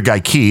 The other guy,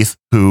 Keith,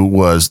 who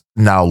was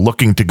now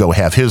looking to go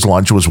have his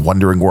lunch, was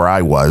wondering where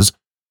I was.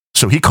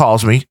 So he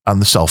calls me on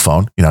the cell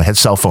phone. I had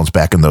cell phones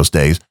back in those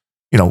days.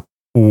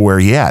 Where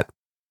you at?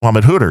 Well, I'm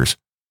at Hooters.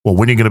 Well,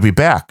 when are you going to be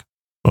back?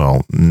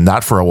 Well,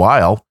 not for a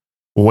while.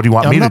 Well, what do you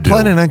want me to do? I'm not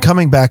planning on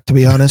coming back, to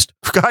be honest.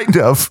 Kind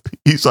of.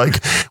 He's like,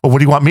 well, what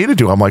do you want me to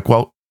do? I'm like,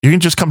 well, you can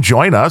just come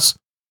join us.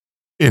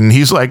 And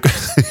he's like,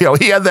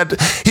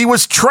 he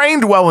was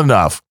trained well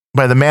enough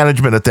by the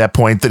management at that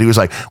point that he was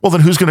like, well, then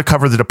who's going to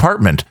cover the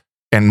department?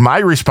 And my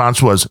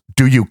response was,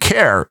 do you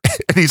care?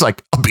 And he's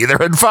like, I'll be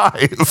there at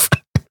 5.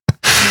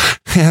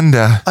 And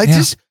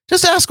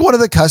just ask one of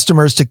the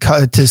customers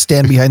to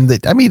stand behind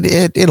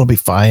it'll be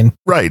fine.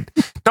 Right.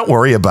 Don't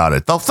worry about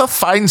it. They'll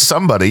find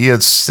somebody.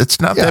 It's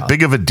not that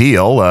big of a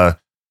deal.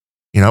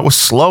 It was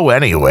slow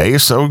anyway.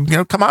 So,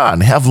 come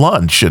on, have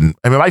lunch. And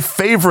I mean, my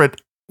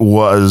favorite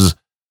was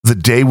the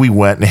day we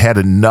went and had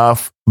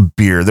enough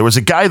beer. There was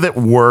a guy that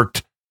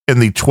worked in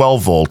the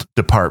 12 volt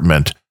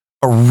department,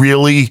 a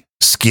really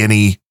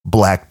skinny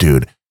black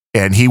dude.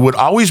 And he would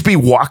always be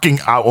walking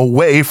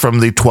away from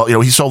the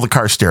 12, he sold the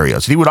car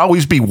stereos. He would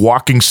always be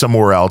walking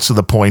somewhere else to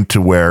the point to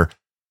where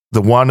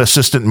the one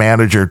assistant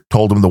manager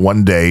told him the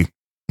one day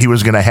he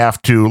was going to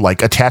have to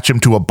like attach him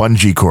to a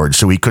bungee cord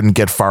so he couldn't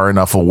get far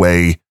enough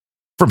away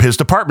from his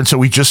department. So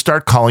we just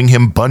start calling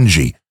him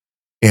Bungie.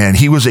 And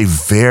he was a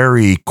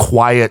very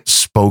quiet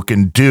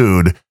spoken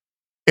dude,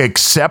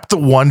 except the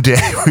one day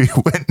we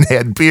went and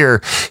had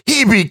beer,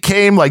 he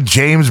became like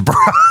James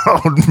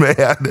Brown,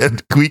 man.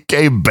 And we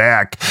came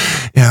back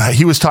and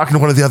he was talking to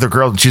one of the other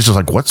girls and she's just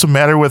like, what's the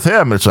matter with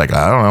him? It's like,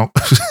 I don't know.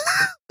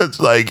 It's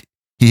like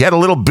he had a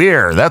little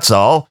beer. That's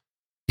all.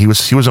 He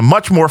was a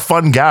much more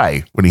fun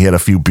guy when he had a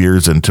few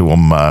beers into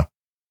him.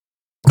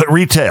 But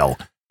retail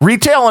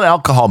and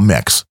alcohol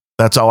mix.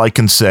 That's all I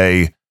can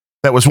say.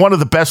 That was one of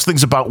the best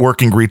things about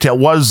working retail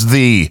was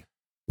the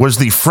was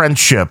the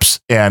friendships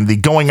and the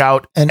going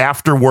out And-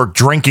 after work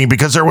drinking,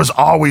 because there was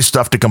always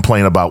stuff to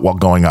complain about while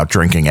going out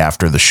drinking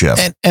after the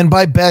shift. And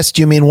by best,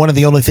 you mean one of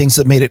the only things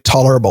that made it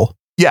tolerable.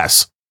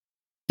 Yes.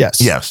 Yes.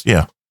 Yes.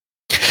 Yeah.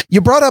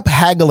 You brought up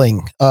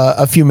haggling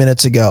a few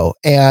minutes ago,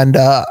 and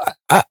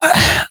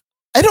I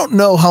don't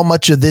know how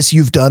much of this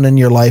you've done in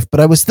your life, but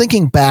I was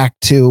thinking back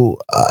to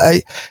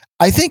I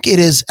think it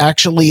is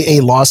actually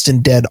a lost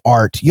and dead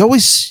art. You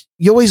always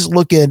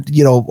look at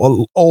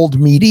old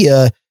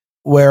media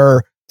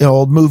where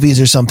old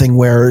movies or something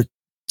where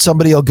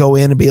somebody will go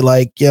in and be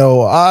like,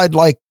 I'd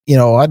like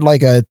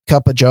a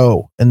cup of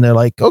Joe, and they're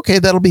like, okay,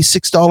 that'll be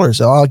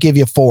 $6. I'll give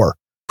you $4.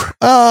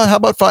 How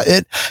about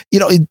 $5?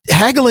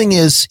 Haggling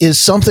is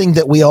something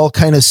that we all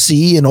kind of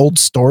see in old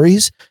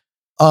stories.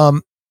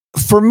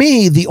 For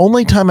me, the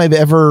only time I've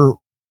ever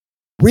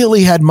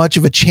really had much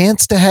of a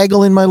chance to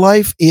haggle in my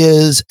life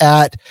is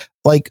at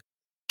like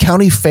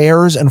county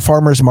fairs and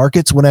farmers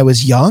markets when I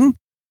was young.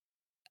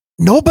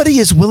 Nobody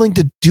is willing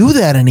to do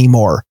that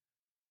anymore.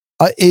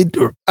 I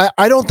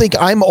don't think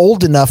I'm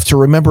old enough to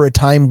remember a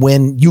time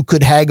when you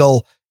could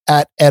haggle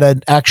at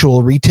an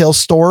actual retail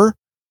store.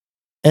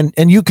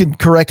 And you can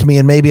correct me,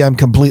 and maybe I'm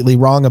completely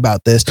wrong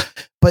about this,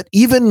 but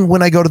even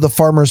when I go to the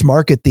farmer's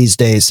market these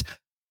days,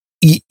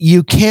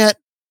 you can't,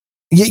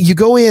 you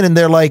go in and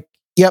they're like,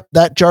 yep,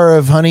 that jar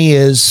of honey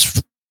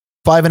is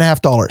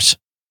 $5.50.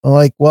 I'm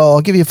like, well,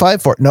 I'll give you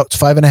 5 for it. No, it's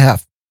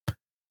 5.5.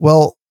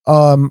 Well,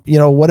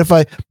 what if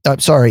I'm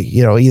sorry,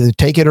 either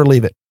take it or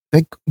leave it.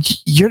 Like,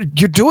 you're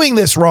doing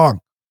this wrong.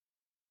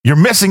 You're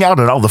missing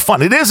out on all the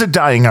fun. It is a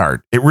dying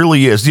art. It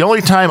really is. The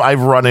only time I've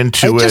run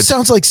into it just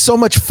sounds like so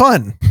much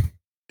fun.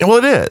 Well,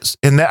 it is.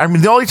 And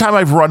the only time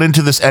I've run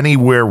into this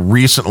anywhere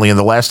recently, and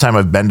the last time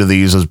I've been to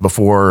these is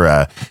before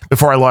I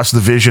lost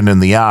the vision in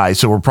the eye.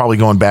 So we're probably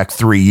going back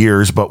 3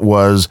 years, but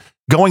was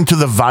going to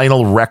the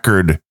vinyl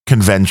record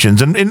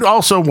conventions and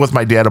also with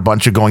my dad, a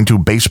bunch of going to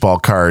baseball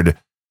card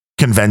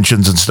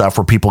conventions and stuff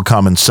where people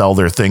come and sell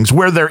their things,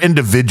 where they're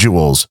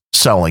individuals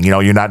selling.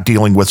 You're not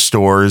dealing with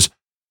stores,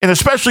 and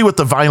especially with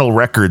the vinyl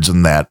records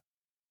and that,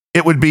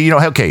 it would be,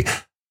 okay,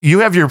 you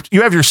have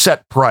your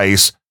set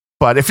price.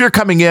 But if you're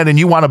coming in and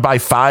you want to buy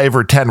 5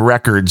 or 10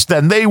 records,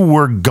 then they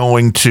were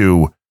going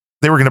to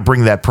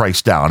bring that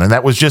price down. And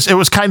it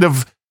was kind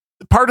of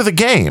part of the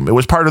game. It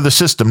was part of the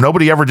system.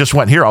 Nobody ever just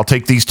went, here, I'll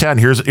take these 10.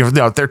 They're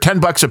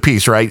 $10 a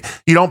piece,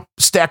 right? You don't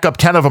stack up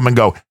 10 of them and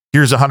go,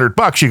 here's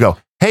 $100. You go,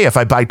 hey, if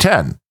I buy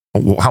 10,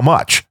 how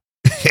much?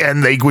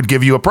 And they would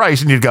give you a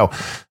price and you'd go,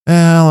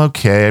 well,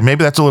 okay,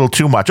 maybe that's a little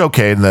too much.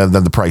 Okay. And then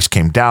the price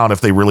came down if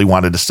they really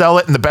wanted to sell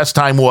it. And the best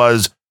time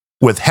was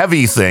with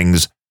heavy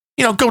things.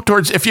 Go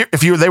towards if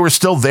they were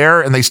still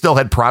there and they still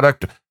had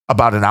product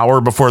about an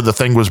hour before the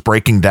thing was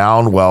breaking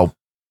down. Well,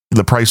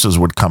 the prices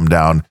would come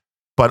down.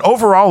 But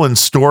overall, in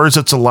stores,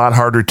 it's a lot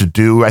harder to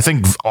do. I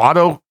think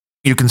auto,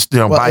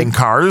 buying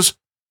cars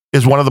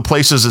is one of the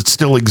places that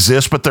still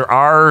exists. But there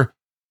are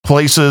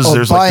places.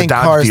 There's like the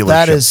Dodge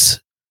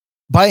dealership.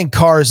 Buying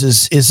cars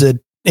is an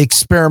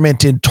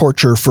experiment in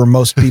torture for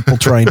most people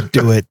trying to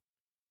do it.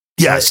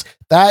 Yes,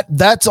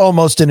 that's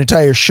almost an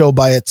entire show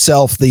by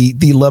itself.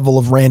 The level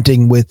of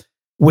ranting with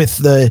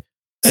the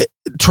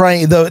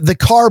trying the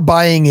car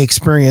buying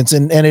experience,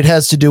 and it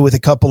has to do with a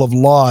couple of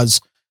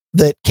laws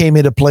that came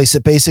into place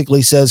that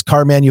basically says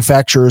car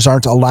manufacturers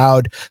aren't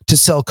allowed to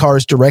sell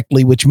cars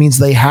directly, which means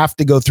they have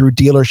to go through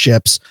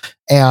dealerships.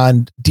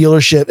 And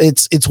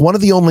it's one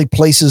of the only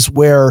places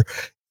where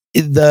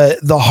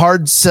the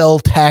hard sell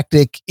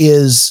tactic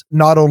is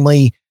not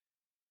only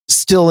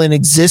still in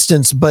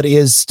existence, but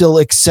is still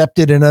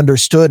accepted and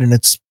understood. And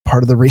it's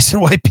part of the reason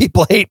why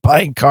people hate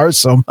buying cars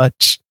so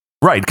much.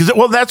 Right. Because,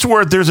 that's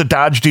where there's a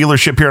Dodge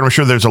dealership here. And I'm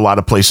sure there's a lot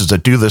of places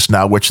that do this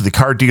now, which the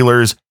car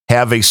dealers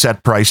have a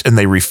set price and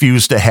they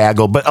refuse to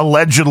haggle. But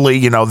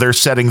allegedly, they're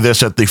setting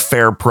this at the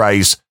fair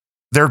price.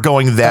 They're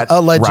going that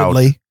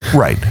allegedly route.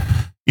 Right.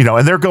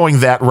 And they're going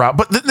that route.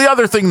 But the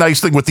other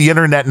nice thing with the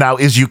internet now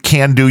is you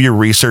can do your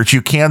research.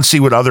 You can see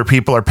what other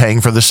people are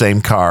paying for the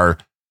same car.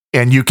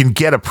 And you can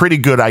get a pretty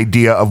good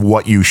idea of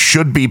what you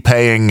should be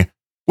paying,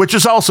 which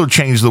has also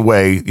changed the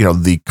way,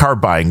 the car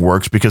buying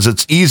works, because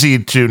it's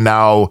easy to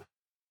now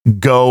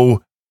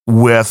go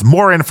with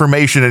more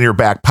information in your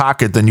back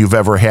pocket than you've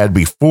ever had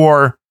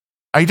before.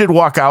 I did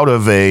walk out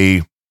of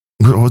I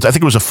think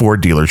it was a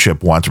Ford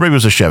dealership once, or maybe it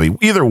was a Chevy.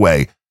 Either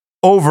way,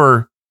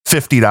 over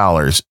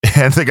 $50.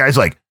 And the guy's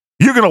like,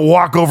 you're going to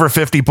walk over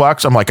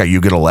 $50? I'm like, are you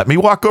going to let me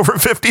walk over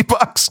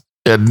 $50?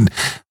 And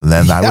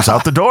then I was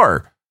out the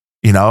door.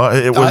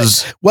 It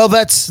was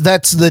that's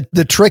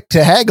the trick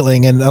to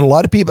haggling. And a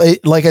lot of people,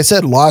 like I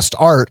said, lost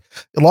art.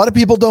 A lot of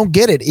people don't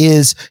get it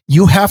is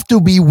you have to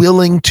be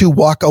willing to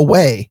walk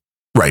away.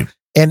 Right.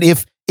 And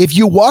if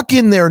you walk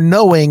in there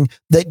knowing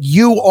that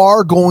you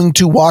are going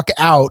to walk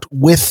out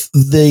with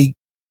the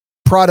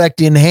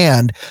product in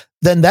hand,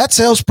 then that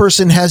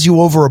salesperson has you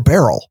over a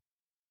barrel.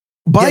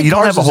 You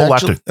don't have a whole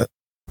lot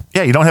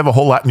you don't have a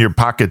whole lot in your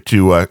pocket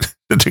to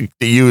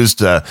use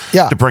to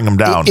bring them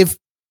down.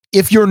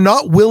 If you're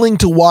not willing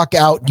to walk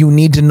out, you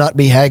need to not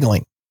be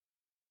haggling.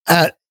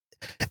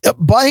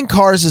 Buying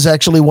cars is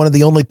actually one of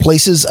the only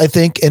places, I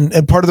think,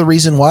 and part of the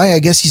reason why I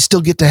guess you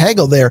still get to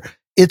haggle there.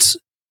 It's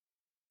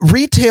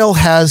retail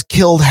has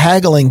killed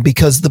haggling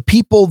because the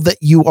people that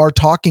you are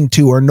talking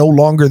to are no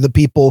longer the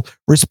people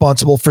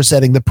responsible for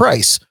setting the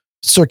price.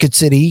 Circuit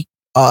City,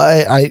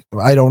 I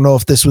don't know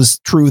if this was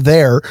true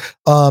there.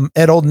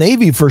 At Old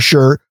Navy, for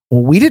sure,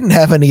 we didn't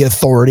have any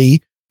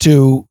authority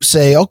to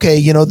say,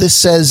 okay, this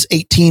says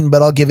 18,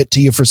 but I'll give it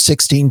to you for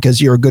 16 because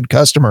you're a good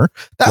customer.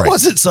 That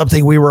wasn't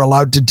something we were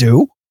allowed to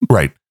do.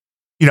 Right.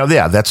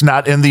 That's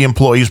not in the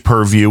employee's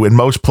purview. In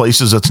most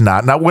places, it's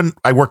not. Now, when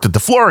I worked at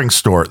the flooring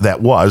store,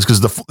 that was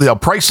because the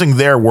pricing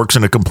there works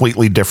in a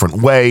completely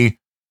different way.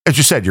 As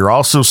you said, you're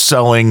also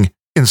selling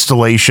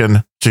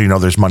installation. So,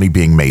 there's money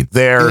being made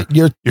there.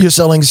 You're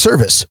selling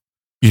service.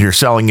 You're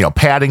selling,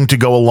 padding to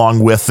go along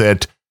with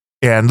it.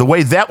 And the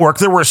way that worked,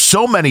 there were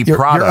so many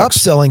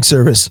products. You're upselling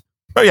service.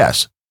 Oh,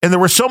 yes. And there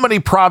were so many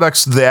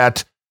products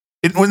that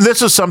when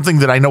this is something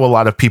that I know a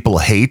lot of people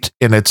hate,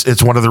 and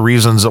it's one of the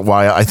reasons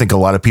why I think a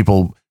lot of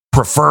people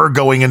prefer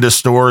going into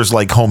stores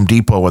like Home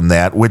Depot and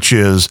that, which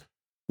is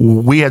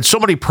we had so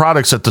many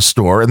products at the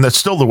store, and that's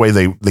still the way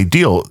they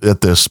deal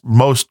at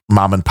most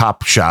mom and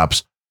pop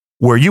shops,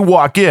 where you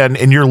walk in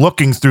and you're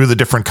looking through the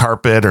different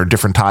carpet or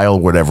different tile,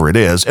 whatever it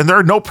is, and there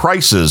are no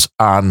prices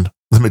on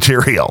the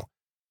material.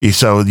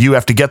 So you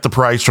have to get the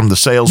price from the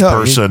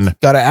salesperson. No,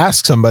 got to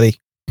ask somebody.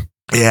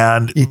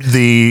 And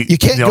you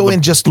can't go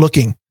in just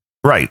looking.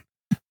 Right.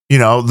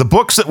 The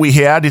books that we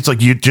had, it's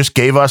like you just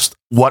gave us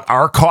what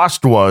our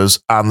cost was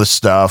on the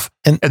stuff.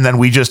 And then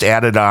we just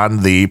added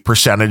on the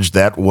percentage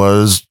that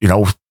was,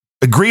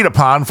 agreed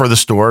upon for the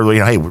store.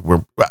 Hey,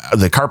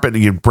 the carpet,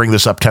 you bring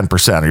this up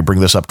 10% or you bring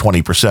this up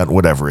 20%,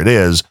 whatever it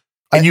is.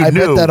 And I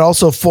bet that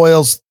also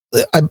foils.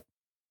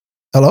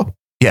 Hello?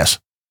 Yes.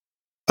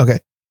 Okay.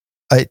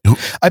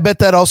 I bet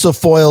that also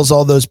foils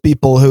all those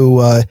people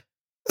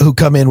who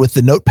come in with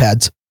the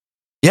notepads.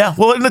 Yeah,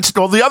 well, and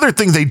the other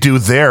thing they do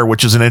there,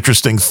 which is an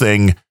interesting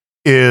thing,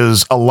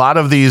 is a lot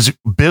of these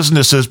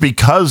businesses,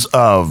 because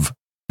of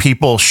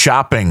people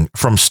shopping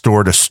from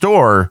store to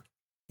store,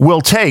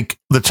 will take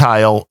the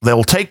tile,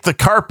 they'll take the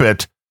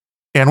carpet,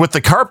 and with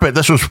the carpet,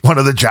 this was one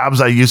of the jobs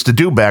I used to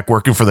do back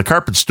working for the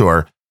carpet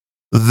store,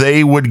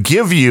 they would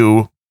give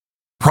you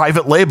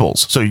private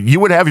labels. So you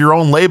would have your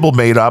own label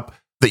made up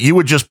that you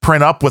would just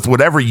print up with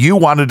whatever you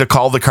wanted to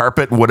call the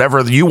carpet,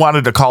 whatever you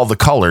wanted to call the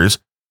colors.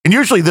 And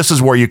usually this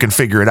is where you can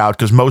figure it out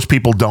because most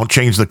people don't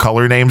change the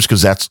color names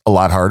because that's a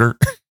lot harder.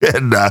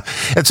 and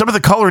some of the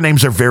color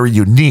names are very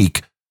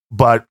unique,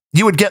 but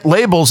you would get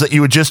labels that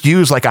you would just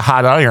use like a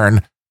hot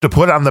iron to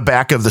put on the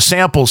back of the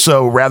sample.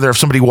 So rather, if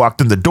somebody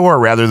walked in the door,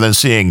 rather than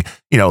seeing,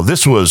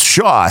 this was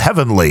Shaw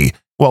Heavenly,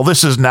 well,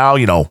 this is now,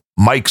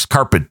 Mike's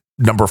carpet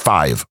number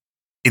 5,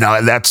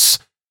 and that's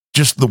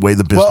just the way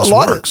the business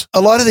works.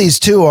 A lot of these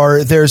too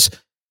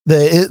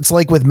it's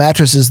like with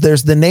mattresses,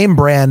 there's the name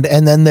brand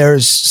and then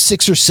there's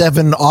 6 or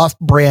 7 off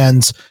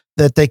brands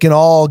that they can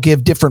all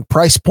give different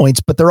price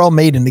points, but they're all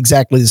made in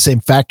exactly the same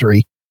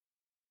factory.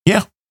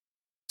 Yeah.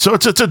 So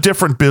it's a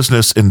different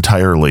business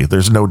entirely.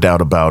 There's no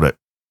doubt about it.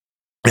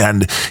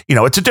 And,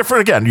 it's a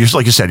different, again,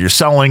 like you said, you're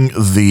selling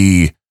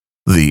the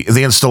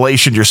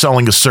installation, you're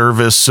selling a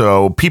service.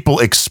 So people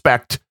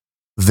expect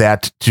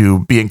that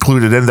to be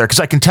included in there. Cause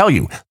I can tell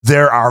you,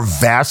 there are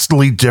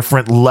vastly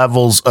different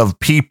levels of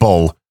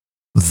people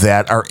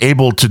that are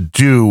able to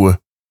do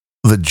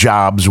the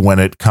jobs when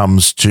it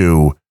comes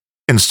to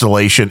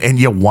installation, and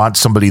you want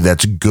somebody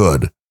that's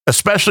good,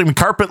 especially in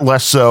carpet,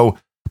 less so.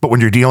 But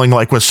when you're dealing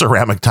like with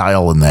ceramic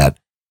tile and that,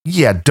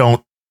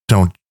 don't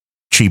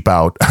cheap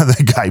out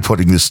the guy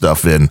putting this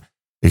stuff in.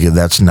 Again,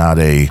 that's not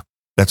a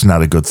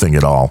good thing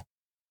at all.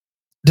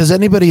 Does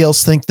anybody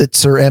else think that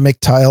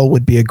ceramic tile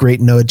would be a great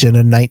No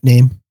Agenda night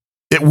name?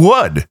 It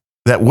would.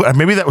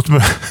 Maybe that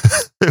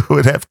was. It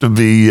would have to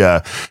be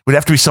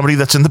somebody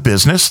that's in the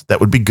business. That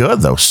would be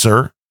good though,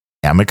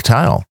 ceramic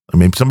tile.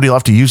 Somebody will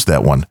have to use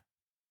that one.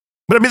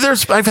 But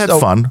I've had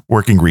fun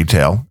working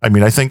retail. I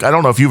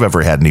don't know if you've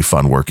ever had any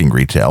fun working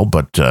retail,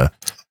 but yeah.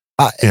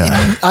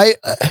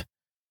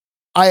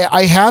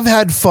 I have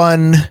had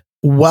fun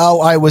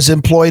while I was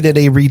employed at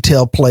a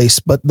retail place,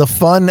 but the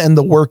fun and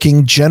the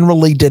working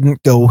generally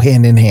didn't go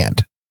hand in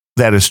hand.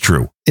 That is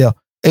true. Yeah.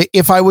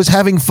 If I was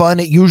having fun,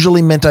 it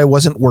usually meant I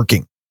wasn't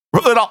working.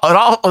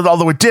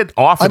 Although it did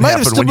often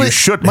happen when you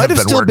should have been working. Might have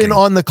still been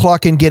on the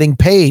clock and getting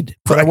paid,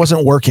 but I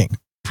wasn't working.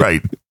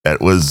 Right.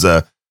 That was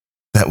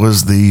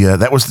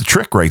the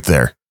trick right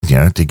there.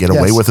 To get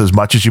away with as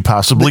much as you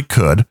possibly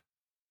could.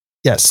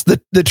 Yes.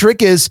 The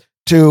trick is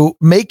to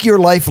make your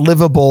life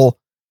livable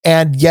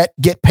and yet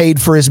get paid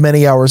for as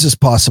many hours as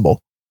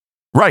possible.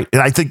 Right.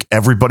 And I think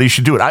everybody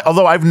should do it.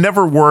 Although I've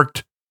never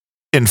worked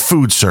in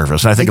food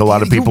service, and I think a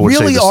lot of people would say the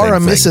same thing. You really are a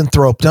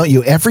misanthrope, don't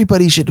you?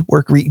 Everybody should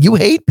work. You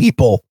hate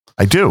people.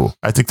 I do.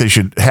 I think they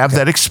should have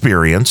that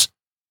experience.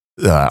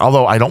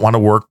 Although I don't want to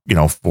work,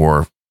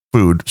 for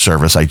food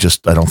service. I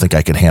don't think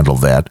I can handle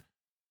that.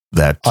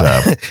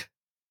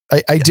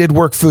 I did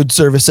work food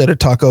service at a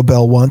Taco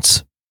Bell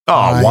once.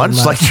 Oh,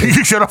 once? Like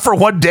you showed up for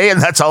one day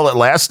and that's all it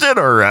lasted?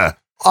 Or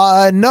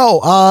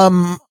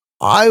no.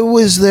 I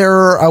was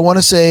there, I want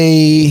to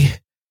say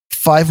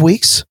 5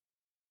 weeks.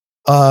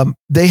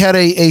 They had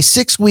a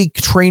 6-week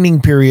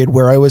training period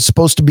where I was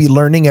supposed to be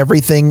learning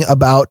everything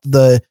about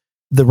the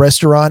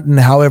restaurant and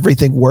how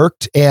everything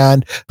worked.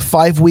 And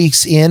 5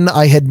 weeks in,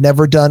 I had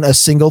never done a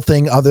single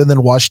thing other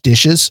than wash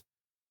dishes.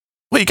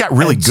 Well, you got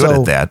really good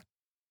at that.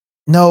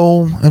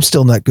 No, I'm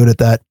still not good at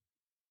that.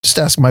 Just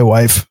ask my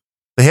wife.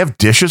 They have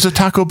dishes at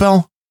Taco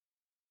Bell?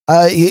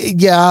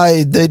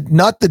 Yeah,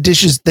 not the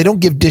dishes. They don't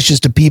give dishes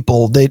to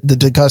people.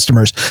 The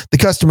customers. The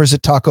customers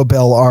at Taco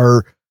Bell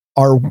are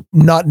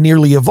not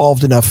nearly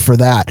evolved enough for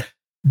that.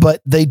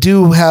 But they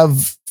do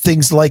have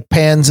things like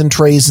pans and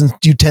trays and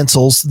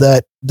utensils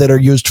that are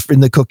used in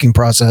the cooking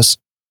process.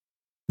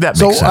 That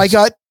makes sense.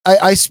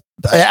 I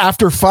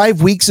after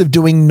 5 weeks of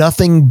doing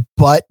nothing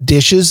but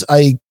dishes,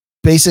 I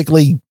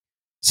basically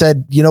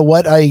said, you know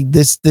what,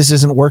 this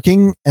isn't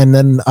working. And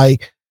then I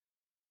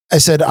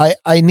said,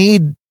 I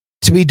need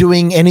to be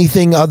doing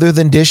anything other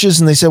than dishes.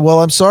 And they said,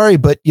 well, I'm sorry,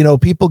 but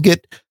people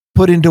get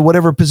put into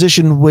whatever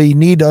position we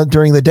need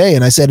during the day.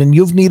 And I said, and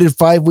you've needed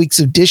 5 weeks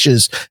of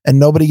dishes and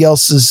nobody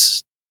else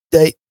is.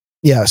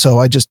 So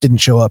I just didn't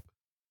show up.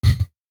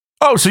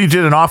 Oh, so you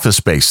did an Office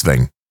Space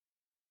thing.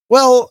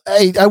 Well,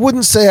 I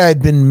wouldn't say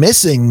I'd been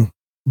missing,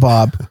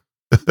 Bob.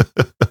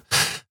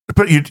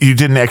 But you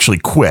didn't actually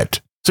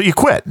quit. So you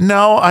quit.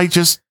 No, I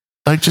just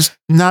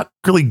not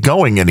really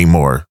going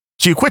anymore.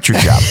 So you quit your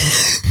job.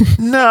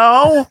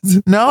 No,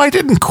 I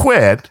didn't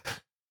quit.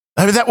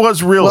 I mean, that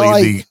was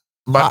really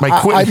my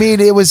quit. I mean,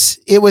 it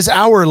was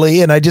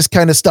hourly, and I just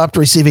kind of stopped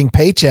receiving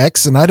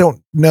paychecks, and I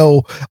don't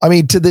know. I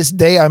mean, to this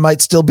day, I might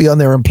still be on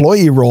their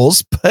employee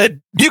rolls, but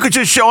you could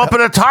just show up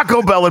at a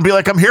Taco Bell and be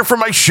like, I'm here for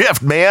my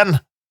shift, man.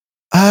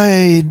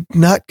 I'm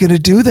not going to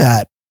do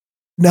that.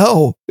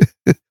 No,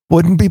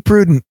 wouldn't be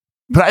prudent.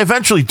 But I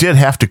eventually did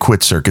have to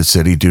quit Circuit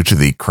City due to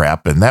the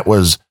crap. And that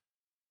was,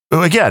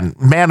 again,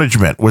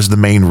 management was the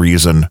main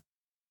reason.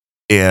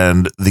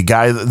 And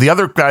the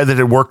other guy that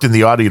had worked in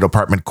the audio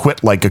department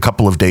quit like a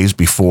couple of days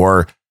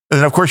before. And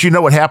then, of course, you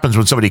know what happens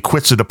when somebody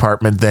quits a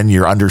department, then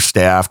you're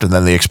understaffed and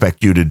then they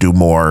expect you to do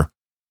more.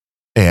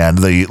 And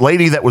the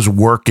lady that was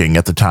working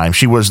at the time,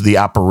 she was the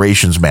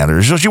operations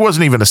manager. So she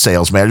wasn't even a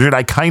sales manager. And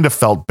I kind of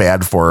felt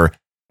bad for her.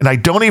 And I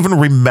don't even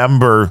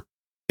remember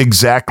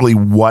exactly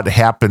what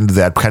happened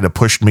that kind of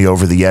pushed me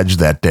over the edge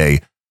that day.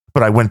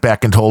 But I went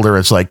back and told her,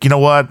 it's like, you know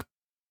what?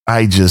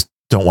 I just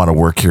don't want to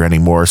work here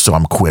anymore. So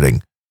I'm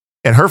quitting.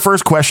 And her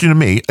first question to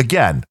me,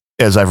 again,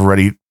 as I've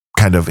already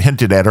kind of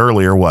hinted at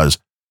earlier, was,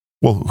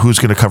 well, who's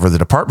going to cover the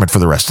department for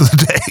the rest of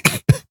the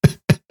day?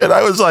 And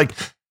I was like,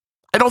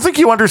 I don't think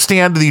you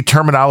understand the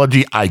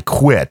terminology I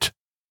quit,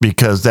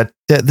 because that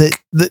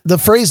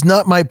the phrase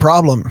 "not my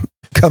problem"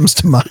 comes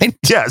to mind.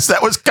 Yes,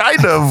 that was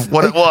kind of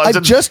what it was.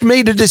 I've just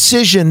made a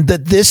decision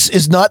that this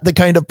is not the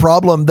kind of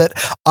problem that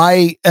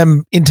I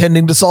am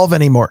intending to solve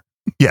anymore.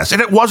 Yes,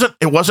 and it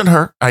wasn't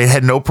her. I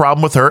had no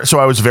problem with her, so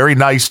I was very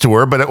nice to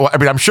her. But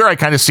I'm sure I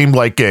kind of seemed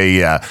like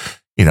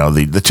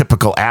the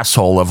typical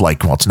asshole of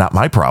like, well, it's not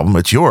my problem,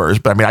 it's yours.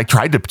 But I mean, I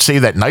tried to say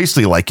that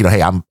nicely, like,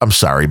 hey, I'm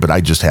sorry, but I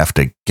just have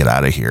to get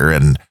out of here.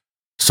 And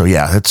so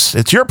yeah,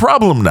 it's your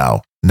problem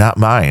now, not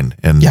mine.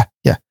 And yeah.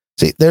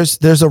 See,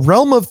 there's a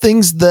realm of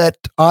things that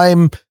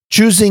I'm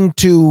choosing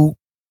to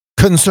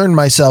concern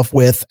myself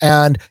with,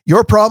 and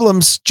your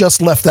problems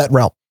just left that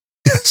realm.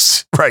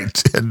 Yes,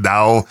 right. And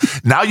now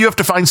you have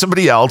to find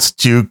somebody else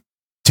to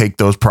take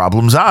those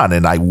problems on.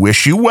 And I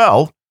wish you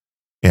well.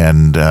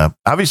 And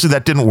obviously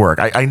that didn't work.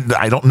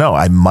 I don't know.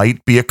 I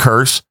might be a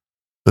curse.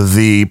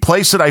 The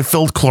place that I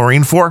filled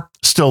chlorine for,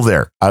 still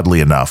there,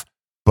 oddly enough.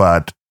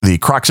 But the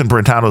Crocs and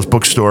Brentano's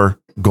bookstore,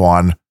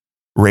 gone.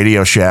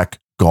 Radio Shack,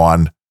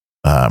 gone.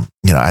 I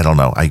don't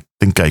know. I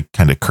think I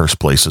kind of curse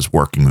places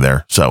working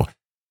there. So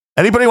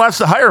anybody wants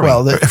to hire me,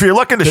 if you're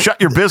looking to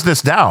shut your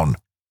business down.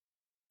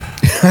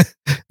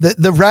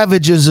 The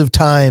ravages of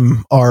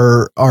time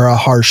are a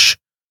harsh.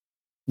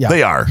 Yeah.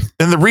 They are.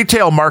 And the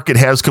retail market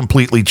has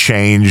completely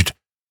changed.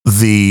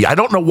 I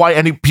don't know why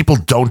any people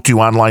don't do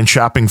online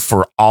shopping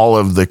for all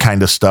of the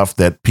kind of stuff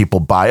that people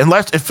buy.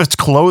 Unless if it's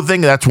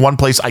clothing, that's one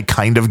place I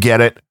kind of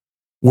get it,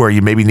 where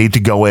you maybe need to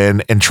go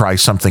in and try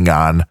something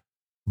on.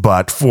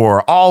 But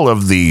for all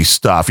of the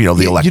stuff, the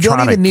electronic you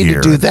don't even need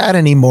gear, to do that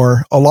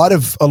anymore. A lot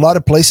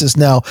of places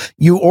now,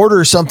 you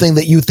order something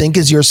that you think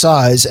is your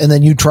size, and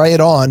then you try it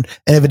on,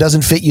 and if it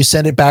doesn't fit, you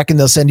send it back, and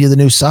they'll send you the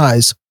new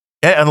size.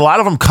 And a lot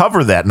of them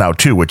cover that now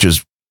too, which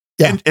is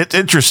it's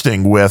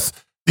interesting with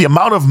the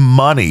amount of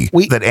money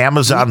that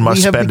Amazon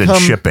must spend in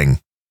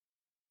shipping.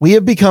 We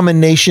have become a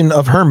nation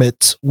of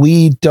hermits.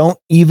 We don't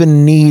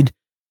even need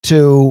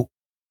to.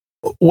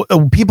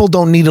 People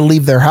don't need to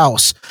leave their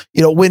house.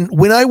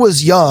 When I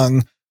was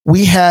young,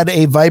 we had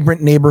a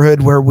vibrant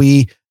neighborhood where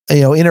we,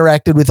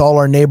 interacted with all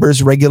our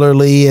neighbors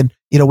regularly. And,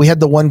 we had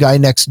the one guy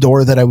next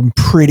door that I'm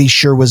pretty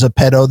sure was a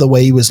pedo the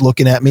way he was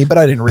looking at me, but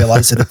I didn't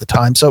realize it at the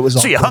time. So it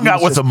was, so you hung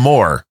out with him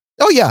more.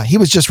 Oh yeah, he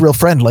was just real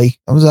friendly.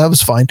 I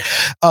was fine.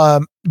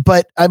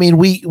 But I mean,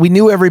 we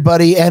knew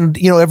everybody, and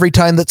every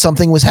time that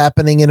something was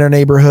happening in our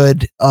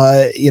neighborhood,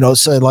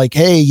 so like,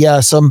 hey, yeah,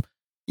 some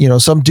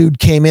dude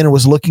came in and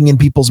was looking in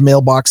people's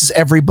mailboxes.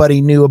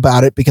 Everybody knew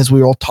about it because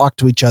we all talked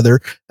to each other,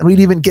 and we'd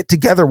even get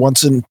together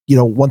once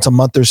a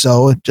month or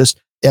so, and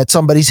just at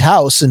somebody's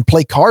house and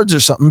play cards or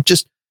something.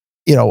 Just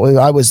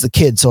I was the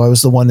kid, so I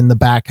was the one in the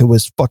back who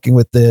was fucking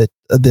with the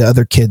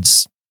other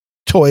kids'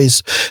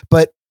 toys,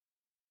 but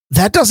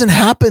that doesn't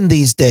happen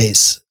these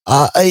days.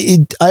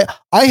 I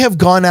have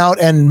gone out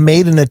and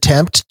made an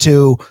attempt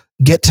to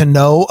get to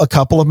know a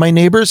couple of my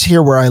neighbors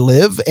here where I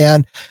live,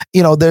 and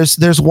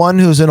there's one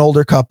who's an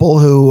older couple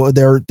who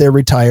they're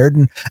retired,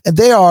 and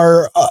they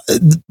are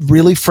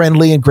really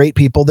friendly and great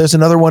people. There's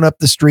another one up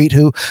the street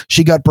who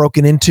she got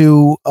broken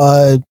into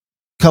a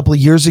couple of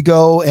years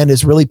ago and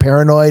is really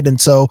paranoid, and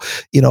so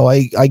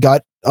I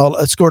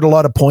scored a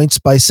lot of points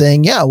by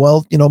saying, yeah,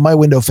 well, my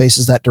window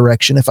faces that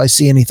direction. If I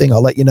see anything,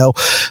 I'll let you know.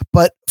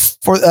 But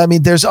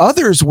there's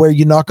others where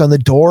you knock on the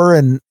door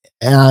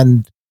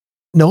and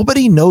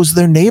nobody knows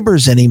their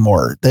neighbors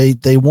anymore.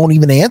 They won't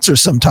even answer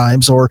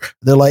sometimes, or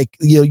they're like,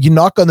 you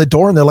knock on the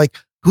door and they're like,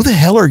 who the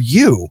hell are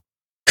you?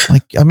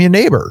 Like, I'm your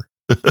neighbor.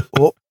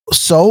 Well,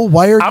 so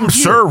why are I'm you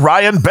Sir here?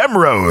 Ryan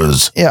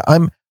Bemrose. Yeah,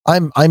 I'm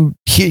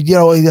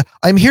here,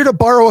 I'm here to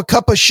borrow a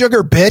cup of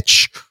sugar,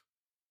 bitch.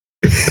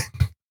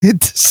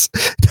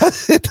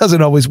 It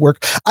doesn't always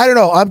work. I don't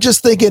know. I'm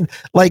just thinking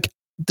like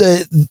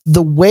the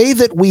way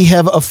that we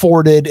have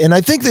afforded, and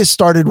I think this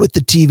started with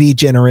the TV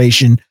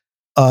generation,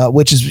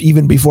 which is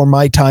even before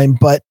my time,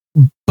 but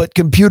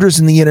computers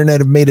and the internet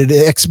have made it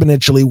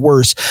exponentially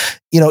worse.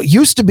 It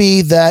used to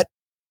be that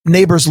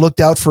neighbors looked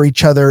out for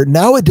each other.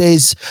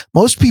 Nowadays,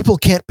 most people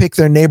can't pick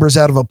their neighbors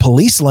out of a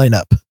police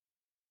lineup.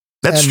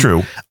 That's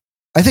true.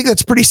 I think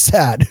that's pretty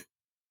sad.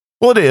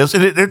 Well, it is.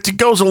 It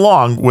goes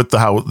along with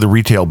how the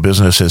retail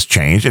business has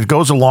changed. It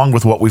goes along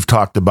with what we've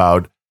talked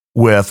about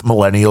with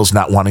millennials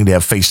not wanting to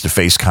have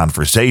face-to-face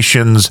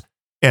conversations.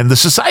 And the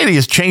society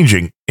is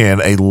changing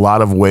in a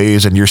lot of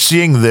ways. And you're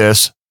seeing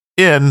this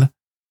in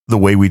the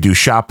way we do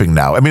shopping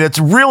now. I mean, it's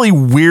really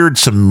weird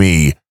to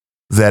me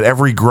that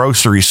every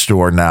grocery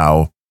store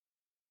now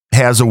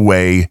has a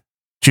way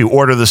to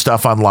order the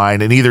stuff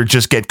online and either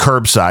just get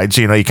curbside.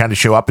 So, you kind of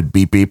show up and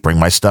beep, beep, bring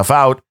my stuff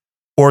out,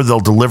 or they'll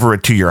deliver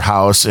it to your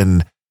house.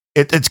 And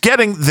it's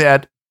getting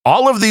that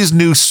all of these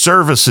new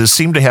services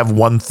seem to have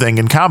one thing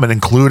in common,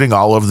 including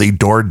all of the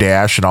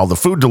DoorDash and all the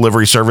food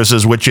delivery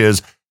services, which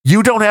is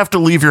you don't have to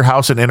leave your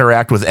house and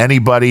interact with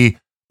anybody,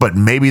 but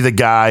maybe the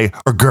guy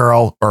or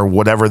girl or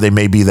whatever they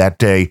may be that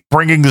day,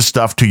 bringing the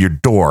stuff to your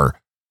door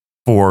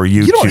for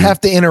you. You don't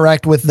have to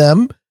interact with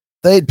them.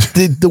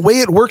 The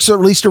way it works, or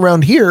at least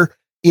around here,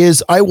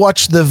 is I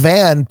watch the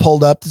van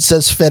pulled up that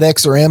says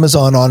FedEx or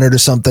Amazon on it or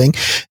something.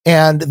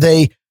 And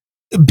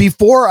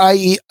before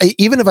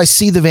even if I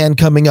see the van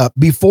coming up,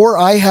 before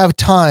I have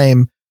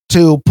time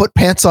to put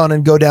pants on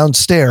and go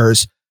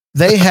downstairs,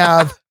 they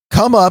have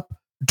come up,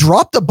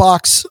 dropped the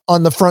box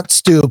on the front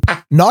stoop,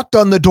 knocked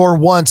on the door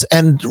once,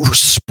 and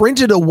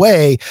sprinted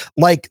away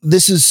like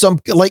this is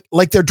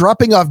like they're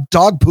dropping off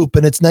dog poop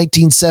and it's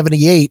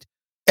 1978.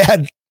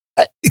 And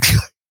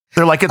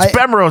they're like, it's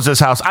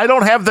Bemrose's house. I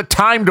don't have the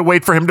time to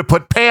wait for him to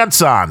put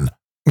pants on.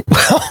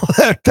 Well,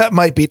 that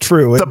might be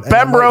true. The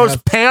Bemrose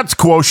pants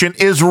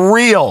quotient is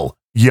real,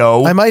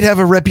 yo. I might have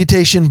a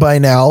reputation by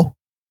now.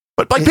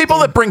 But like people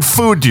that bring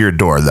food to your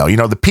door, though,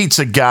 the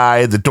pizza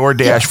guy, the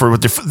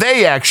DoorDash,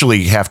 they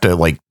actually have to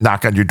like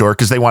knock on your door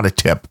because they want a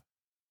tip.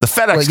 The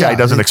FedEx guy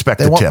doesn't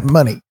expect a tip.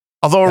 Money.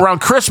 Although around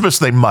Christmas,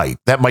 they might.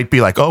 That might be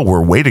like, oh,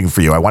 we're waiting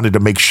for you. I wanted to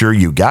make sure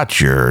you got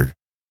your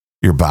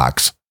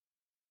box.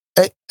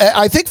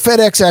 I think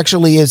FedEx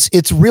actually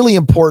it's really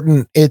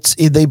important.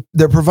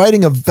 They're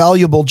providing a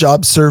valuable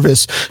job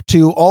service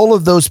to all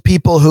of those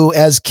people who,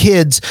 as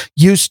kids,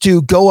 used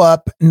to go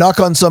up, knock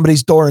on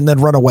somebody's door, and then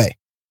run away.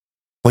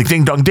 Like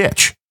Ding Dong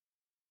Ditch.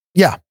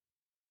 Yeah.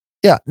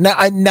 Yeah.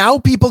 Now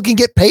people can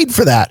get paid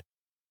for that.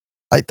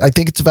 I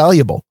think it's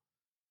valuable.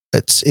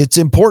 It's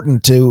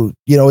important to,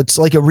 it's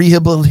like a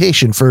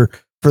rehabilitation for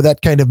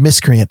that kind of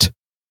miscreant.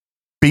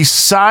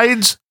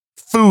 Besides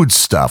food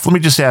stuff, let me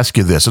just ask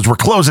you this as we're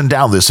closing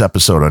down this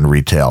episode on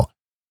retail.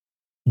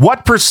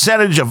 What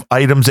percentage of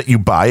items that you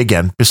buy,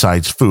 again,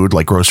 besides food,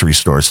 like grocery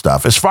store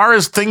stuff, as far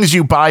as things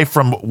you buy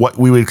from what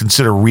we would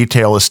consider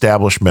retail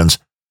establishments,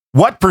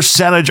 what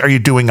percentage are you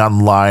doing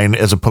online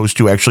as opposed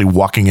to actually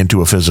walking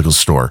into a physical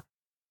store?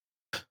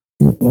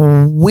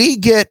 We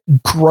get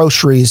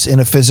groceries in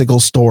a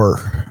physical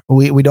store.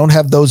 We don't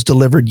have those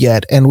delivered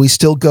yet, and we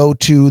still go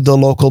to the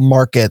local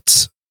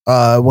markets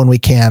when we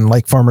can,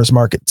 like farmers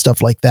market,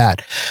 stuff like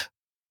that.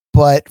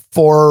 But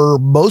for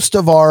most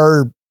of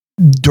our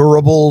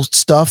durable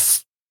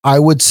stuff, I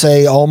would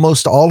say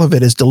almost all of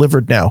it is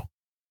delivered now.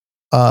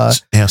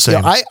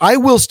 Same. I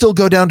will still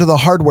go down to the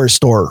hardware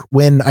store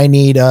when I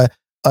need a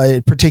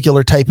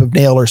particular type of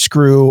nail or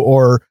screw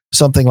or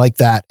something like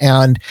that.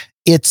 And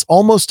it's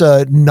almost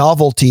a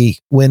novelty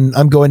when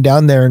I'm going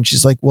down there and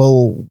she's like,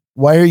 well,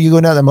 Why are you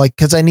going out? I'm like,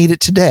 because I need it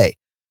today.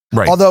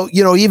 Right. Although,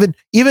 even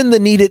the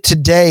need it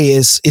today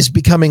is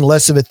becoming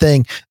less of a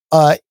thing.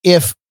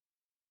 If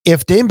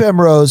Dame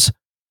Bemrose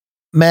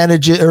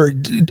manages or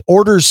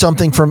orders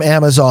something from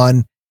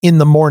Amazon in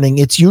the morning,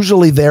 it's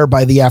usually there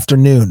by the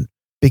afternoon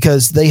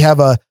because they have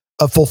a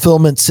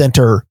fulfillment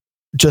center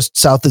just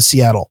south of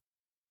Seattle.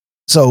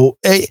 So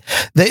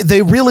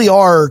they really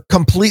are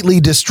completely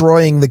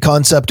destroying the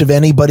concept of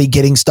anybody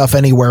getting stuff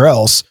anywhere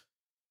else.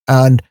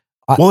 And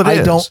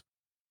I don't.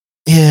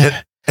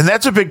 Yeah. And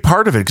that's a big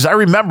part of it, because I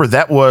remember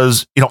that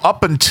was,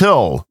 up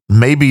until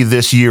maybe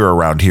this year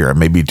around here, it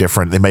may be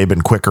different. They may have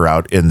been quicker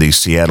out in the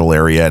Seattle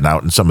area and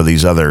out in some of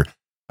these other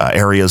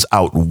areas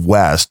out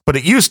west. But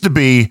it used to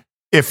be,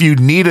 if you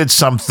needed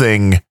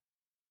something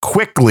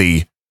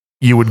quickly,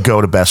 you would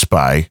go to Best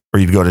Buy or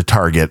you'd go to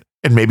Target,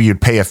 and maybe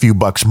you'd pay a few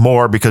bucks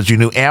more because you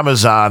knew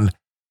Amazon,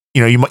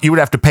 you would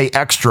have to pay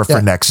extra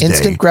for next day.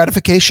 Instant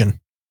gratification.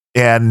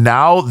 And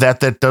now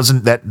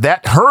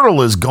that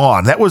hurdle is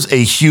gone. That was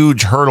a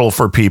huge hurdle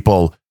for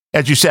people,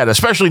 as you said,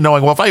 especially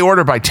knowing, well, if I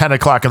order by 10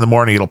 o'clock in the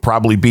morning, it'll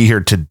probably be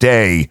here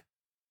today.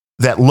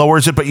 That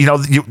lowers it. But,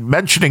 you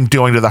mentioning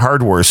going to the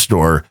hardware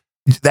store,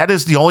 that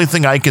is the only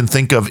thing I can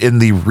think of in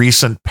the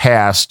recent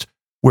past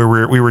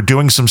where we were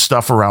doing some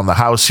stuff around the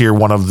house here.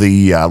 One of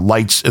the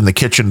lights in the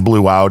kitchen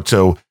blew out.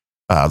 So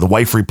the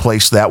wife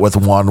replaced that with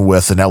one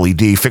with an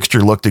LED fixture,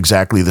 looked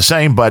exactly the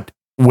same. But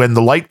when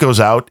the light goes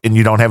out and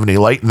you don't have any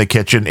light in the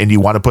kitchen and you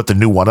want to put the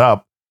new one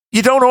up,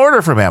 you don't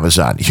order from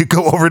Amazon. You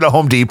go over to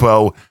Home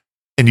Depot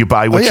and you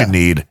buy what you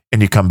need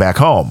and you come back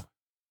home.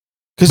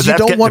 Because you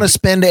don't want to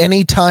spend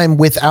any time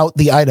without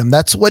the item.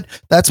 That's what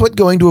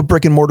going to a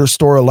brick and mortar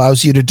store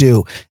allows you to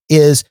do,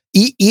 is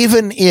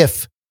even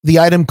if the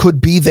item could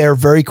be there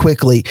very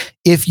quickly,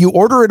 if you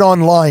order it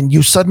online,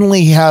 you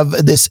suddenly have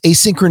this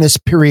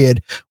asynchronous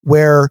period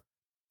where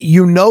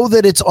you know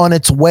that it's on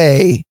its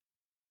way,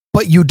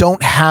 but you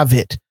don't have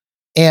it.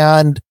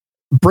 And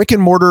brick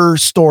and mortar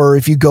store,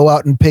 if you go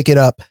out and pick it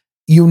up,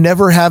 you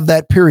never have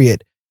that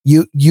period.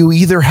 You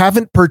either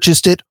haven't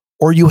purchased it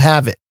or you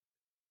have it.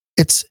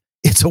 It's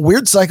a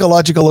weird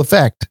psychological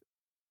effect.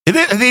 And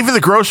even the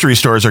grocery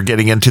stores are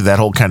getting into that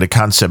whole kind of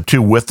concept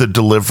too, with the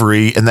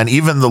delivery. And then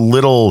even the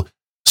little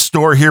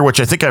store here, which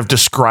I think I've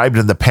described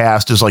in the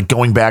past, is like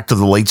going back to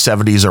the late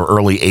 70s or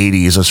early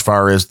 80s as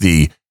far as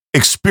the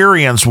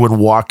experience when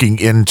walking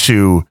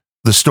into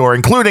the store,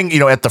 including,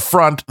 at the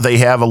front, they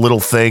have a little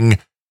thing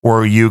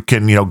where you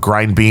can,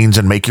 grind beans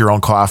and make your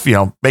own coffee,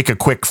 make a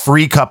quick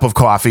free cup of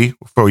coffee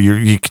for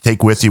you can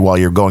take with you while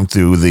you're going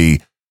through the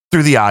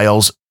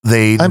aisles.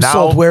 I'm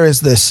sold. Where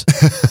is this?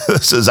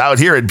 This is out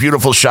here in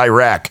beautiful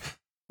Chirac,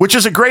 which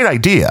is a great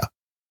idea.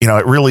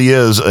 It really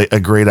is a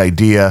great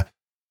idea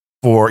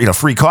for,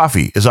 free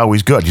coffee is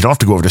always good. You don't have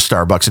to go over to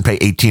Starbucks and pay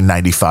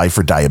 $18.95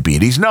 for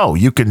diabetes. No,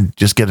 you can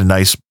just get a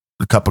nice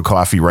cup of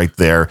coffee right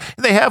there.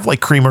 And they have like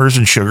creamers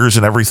and sugars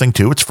and everything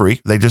too. It's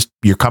free.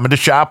 You're coming to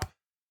shop.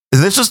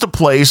 This is the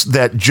place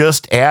that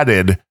just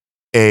added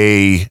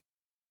a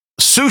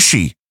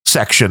sushi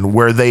section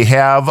where they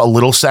have a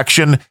little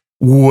section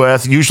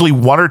with usually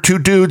one or two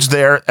dudes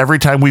there every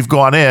time we've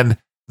gone in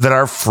that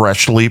are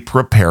freshly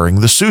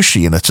preparing the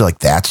sushi. And it's like,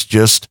 that's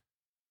just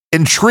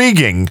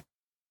intriguing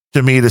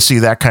to me to see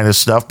that kind of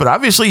stuff. But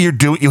obviously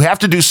you have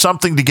to do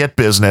something to get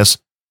business,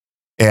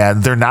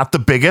 and they're not the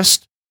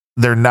biggest.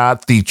 They're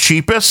not the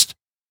cheapest,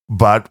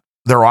 but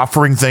they're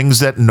offering things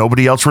that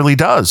nobody else really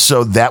does.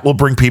 So that will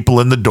bring people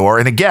in the door.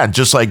 And again,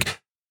 just like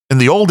in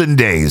the olden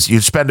days,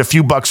 you'd spend a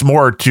few bucks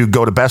more to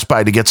go to Best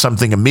Buy to get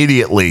something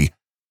immediately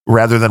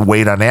rather than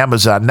wait on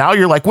Amazon. Now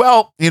you're like,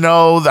 well, I'm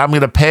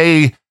going to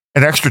pay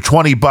an extra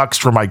 $20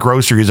 for my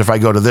groceries if I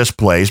go to this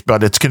place,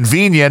 but it's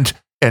convenient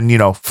and,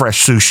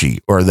 fresh sushi,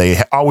 or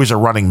they always are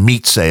running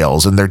meat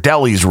sales and their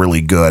deli's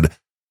really good.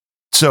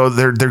 So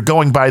they're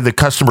going by the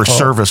customer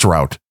service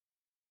route.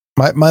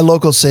 My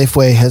local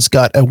Safeway has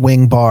got a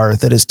wing bar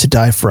that is to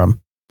die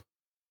from.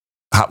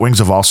 Hot wings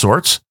of all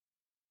sorts?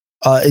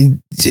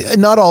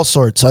 Not all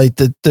sorts.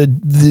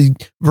 The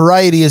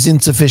variety is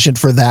insufficient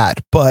for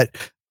that, but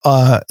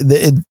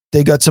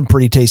they got some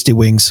pretty tasty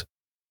wings.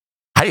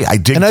 Hey, I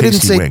dig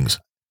tasty wings.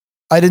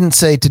 I didn't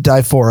say to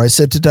die for. I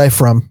said to die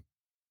from.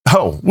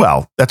 Oh,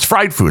 well, that's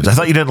fried foods. I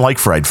thought you didn't like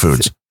fried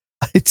foods.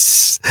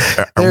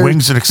 Are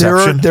wings an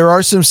exception? There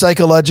are some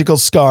psychological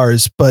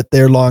scars, but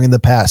they're long in the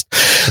past.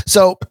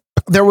 So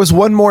there was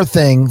one more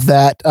thing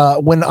that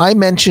when I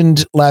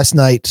mentioned last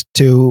night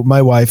to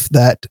my wife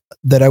that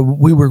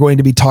we were going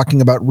to be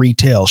talking about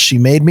retail, she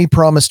made me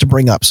promise to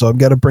bring up. So I'm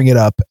going to bring it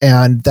up.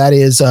 And that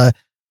is a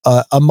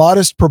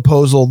modest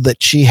proposal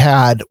that she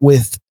had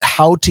with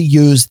how to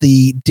use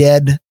the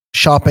dead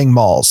shopping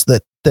malls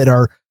that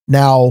are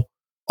now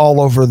all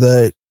over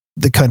the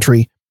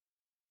country.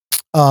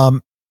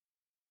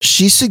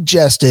 She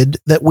suggested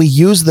that we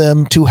use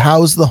them to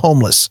house the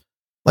homeless,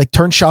 like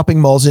turn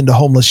shopping malls into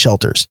homeless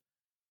shelters.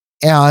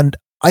 And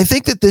I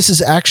think that this is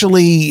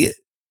actually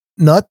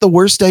not the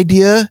worst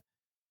idea,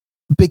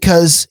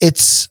 because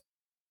it's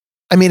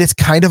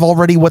kind of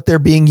already what they're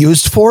being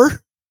used for.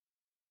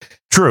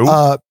 True.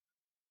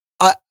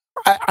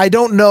 I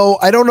don't know.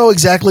 I don't know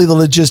exactly the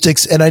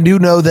logistics, and I do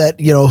know that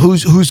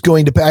who's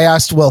going to pay. I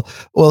asked, well,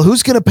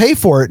 who's going to pay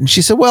for it? And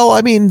she said, well,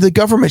 I mean, the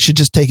government should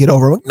just take it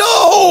over. I'm like,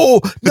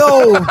 no,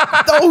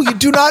 you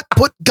do not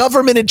put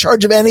government in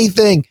charge of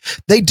anything.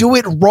 They do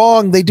it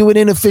wrong. They do it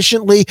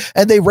inefficiently,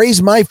 and they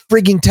raise my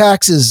frigging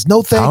taxes.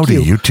 No, thank you.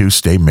 How do you two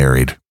stay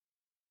married?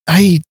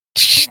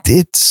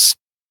 It's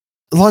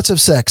lots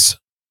of sex,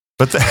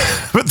 but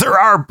there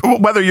are,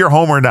 whether you're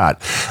home or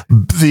not,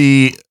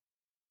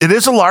 it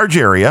is a large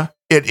area.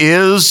 It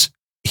is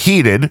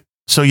heated.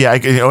 So yeah,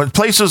 in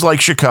places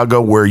like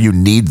Chicago where you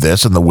need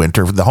this in the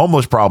winter, the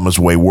homeless problem is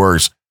way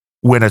worse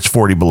when it's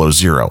 40 below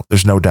zero.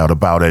 There's no doubt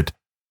about it.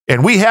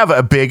 And we have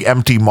a big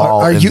empty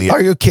mall. Are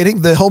you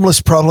kidding? The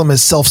homeless problem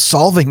is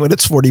self-solving when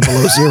it's 40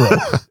 below zero.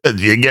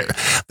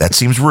 That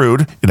seems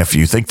rude. And if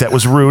you think that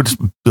was rude,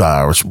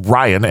 it's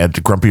Ryan at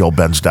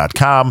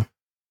grumpyoldbens.com.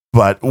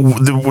 But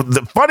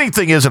the funny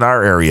thing is, in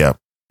our area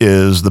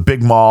is the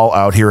big mall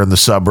out here in the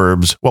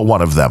suburbs. Well,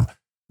 one of them,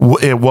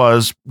 it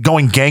was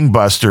going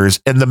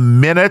gangbusters. And the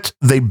minute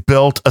they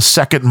built a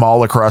second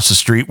mall across the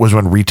street was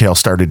when retail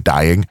started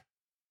dying.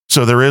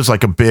 So there is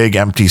like a big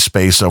empty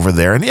space over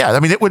there. And yeah, I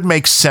mean, it would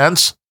make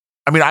sense.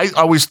 I mean, I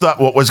always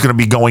thought what was going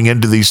to be going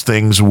into these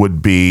things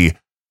would be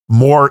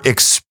more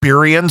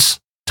experience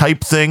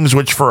type things,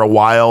 which for a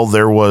while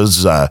there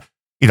was,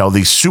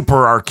 these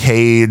super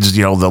arcades,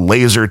 the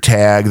laser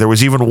tag. There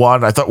was even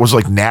one I thought was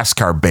like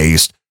NASCAR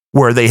based,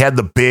 where they had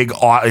the big,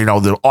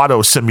 the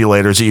auto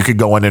simulators that you could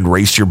go in and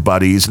race your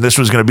buddies. And this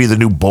was going to be the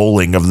new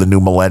bowling of the new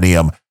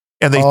millennium.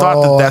 And they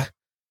thought that.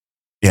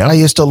 Yeah. I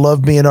used to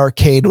love being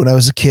arcade when I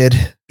was a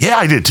kid. Yeah,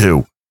 I did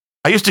too.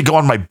 I used to go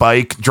on my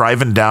bike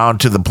driving down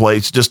to the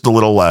place, just a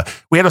little,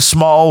 we had a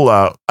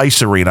small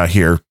ice arena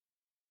here,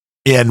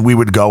 and we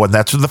would go, and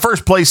that's the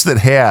first place that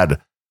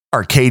had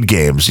arcade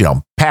games,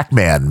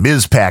 Pac-Man,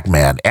 Ms.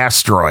 Pac-Man,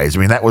 Asteroids. I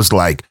mean, that was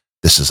like,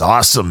 this is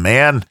awesome,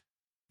 man.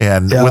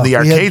 And when the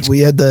arcades, we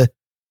had the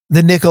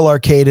nickel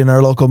arcade in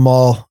our local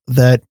mall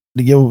that,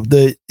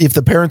 if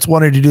the parents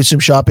wanted to do some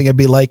shopping, I'd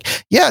be like,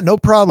 yeah, no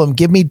problem.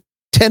 Give me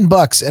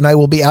 $10 and I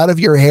will be out of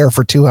your hair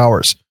for 2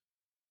 hours.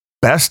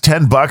 Best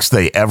 $10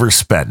 they ever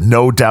spent.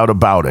 No doubt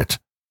about it.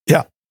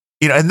 Yeah.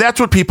 And that's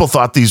what people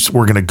thought these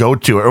were going to go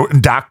to.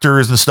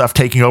 Doctors and stuff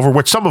taking over,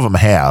 which some of them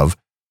have,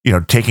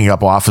 taking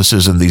up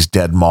offices in these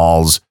dead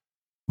malls.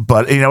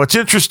 But, it's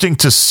interesting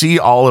to see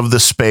all of the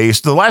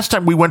space. The last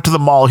time we went to the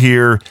mall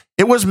here,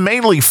 it was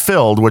mainly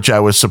filled, which I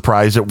was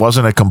surprised. It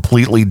wasn't a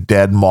completely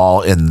dead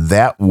mall in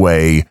that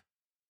way.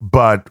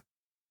 But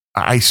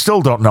I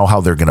still don't know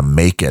how they're going to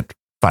make it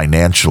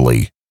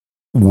financially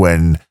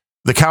when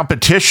the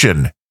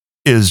competition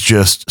is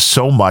just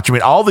so much. I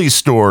mean, all these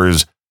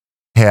stores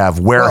have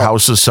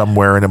warehouses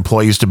somewhere and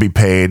employees to be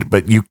paid,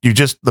 but you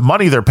just, the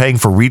money they're paying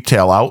for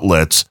retail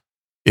outlets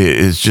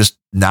is just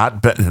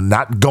not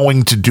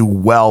going to do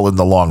well in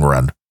the long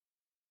run.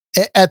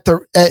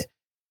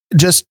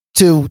 Just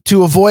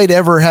to avoid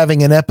ever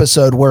having an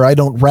episode where I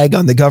don't rag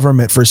on the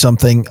government for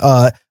something,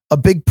 a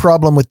big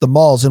problem with the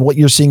malls and what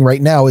you're seeing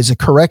right now is a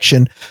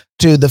correction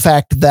to the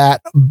fact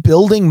that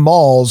building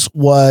malls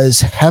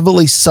was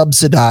heavily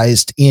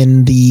subsidized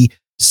in the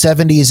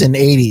 70s and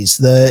 80s.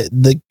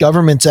 The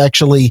government's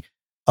actually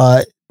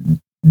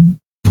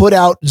put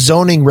out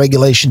zoning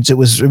regulations. It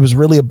was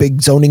really a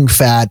big zoning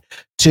fad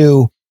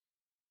to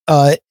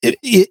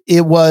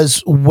it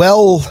was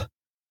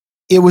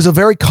a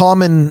very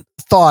common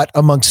thought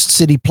amongst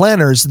city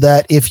planners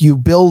that if you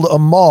build a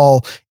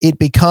mall, it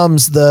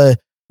becomes the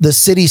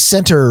city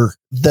center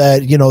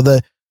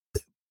that,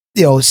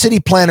 city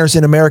planners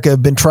in America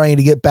have been trying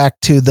to get back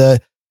to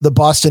the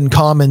Boston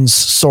Commons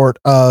sort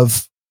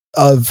of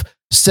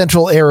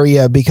central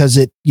area because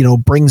it,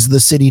 brings the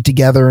city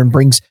together and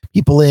brings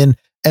people in.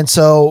 And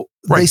so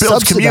they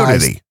builds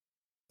community.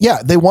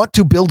 Yeah. They want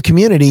to build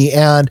community,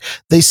 and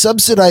they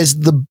subsidize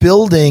the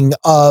building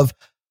of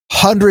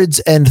hundreds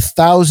and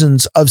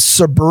thousands of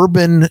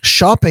suburban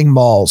shopping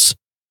malls,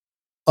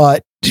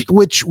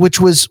 which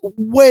was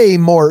way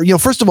more,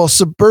 first of all,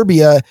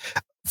 suburbia,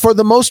 for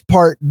the most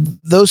part,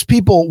 those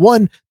people,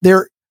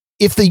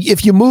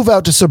 if you move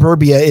out to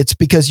suburbia, it's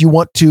because you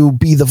want to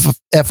be the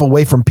F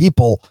away from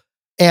people.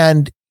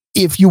 And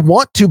if you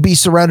want to be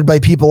surrounded by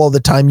people all the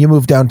time, you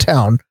move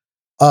downtown.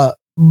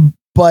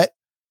 But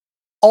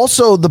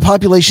also the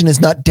population is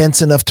not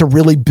dense enough to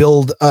really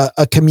build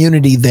a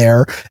community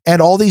there.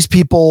 And all these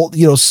people,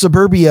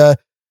 suburbia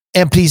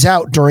empties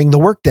out during the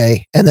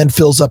workday and then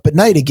fills up at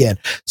night again.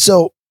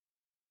 So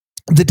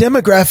the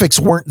demographics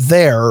weren't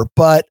there,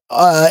 but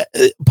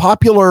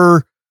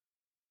popular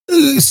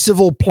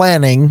civil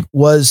planning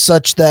was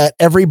such that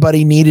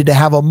everybody needed to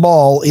have a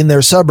mall in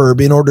their suburb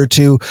in order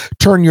to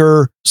turn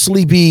your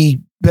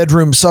sleepy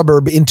bedroom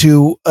suburb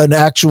into an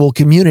actual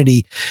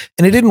community.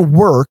 And it didn't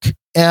work.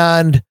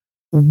 And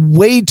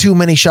way too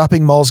many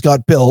shopping malls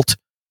got built.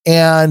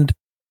 And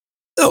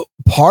the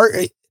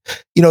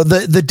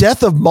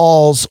death of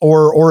malls,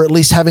 or at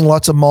least having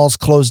lots of malls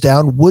closed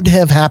down, would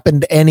have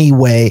happened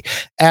anyway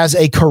as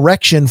a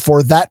correction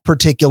for that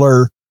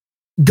particular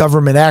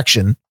government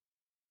action.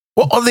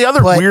 Well, the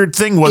other But weird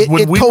thing was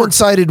when we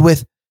coincided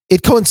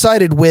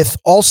with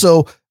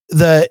also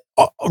the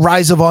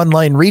rise of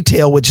online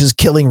retail, which is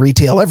killing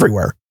retail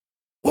everywhere.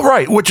 Well,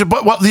 right.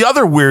 But the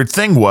other weird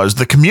thing was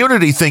the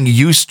community thing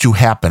used to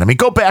happen. I mean,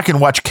 go back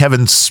and watch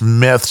Kevin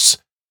Smith's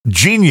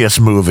genius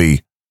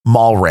movie,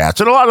 Mallrats,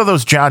 and a lot of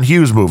those John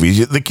Hughes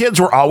movies. The kids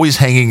were always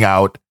hanging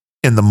out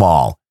in the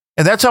mall.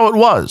 And that's how it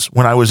was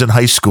when I was in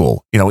high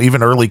school,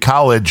 even early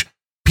college.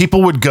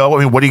 People would go. I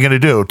mean, what are you going to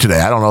do today?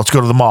 I don't know. Let's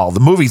go to the mall. The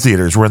movie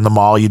theaters were in the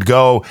mall. You'd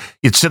go,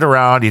 you'd sit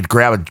around, you'd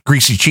grab a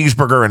greasy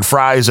cheeseburger and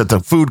fries at the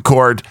food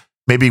court,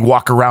 maybe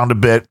walk around a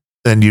bit.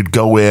 Then you'd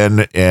go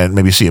in and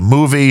maybe see a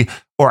movie.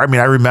 Or, I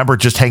remember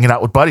just hanging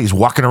out with buddies,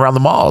 walking around the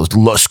malls,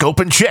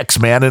 scoping chicks,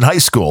 man, in high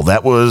school.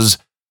 That was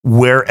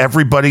where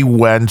everybody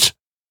went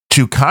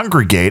to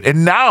congregate.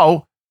 And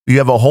now you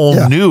have a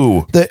whole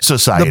new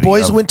society. The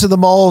boys went to the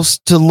malls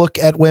to look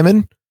at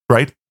women.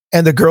 Right.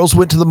 And the girls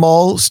went to the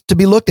malls to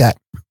be looked at.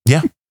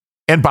 Yeah.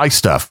 And buy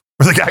stuff.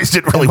 The guys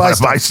didn't really want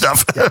to buy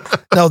stuff.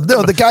 No,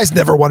 the guys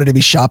never wanted to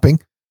be shopping.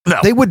 No.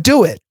 They would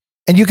do it.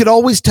 And you could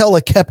always tell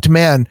a kept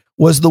man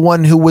was the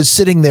one who was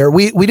sitting there.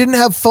 We didn't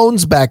have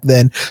phones back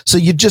then. So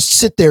you'd just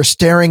sit there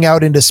staring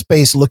out into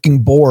space,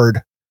 looking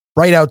bored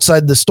right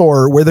outside the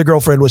store where the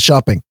girlfriend was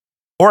shopping.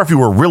 Or if you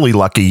were really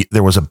lucky,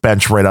 there was a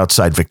bench right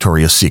outside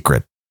Victoria's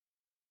Secret.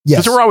 Yes.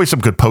 Because there were always some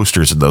good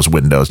posters in those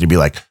windows. And you'd be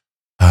like,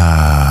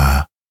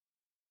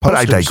 But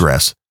I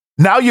digress.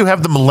 Now you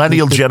have the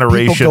millennial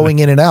generation people going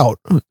in and out.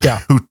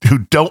 Yeah. Who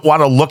don't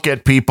want to look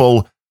at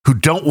people, who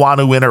don't want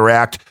to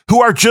interact,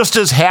 who are just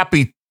as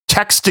happy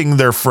texting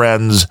their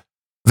friends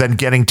than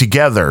getting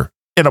together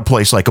in a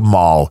place like a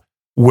mall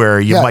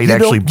where you might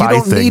actually buy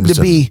things.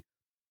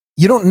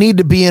 You don't need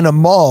to be in a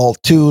mall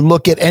to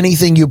look at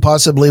anything you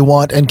possibly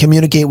want and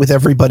communicate with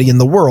everybody in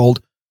the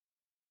world.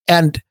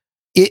 And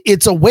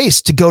it's a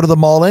waste to go to the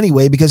mall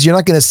anyway, because you're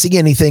not going to see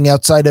anything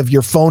outside of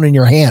your phone in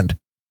your hand.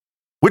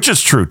 Which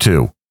is true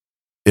too.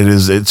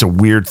 It's a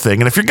weird thing.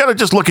 And if you're going to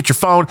just look at your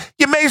phone,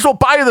 you may as well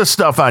buy the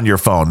stuff on your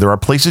phone. There are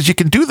places you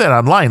can do that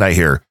online, I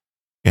hear.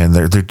 And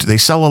they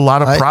sell a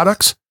lot of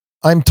products.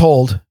 I'm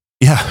told.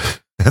 Yeah.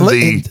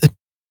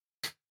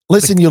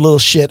 Listen, you little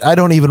shit. I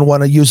don't even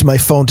want to use my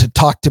phone to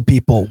talk to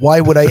people.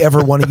 Why would I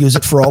ever want to use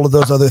it for all of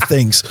those other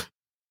things?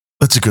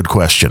 That's a good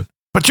question.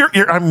 But you're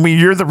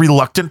the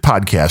reluctant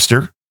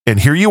podcaster. And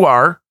here you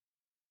are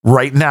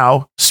right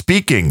now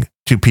speaking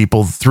to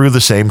people through the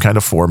same kind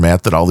of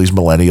format that all these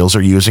millennials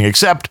are using,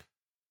 except,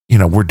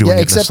 we're doing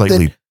it in a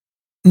slightly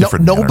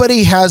different manner.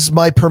 Nobody has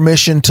my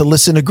permission to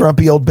listen to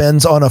Grumpy Old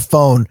Ben's on a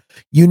phone.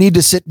 You need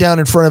to sit down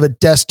in front of a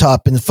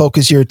desktop and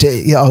focus your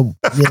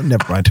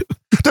never mind.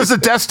 Does the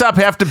desktop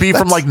have to be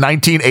from like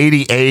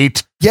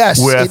 1988? Yes,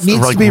 it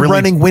needs to be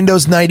running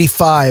Windows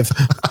 95.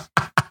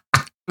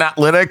 Not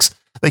Linux.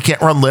 They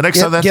can't run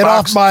Linux on that Get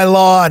box? off my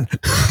lawn.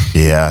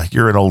 Yeah,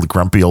 you're an old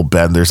grumpy old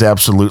Ben. There's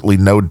absolutely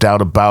no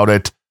doubt about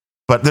it.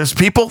 But there's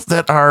people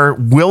that are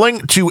willing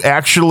to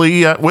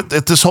actually, with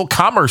this whole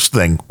commerce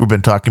thing, we've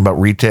been talking about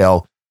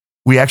retail.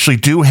 We actually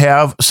do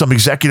have some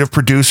executive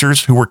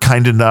producers who were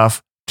kind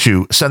enough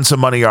to send some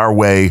money our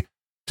way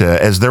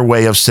as their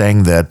way of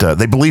saying that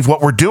they believe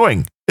what we're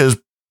doing is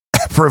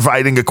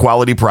providing a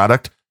quality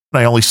product.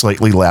 And I only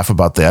slightly laugh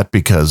about that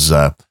because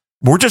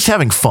we're just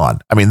having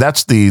fun. I mean,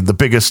 that's the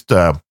biggest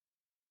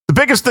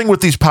thing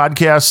with these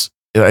podcasts.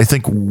 I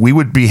think we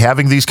would be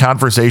having these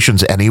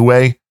conversations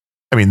anyway.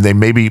 I mean, they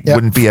maybe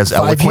wouldn't be as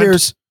eloquent, 5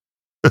 years.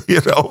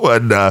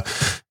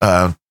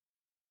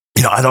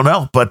 I don't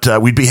know,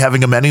 but we'd be having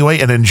them anyway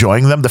and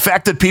enjoying them. The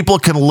fact that people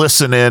can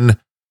listen in,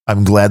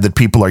 I'm glad that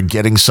people are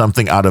getting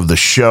something out of the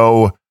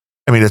show.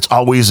 I mean, it's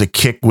always a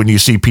kick when you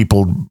see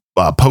people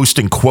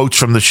posting quotes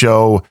from the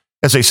show.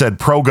 As I said,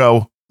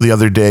 Progo the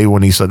other day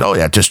when he said, "Oh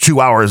yeah, just 2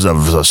 hours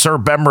of Sir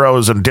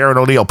Bemrose and Darren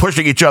O'Neill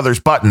pushing each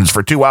other's buttons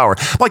for 2 hours."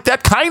 Like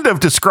that kind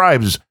of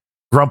describes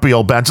Grumpy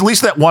Old Ben's, at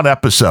least that one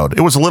episode.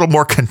 It was a little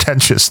more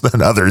contentious than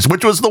others,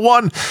 which was the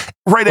one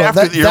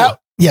after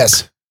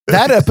yes.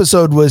 That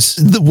episode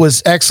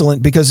was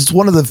excellent because it's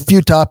one of the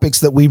few topics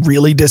that we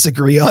really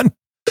disagree on.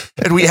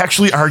 And we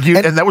actually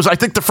argued, and that was, I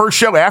think, the first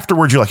show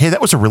afterwards. You're like, "Hey,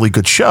 that was a really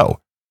good show."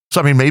 So,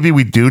 I mean, maybe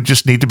we do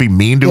just need to be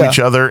mean to each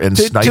other and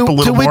snipe a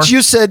little more.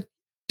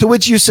 To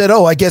which you said,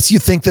 "Oh, I guess you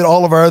think that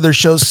all of our other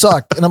shows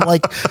suck." And I'm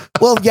like,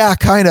 "Well, yeah,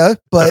 kind of,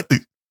 but."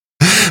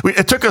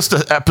 It took us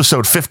to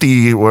episode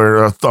 50,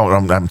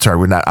 I'm sorry,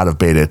 we're not out of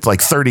beta. It's like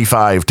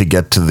 35 to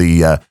get to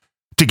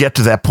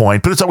that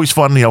point. But it's always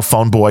fun,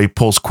 Phone Boy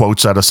pulls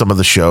quotes out of some of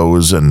the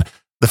shows, and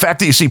the fact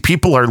that you see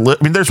people are,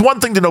 there's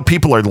one thing to know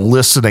people are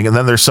listening, and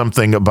then there's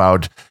something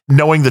about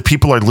knowing that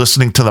people are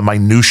listening to the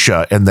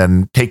minutia and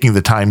then taking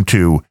the time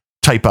to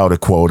type out a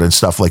quote and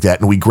stuff like that.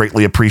 And we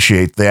greatly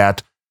appreciate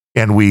that.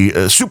 And we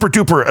super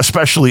duper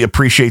especially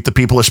appreciate the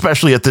people,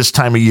 especially at this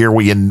time of year.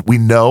 We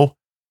know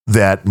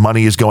that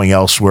money is going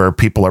elsewhere.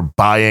 People are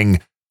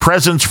buying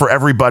presents for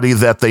everybody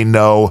that they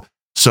know.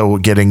 So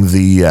getting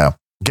the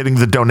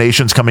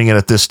donations coming in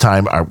at this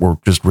time, we're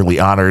just really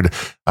honored.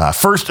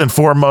 First and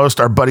foremost,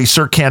 our buddy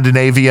Sir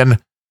Scandinavian,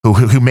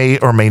 who may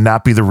or may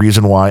not be the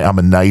reason why I'm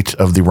a knight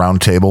of the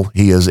round table.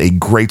 He is a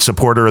great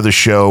supporter of the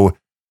show.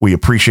 We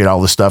appreciate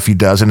all the stuff he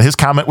does. And his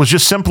comment was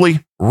just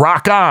simply,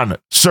 rock on,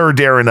 Sir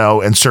Darren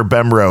O and Sir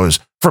Bemrose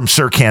from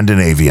Sir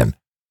Scandinavian.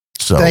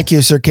 So thank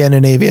you, Sir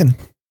Scandinavian.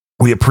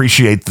 We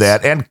appreciate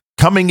that. And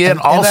coming in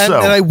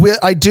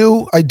I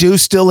do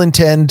still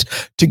intend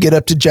to get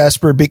up to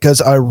Jasper because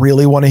I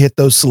really want to hit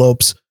those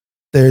slopes.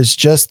 There's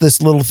just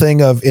this little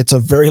thing of it's a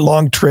very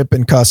long trip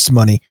and costs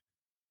money.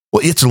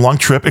 Well, it's a long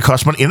trip. It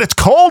costs money and it's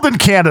cold in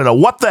Canada.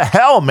 What the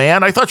hell,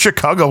 man? I thought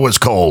Chicago was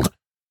cold.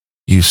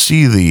 You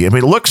see it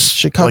looks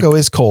Chicago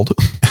is cold.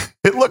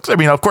 It looks,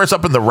 of course,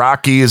 up in the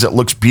Rockies, it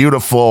looks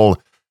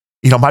beautiful.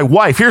 My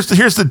wife, here's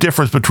the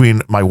difference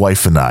between my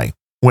wife and I.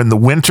 When the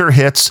winter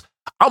hits,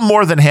 I'm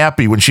more than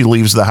happy when she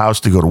leaves the house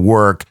to go to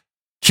work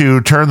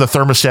to turn the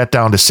thermostat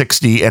down to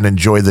 60 and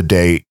enjoy the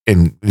day.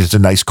 And it's a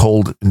nice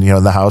cold, in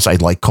the house. I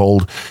like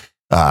cold.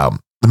 The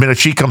minute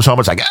she comes home,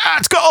 it's like,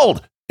 it's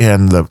cold.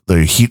 And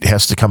the heat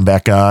has to come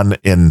back on.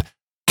 And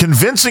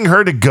convincing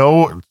her to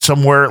go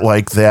somewhere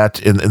like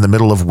that in the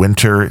middle of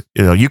winter,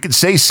 you could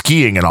say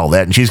skiing and all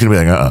that, and she's going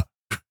to be like,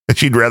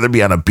 she'd rather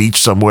be on a beach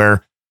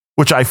somewhere,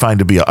 which I find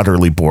to be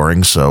utterly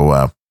boring. So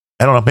I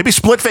don't know, maybe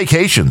split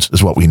vacations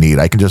is what we need.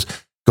 I can just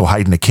go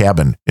hide in a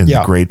cabin in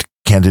the great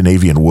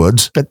Scandinavian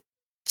woods. That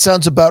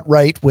sounds about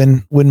right.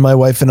 When my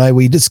wife and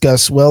we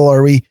discuss, well,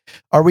 are we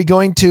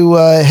going to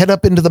head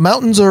up into the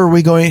mountains, or are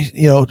we going,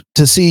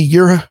 to see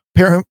your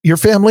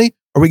family?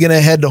 Are we going to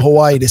head to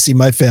Hawaii to see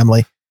my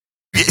family?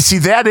 See,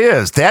 that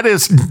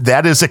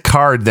is a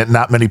card that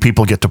not many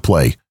people get to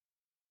play.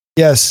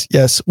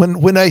 Yes.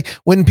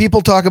 When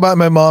people talk about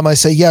my mom, I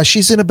say, yeah,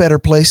 she's in a better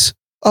place.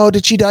 Oh,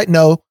 did she die?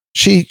 No,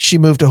 she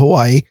moved to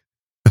Hawaii.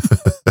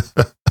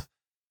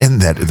 And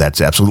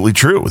that's absolutely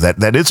true.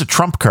 That is a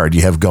trump card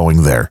you have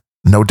going there.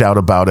 No doubt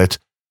about it.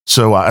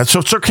 So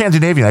Sir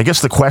Scandinavian, I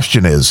guess the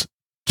question is,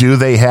 do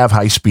they have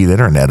high-speed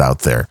internet out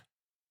there?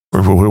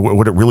 Or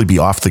would it really be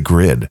off the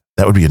grid?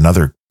 That would be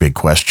another big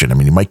question.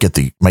 You might get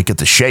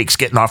the shakes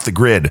getting off the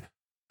grid.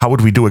 How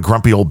would we do a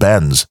grumpy old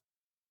Benz?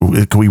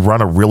 Can we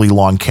run a really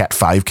long Cat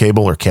 5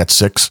 cable or Cat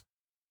 6?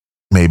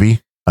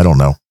 Maybe. I don't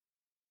know.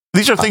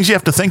 These are things you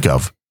have to think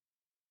of.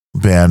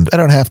 And I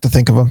don't have to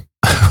think of them.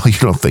 You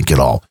don't think at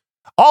all.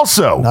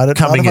 Also,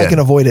 coming in, I can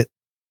avoid it.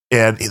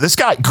 And this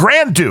guy,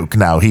 Grand Duke,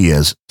 now he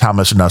is,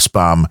 Thomas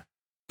Nussbaum,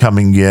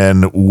 coming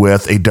in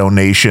with a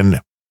donation.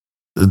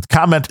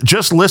 Comment,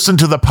 just listen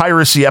to the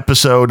piracy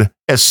episode.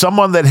 As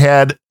someone that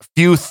had a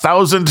few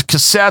thousand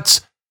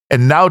cassettes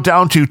and now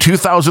down to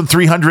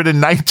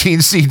 2,319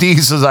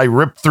 CDs as I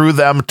rip through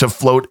them to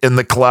float in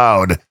the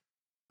cloud.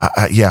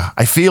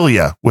 I feel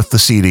you with the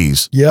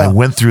CDs. Yeah. I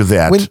went through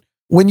that.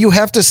 When you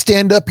have to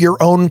stand up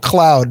your own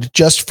cloud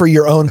just for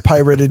your own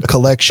pirated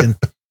collection.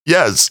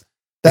 Yes.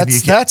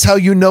 That's how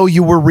you know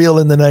you were real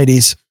in the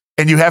 90s.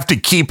 And you have to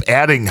keep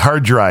adding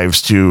hard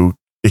drives to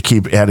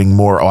keep adding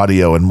more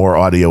audio and more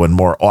audio and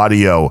more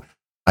audio.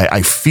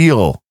 I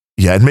feel,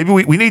 and maybe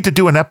we need to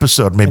do an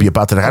episode maybe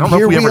about that. I don't know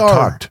if we ever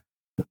talked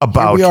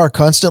about. Here we are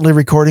constantly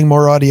recording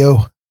more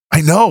audio.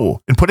 I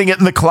know, and putting it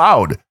in the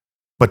cloud.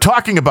 But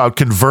talking about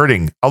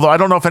converting, although I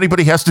don't know if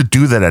anybody has to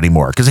do that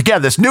anymore. Because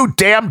again, this new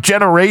damn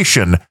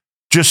generation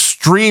just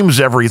streams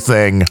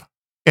everything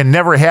and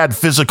never had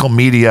physical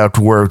media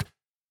to where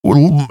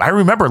I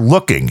remember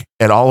looking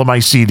at all of my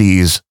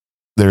CDs.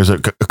 There's a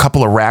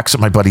couple of racks that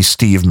my buddy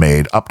Steve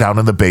made up down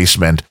in the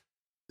basement.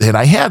 And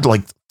I had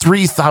like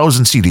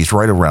 3,000 CDs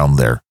right around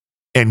there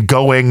and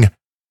going,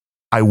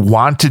 I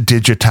want to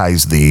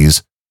digitize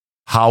these.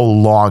 How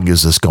long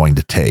is this going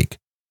to take?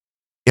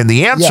 And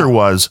the answer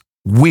was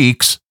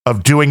weeks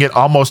of doing it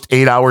almost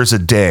 8 hours a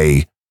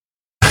day.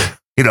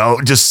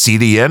 Just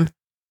CD in,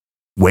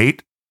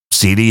 wait,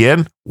 CD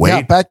in,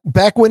 wait. Yeah,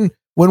 back when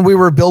we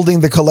were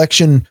building the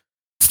collection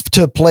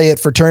to play at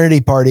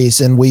fraternity parties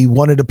and we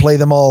wanted to play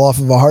them all off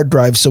of a hard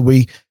drive. So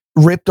we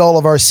ripped all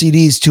of our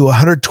CDs to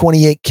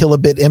 128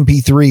 kilobit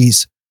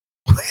MP3s,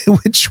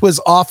 which was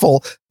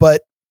awful,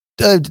 but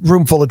a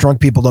room full of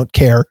drunk people don't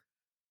care.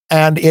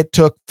 And it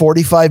took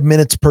 45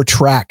 minutes per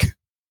track.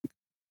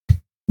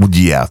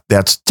 Yeah,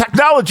 that's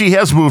technology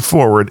has moved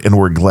forward and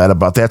we're glad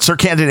about that. Sir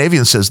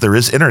Scandinavian says there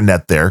is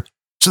internet there.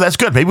 So that's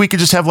good. Maybe we could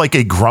just have like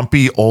a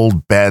grumpy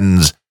old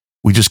Benz.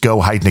 We just go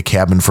hide in a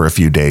cabin for a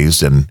few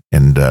days and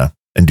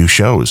do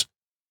shows.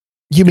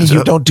 You mean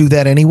you don't do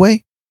that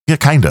anyway? Yeah,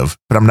 kind of.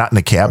 But I'm not in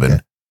a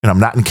cabin and I'm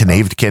not in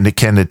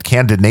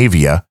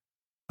Scandinavia.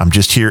 I'm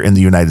just here in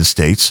the United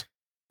States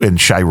in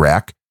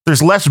Chirac.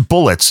 There's less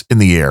bullets in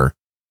the air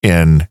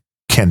in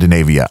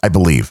Scandinavia, I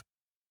believe.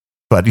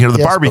 But,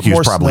 the barbecue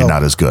is probably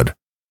not as good.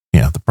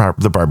 Yeah,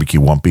 the barbecue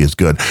won't be as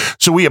good.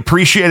 So we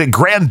appreciate it.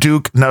 Grand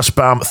Duke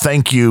Nussbaum,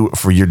 thank you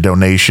for your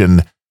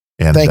donation.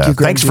 And thank you,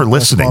 thanks for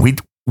listening.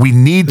 We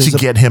need to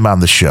get him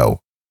on the show.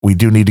 We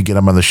do need to get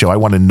him on the show. I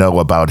want to know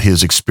about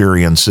his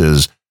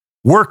experiences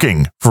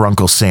working for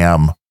Uncle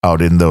Sam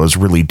out in those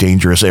really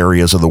dangerous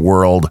areas of the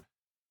world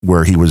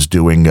where he was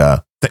doing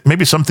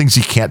maybe some things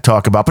he can't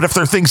talk about. But if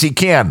there are things he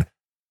can,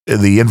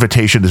 the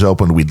invitation is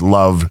open. We'd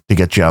love to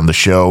get you on the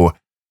show.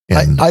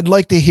 And I'd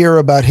like to hear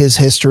about his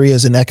history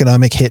as an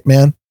economic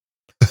hitman.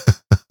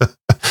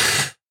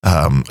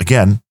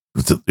 again,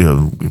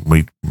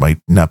 we might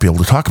not be able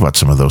to talk about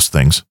some of those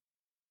things.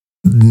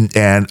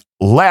 And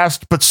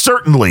last, but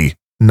certainly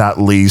not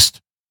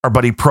least, our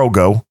buddy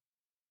Progo,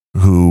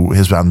 who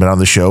has been on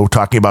the show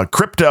talking about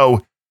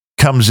crypto,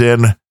 comes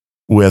in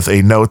with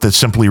a note that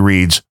simply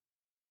reads,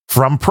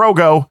 from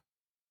Progo,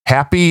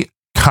 Happy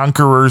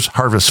Conquerors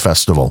Harvest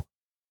Festival.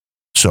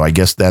 So I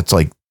guess that's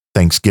like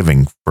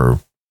Thanksgiving for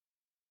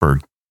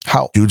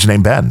How? dudes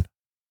named Ben.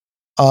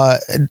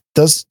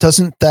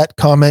 Doesn't that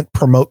comment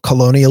promote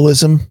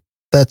colonialism?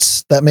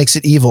 That makes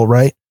it evil,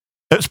 right?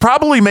 It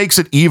probably makes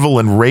it evil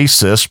and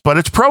racist, but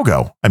it's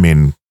Progo. I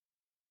mean,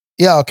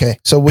 yeah, okay.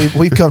 So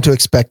we've come to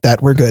expect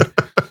that. We're good.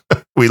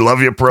 we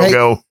love you,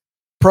 Progo. Hey,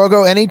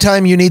 Progo,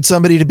 anytime you need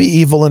somebody to be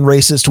evil and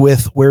racist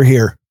with, we're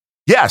here.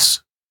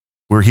 Yes,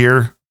 we're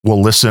here.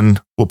 We'll listen.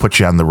 We'll put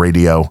you on the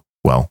radio.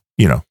 Well,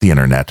 the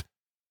internet.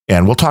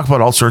 And we'll talk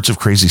about all sorts of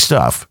crazy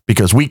stuff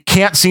because we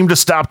can't seem to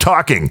stop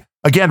talking.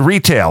 Again,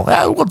 retail.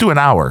 We'll do an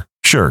hour.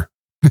 Sure.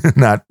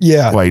 Not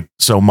quite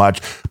so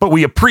much. But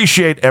we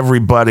appreciate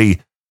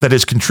everybody that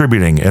is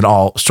contributing in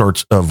all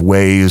sorts of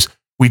ways.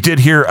 We did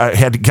hear,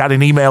 got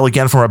an email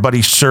again from our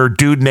buddy Sir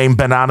Dude named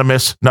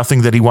Benonymous.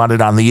 Nothing that he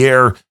wanted on the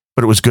air,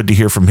 but it was good to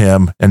hear from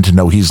him and to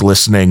know he's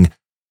listening.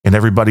 And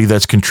everybody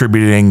that's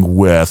contributing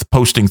with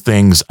posting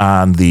things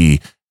on the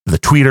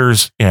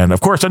tweeters. And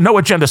of course, on No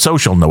Agenda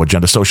Social,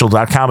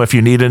 noagendasocial.com. If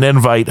you need an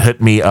invite,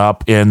 hit me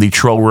up in the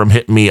troll room,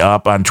 hit me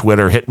up on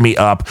Twitter, hit me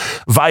up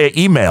via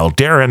email,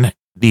 Darren,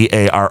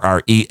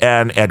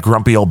 DARREN at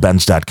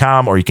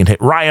grumpyoldbens.com, or you can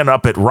hit Ryan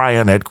up at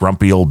Ryan at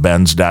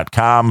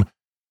grumpyoldbens.com.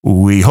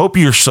 We hope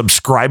you're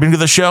subscribing to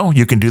the show.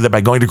 You can do that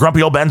by going to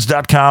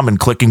grumpyoldbens.com and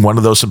clicking one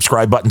of those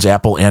subscribe buttons,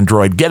 Apple,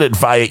 Android. Get it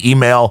via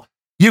email.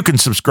 You can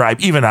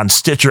subscribe even on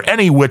Stitcher,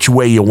 any which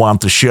way you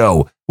want the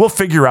show. We'll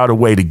figure out a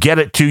way to get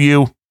it to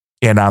you.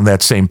 And on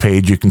that same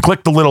page, you can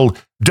click the little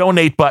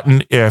donate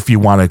button if you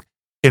want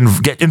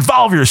to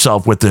involve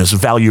yourself with this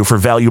value for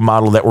value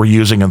model that we're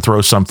using and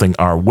throw something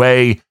our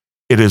way.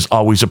 It is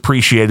always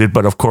appreciated.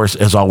 But of course,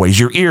 as always,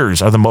 your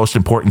ears are the most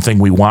important thing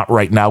we want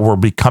right now. We'll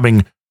be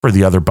coming for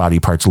the other body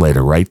parts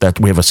later, right? That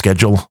we have a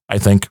schedule, I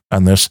think,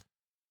 on this.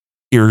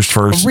 Ears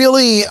first.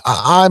 Really?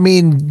 I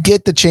mean,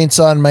 get the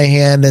chainsaw in my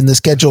hand and the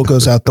schedule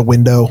goes out the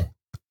window.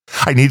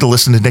 I need to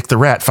listen to Nick the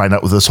Rat, find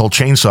out what this whole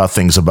chainsaw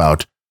thing's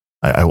about.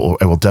 I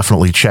will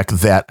definitely check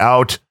that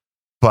out.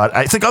 But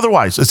I think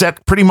otherwise, does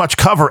that pretty much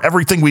cover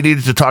everything we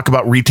needed to talk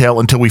about retail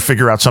until we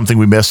figure out something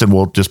we missed, and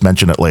we'll just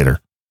mention it later?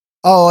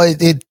 Oh,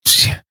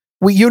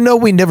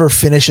 we never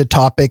finish a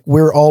topic.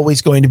 We're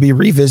always going to be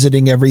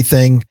revisiting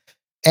everything.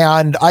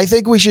 And I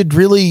think we should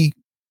really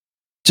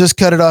just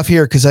cut it off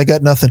here because I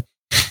got nothing.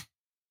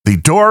 The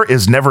door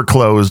is never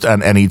closed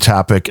on any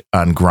topic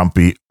on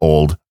Grumpy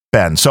Old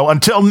Ben. So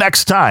until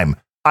next time,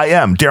 I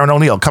am Darren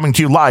O'Neill coming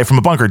to you live from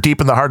a bunker deep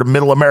in the heart of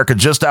Middle America,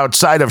 just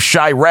outside of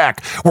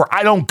Chirac, where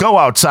I don't go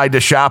outside to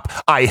shop.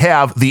 I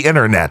have the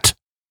internet.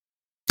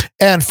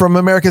 And from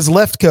America's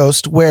left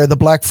coast, where the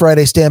Black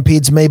Friday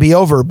stampedes may be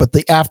over, but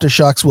the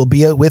aftershocks will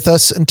be with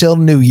us until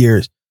New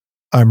Year's.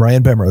 I'm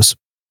Ryan Bemrose.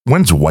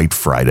 When's White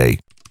Friday?